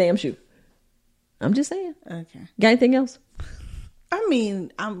ain't seen the damn shoe. I'm just saying. Okay. Got anything else? I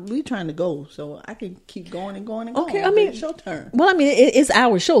mean, we trying to go, so I can keep going and going and going. Okay, I mean, it's your turn. Well, I mean, it's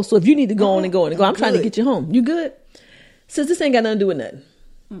our show, so if you need to go on and go on and go, I'm trying to get you home. You good? Since this ain't got nothing to do with nothing.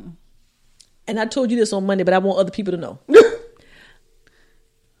 Mm-mm. And I told you this on Monday, but I want other people to know.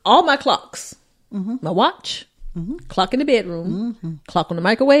 All my clocks, my watch, clock in the bedroom, clock on the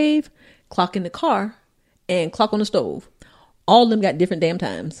microwave, clock in the car, and clock on the stove. All of them got different damn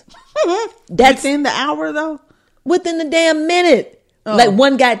times. That's within the hour, though? Within the damn minute. Oh. Like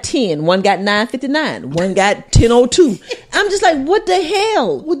one got 10, one got 9:59, one got 10:02. I'm just like, what the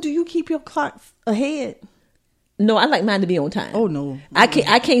hell? Well, do you keep your clocks ahead? No, I like mine to be on time. Oh no, I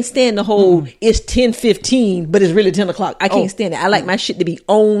can't stand the whole it's 10:15, but it's really 10 o'clock. I can't stand it. I like my shit to be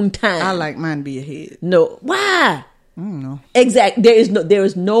on time. I like mine to be ahead. No, why? I don't know. Exactly. There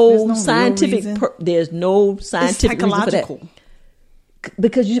is no scientific. There's no scientific reason for that.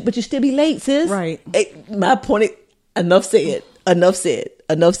 But you still be late, sis. Right. My point. Enough said.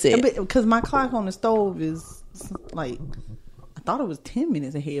 Because my clock on the stove is like, I thought it was 10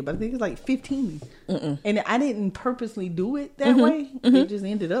 minutes ahead, but I think it's like 15. And I didn't purposely do it that way. It just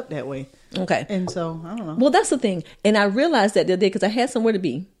ended up that way. Okay. And so, I don't know. Well, that's the thing. And I realized that the other day because I had somewhere to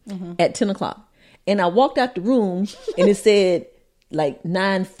be at 10 o'clock. And I walked out the room and it said like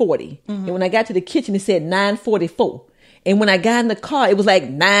 9:40. And when I got to the kitchen, it said 9:44. And when I got in the car, it was like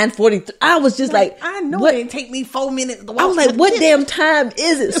 9:43. I was just like, I know it didn't take me 4 minutes to walk. I was like, what damn time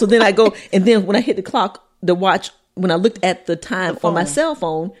is it? So then I go, and then when I hit the clock, the watch, when I looked at the time on my cell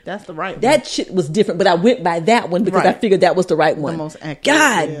phone, that's the right one. That shit was different, but I went by that one because I figured that was the right one. The most accurate.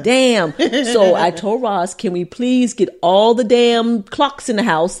 God damn. So I told Roz, can we please get all the damn clocks in the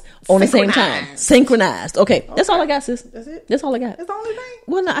house on the same time? Synchronized. Okay. That's all I got, sis. That's it? That's all I got. That's the only thing?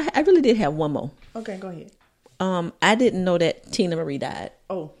 Well, no, I really did have one more. Okay, go ahead. I didn't know that Tina Marie died.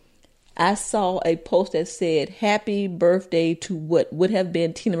 Oh. I saw a post that said, happy birthday to what would have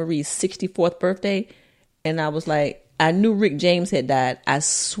been Tina Marie's 64th birthday. And I was like, I knew Rick James had died. I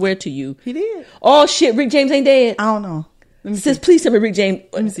swear to you. He did. Oh, shit. Rick James ain't dead. I don't know. Sis, please tell me Rick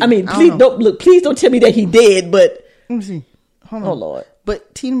James. I mean, please don't tell me that he dead, but. Let me see. Hold on. Oh, Lord.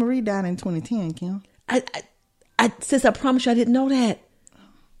 But Tina Marie died in 2010, Kim. I Sis, I promise you I didn't know that.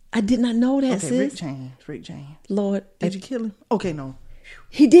 I did not know that, sis. Rick James. Lord. Did you kill him? Okay, no.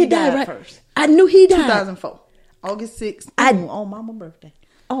 He died right first. I knew he died. 2004. August 6th. On Mama's birthday.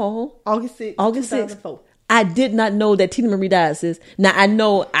 Oh. August 6th. August 2004. 6th. I did not know that Tina Marie died, sis. Now, I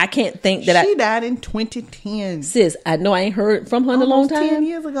know I can't think that She died in 2010. Sis, I know I ain't heard from her in a long time. 10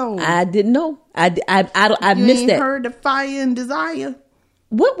 years ago. I didn't know. I missed that. You heard the Fire and Desire?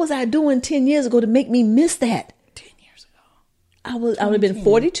 What was I doing 10 years ago to make me miss that? 10 years ago. I would have been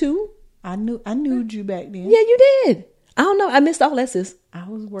 42. I knew you back then. Yeah, you did. I don't know. I missed all that, sis. I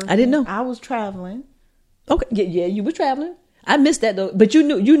was working. I didn't know. I was traveling. Okay. Yeah, you were traveling. I missed that though. But you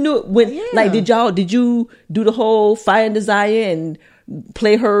knew it when, like, did you do the whole Fire and Desire and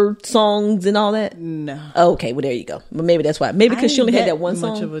play her songs and all that? No. Okay, well, there you go. But maybe that's why. Maybe because she only had that one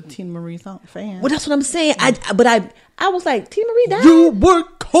song. Much of a Tina Marie fan. Well, that's what I'm saying. I was like, Tina Marie died? You were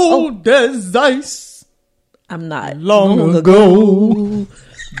cold as ice. I'm not. Long ago.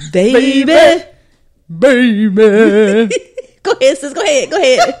 Baby. Baby. Go ahead, sis. Go ahead.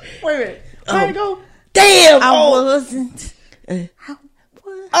 Wait a minute. Where I go? Damn. I wasn't.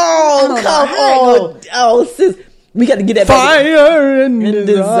 Oh, come on. Oh, sis. We got to get that Fire and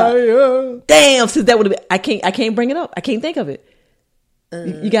Desire. Damn, sis. That would have been. I can't bring it up. I can't think of it.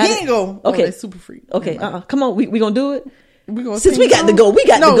 You got it? Go. Okay. That's super free. Okay. Come on. We going to do it? Since we got to go. We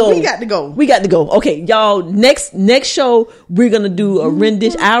got to go. We got to go. Okay, y'all. Next show, we're gonna do our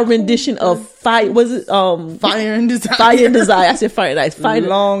rendition of Fire. Was it Fire and Desire? Fire and Desire. I said Fire and Desire. Fire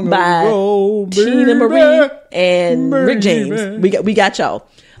by Tina Marie and Rick James. We got y'all.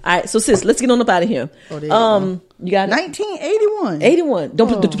 All right, so sis, let's get on up out of here. You got it? 1981. 81.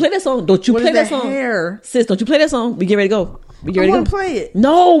 Don't you play that song? Don't you play that song? Hair? Sis, don't you play that song? We get ready to go. I want to play it.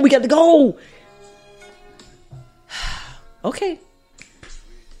 No, we got to go. Okay.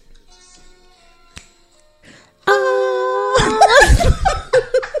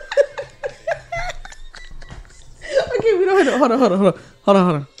 Okay, we don't. Hold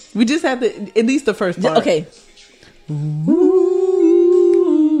on. We just have to at least the first part. Okay.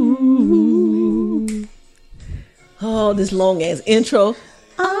 Oh, this long ass intro.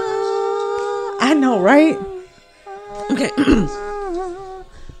 I know, right? Okay.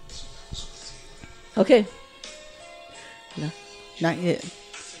 Okay. No, not yet.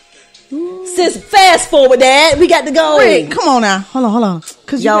 Sis, fast forward that. We got to go. Wait, come on now. Hold on.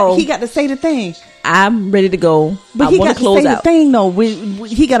 Because he got to say the thing. I'm ready to go. But he got to say the thing, though.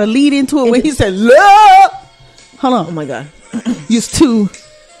 He got to lead into it when he said, love. Hold on. Oh, my God. Used to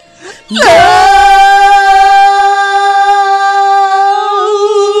love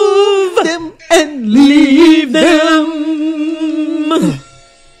them and leave them.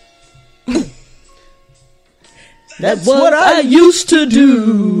 That's what I used to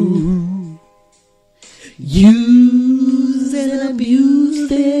do. Use and abuse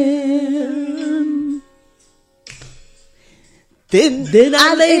them. Then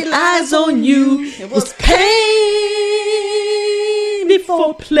I laid eyes on you. It was pain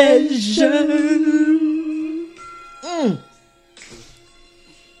before pleasure.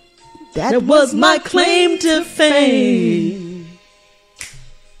 That was my claim to fame.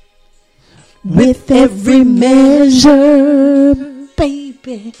 With every measure,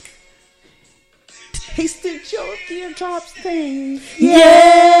 baby, tasted your teardrops thing.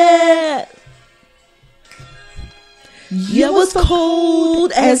 Yeah. You was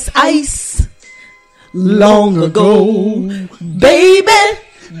cold as ice long ago, baby.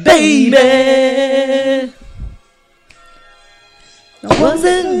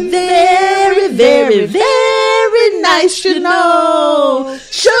 Wasn't very, very, very nice, you know.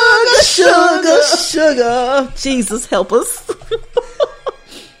 Sugar. Jesus, help us.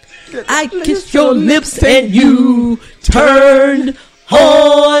 I kissed your lips and you turned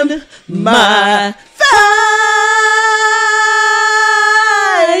on my fire.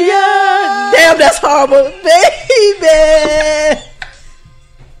 Damn, that's horrible, baby.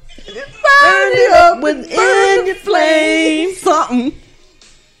 Burn it up within your flame. Something.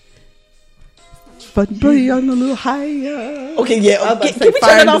 But burn a little higher. Okay, yeah. Can we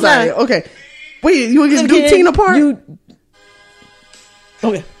turn it off now? Okay. Wait, you want to do Tina part?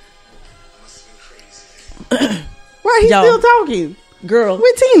 Okay. Why he still talking? Girl.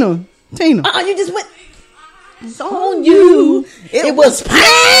 With Tina. You just went. It's on you. It was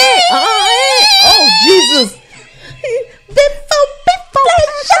pain. Oh, Jesus. Before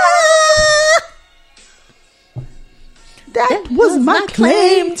that was my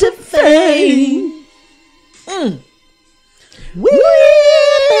claim to fame. With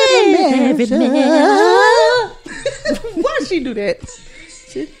every measure. Why she do that?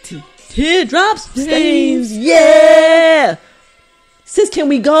 Teardrop stains. Yeah. Sis, can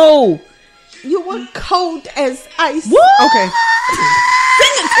we go? You were cold as ice. What? Okay.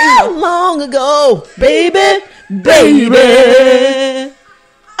 Sing it, How long ago, baby, baby.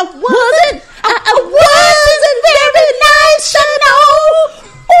 I wasn't very nice, I know.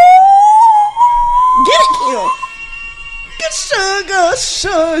 Ooh. Get it, Kim. Good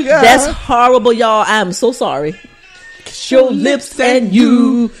sugar. That's horrible, y'all. I'm so sorry. Your lips and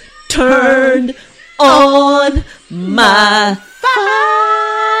you turned on my fire.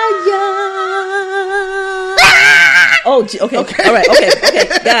 Oh, okay. All right. Okay,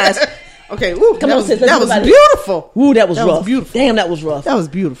 guys. Okay, ooh, come on, sis. That was beautiful. Ooh, that was rough. Beautiful. Damn, that was rough. That was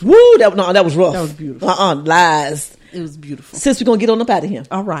beautiful. Woo, that was rough. That was beautiful. Lies. It was beautiful. Sis, we're gonna get on up out of here.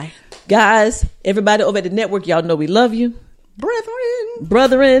 All right, guys. Everybody over at the network, y'all know we love you,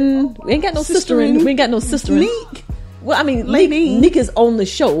 brethren. We ain't got no sisterin'. We ain't got no sisterin'. Neek. Well, I mean, Lady Nick is on the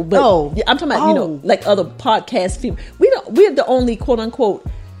show, but I'm talking about like other podcast female. We're the only quote unquote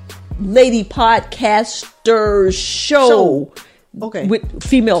lady podcaster show. Okay, with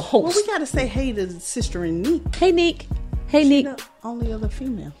female hosts. Well, we gotta say hey to sister and Neek. Hey Neek. Hey Neek. She's the only other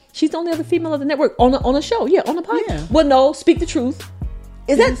female. She's the only other female of the network on a show. Yeah, on a podcast. Yeah. Well, no, speak the truth.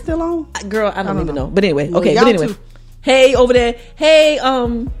 Is that still on? Girl, I don't even know. But anyway, well, okay. But anyway, hey over there. Hey,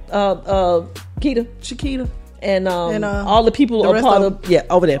 Shakita, and all the people are part of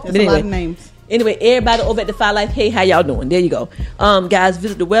over there. There's a lot of names. Anyway, everybody over at Defy Life, hey, how y'all doing? There you go. Guys,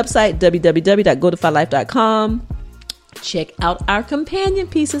 visit the website www.godefylife.com. Check out our companion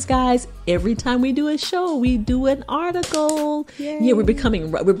pieces, guys. Every time we do a show, we do an article. Yay. Yeah, we're becoming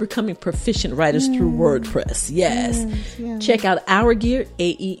proficient writers through WordPress. Yes. Check out our gear,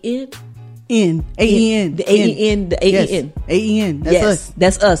 AEN. AEN. The AEN. AEN. That's us.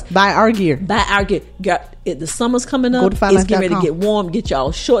 That's us. Buy our gear. The summer's coming up. It's getting ready to get warm. Get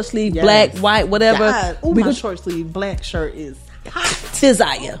y'all short sleeve, black, white, whatever. My short sleeve black shirt is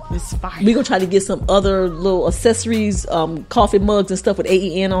desire. It's fire. We're gonna try to get some other little accessories, coffee mugs and stuff with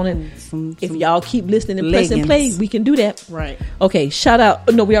AEN on it. If y'all keep listening and pressing play, we can do that. Right. Okay, shout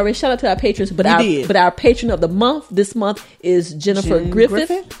out. No, we already shout out to our patrons, but our patron of the month this month is Jennifer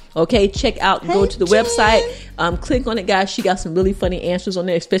Griffith. Okay, check out, go to the website, click on it, guys. She got some really funny answers on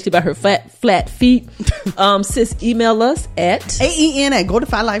there, especially about her flat feet. Sis, email us at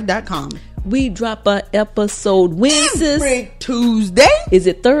AEN@godefylife.com. We drop an episode when, sis? Every Tuesday. Is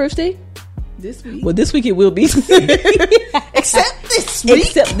it Thursday? This week. Well, this week it will be. Except this week.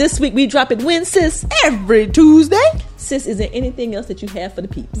 Except this week. We drop it when, sis? Every Tuesday. Sis, is there anything else that you have for the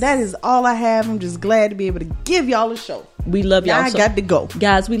peeps? That is all I have. I'm just glad to be able to give y'all a show. We love y'all. I got to go.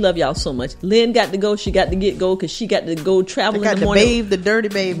 Guys, we love y'all so much. Lynn got to go. She got to go because she got to go travel in the morning. Bathe the dirty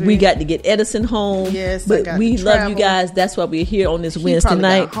baby. We got to get Edison home. Yes, but we love you guys. That's why we're here on this Wednesday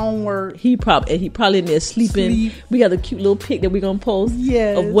night. Got homework. He probably in there sleeping. We got a cute little pic that we're gonna post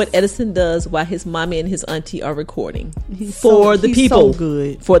of what Edison does while his mommy and his auntie are recording for the people. So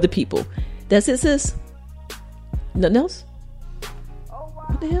good for the people. That's it, sis. Nothing else.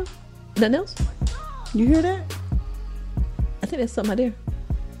 What the hell? Nothing else? You hear that? I think that's something out there.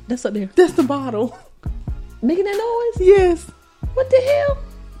 That's up there. That's the bottle. Making that noise? Yes. What the hell?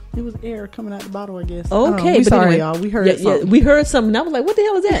 It was air coming out the bottle, I guess. Okay, but sorry, anyway, y'all. We heard something. Yeah, we heard something. I was like, what the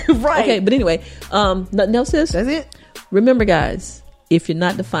hell is that? Right. Okay, but anyway, nothing else, sis? That's it. Remember, guys, if you're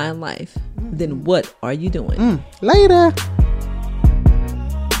not defying life, then what are you doing? Later.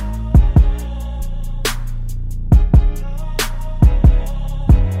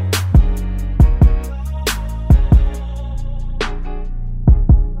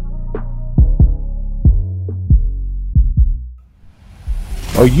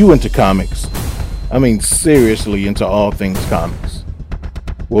 Are you into comics? I mean, seriously into all things comics?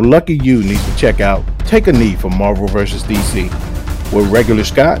 Well, lucky you needs to check out Take a Knee for Marvel vs. DC, where Regular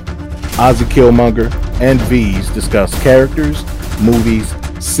Scott, Ozzy Killmonger, and V's discuss characters, movies,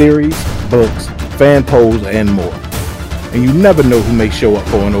 series, books, fan polls, and more. And you never know who may show up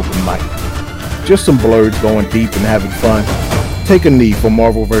for an open mic. Just some blurs going deep and having fun. Take a Knee for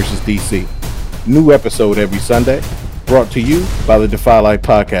Marvel vs. DC. New episode every Sunday. Brought to you by the Defy Life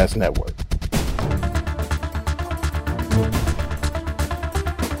Podcast Network.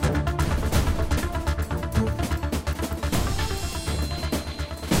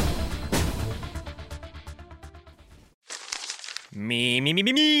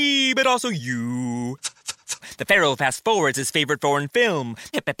 Me, but also you. The Pharaoh fast forwards his favorite foreign film,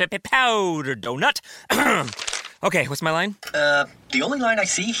 Powder Donut. Okay, what's my line? The only line I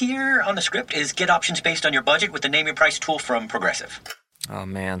see here on the script is get options based on your budget with the Name Your Price tool from Progressive. Oh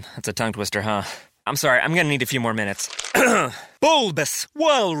man, that's a tongue twister, huh? I'm sorry, I'm gonna need a few more minutes. Bulbous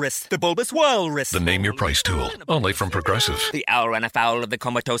Walrus, the Bulbous Walrus. The Name Your Price tool, only from Progressive. The owl ran afoul of the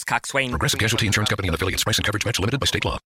comatose coxswain. Progressive Casualty Insurance Company and affiliates. Price and coverage match limited by state law.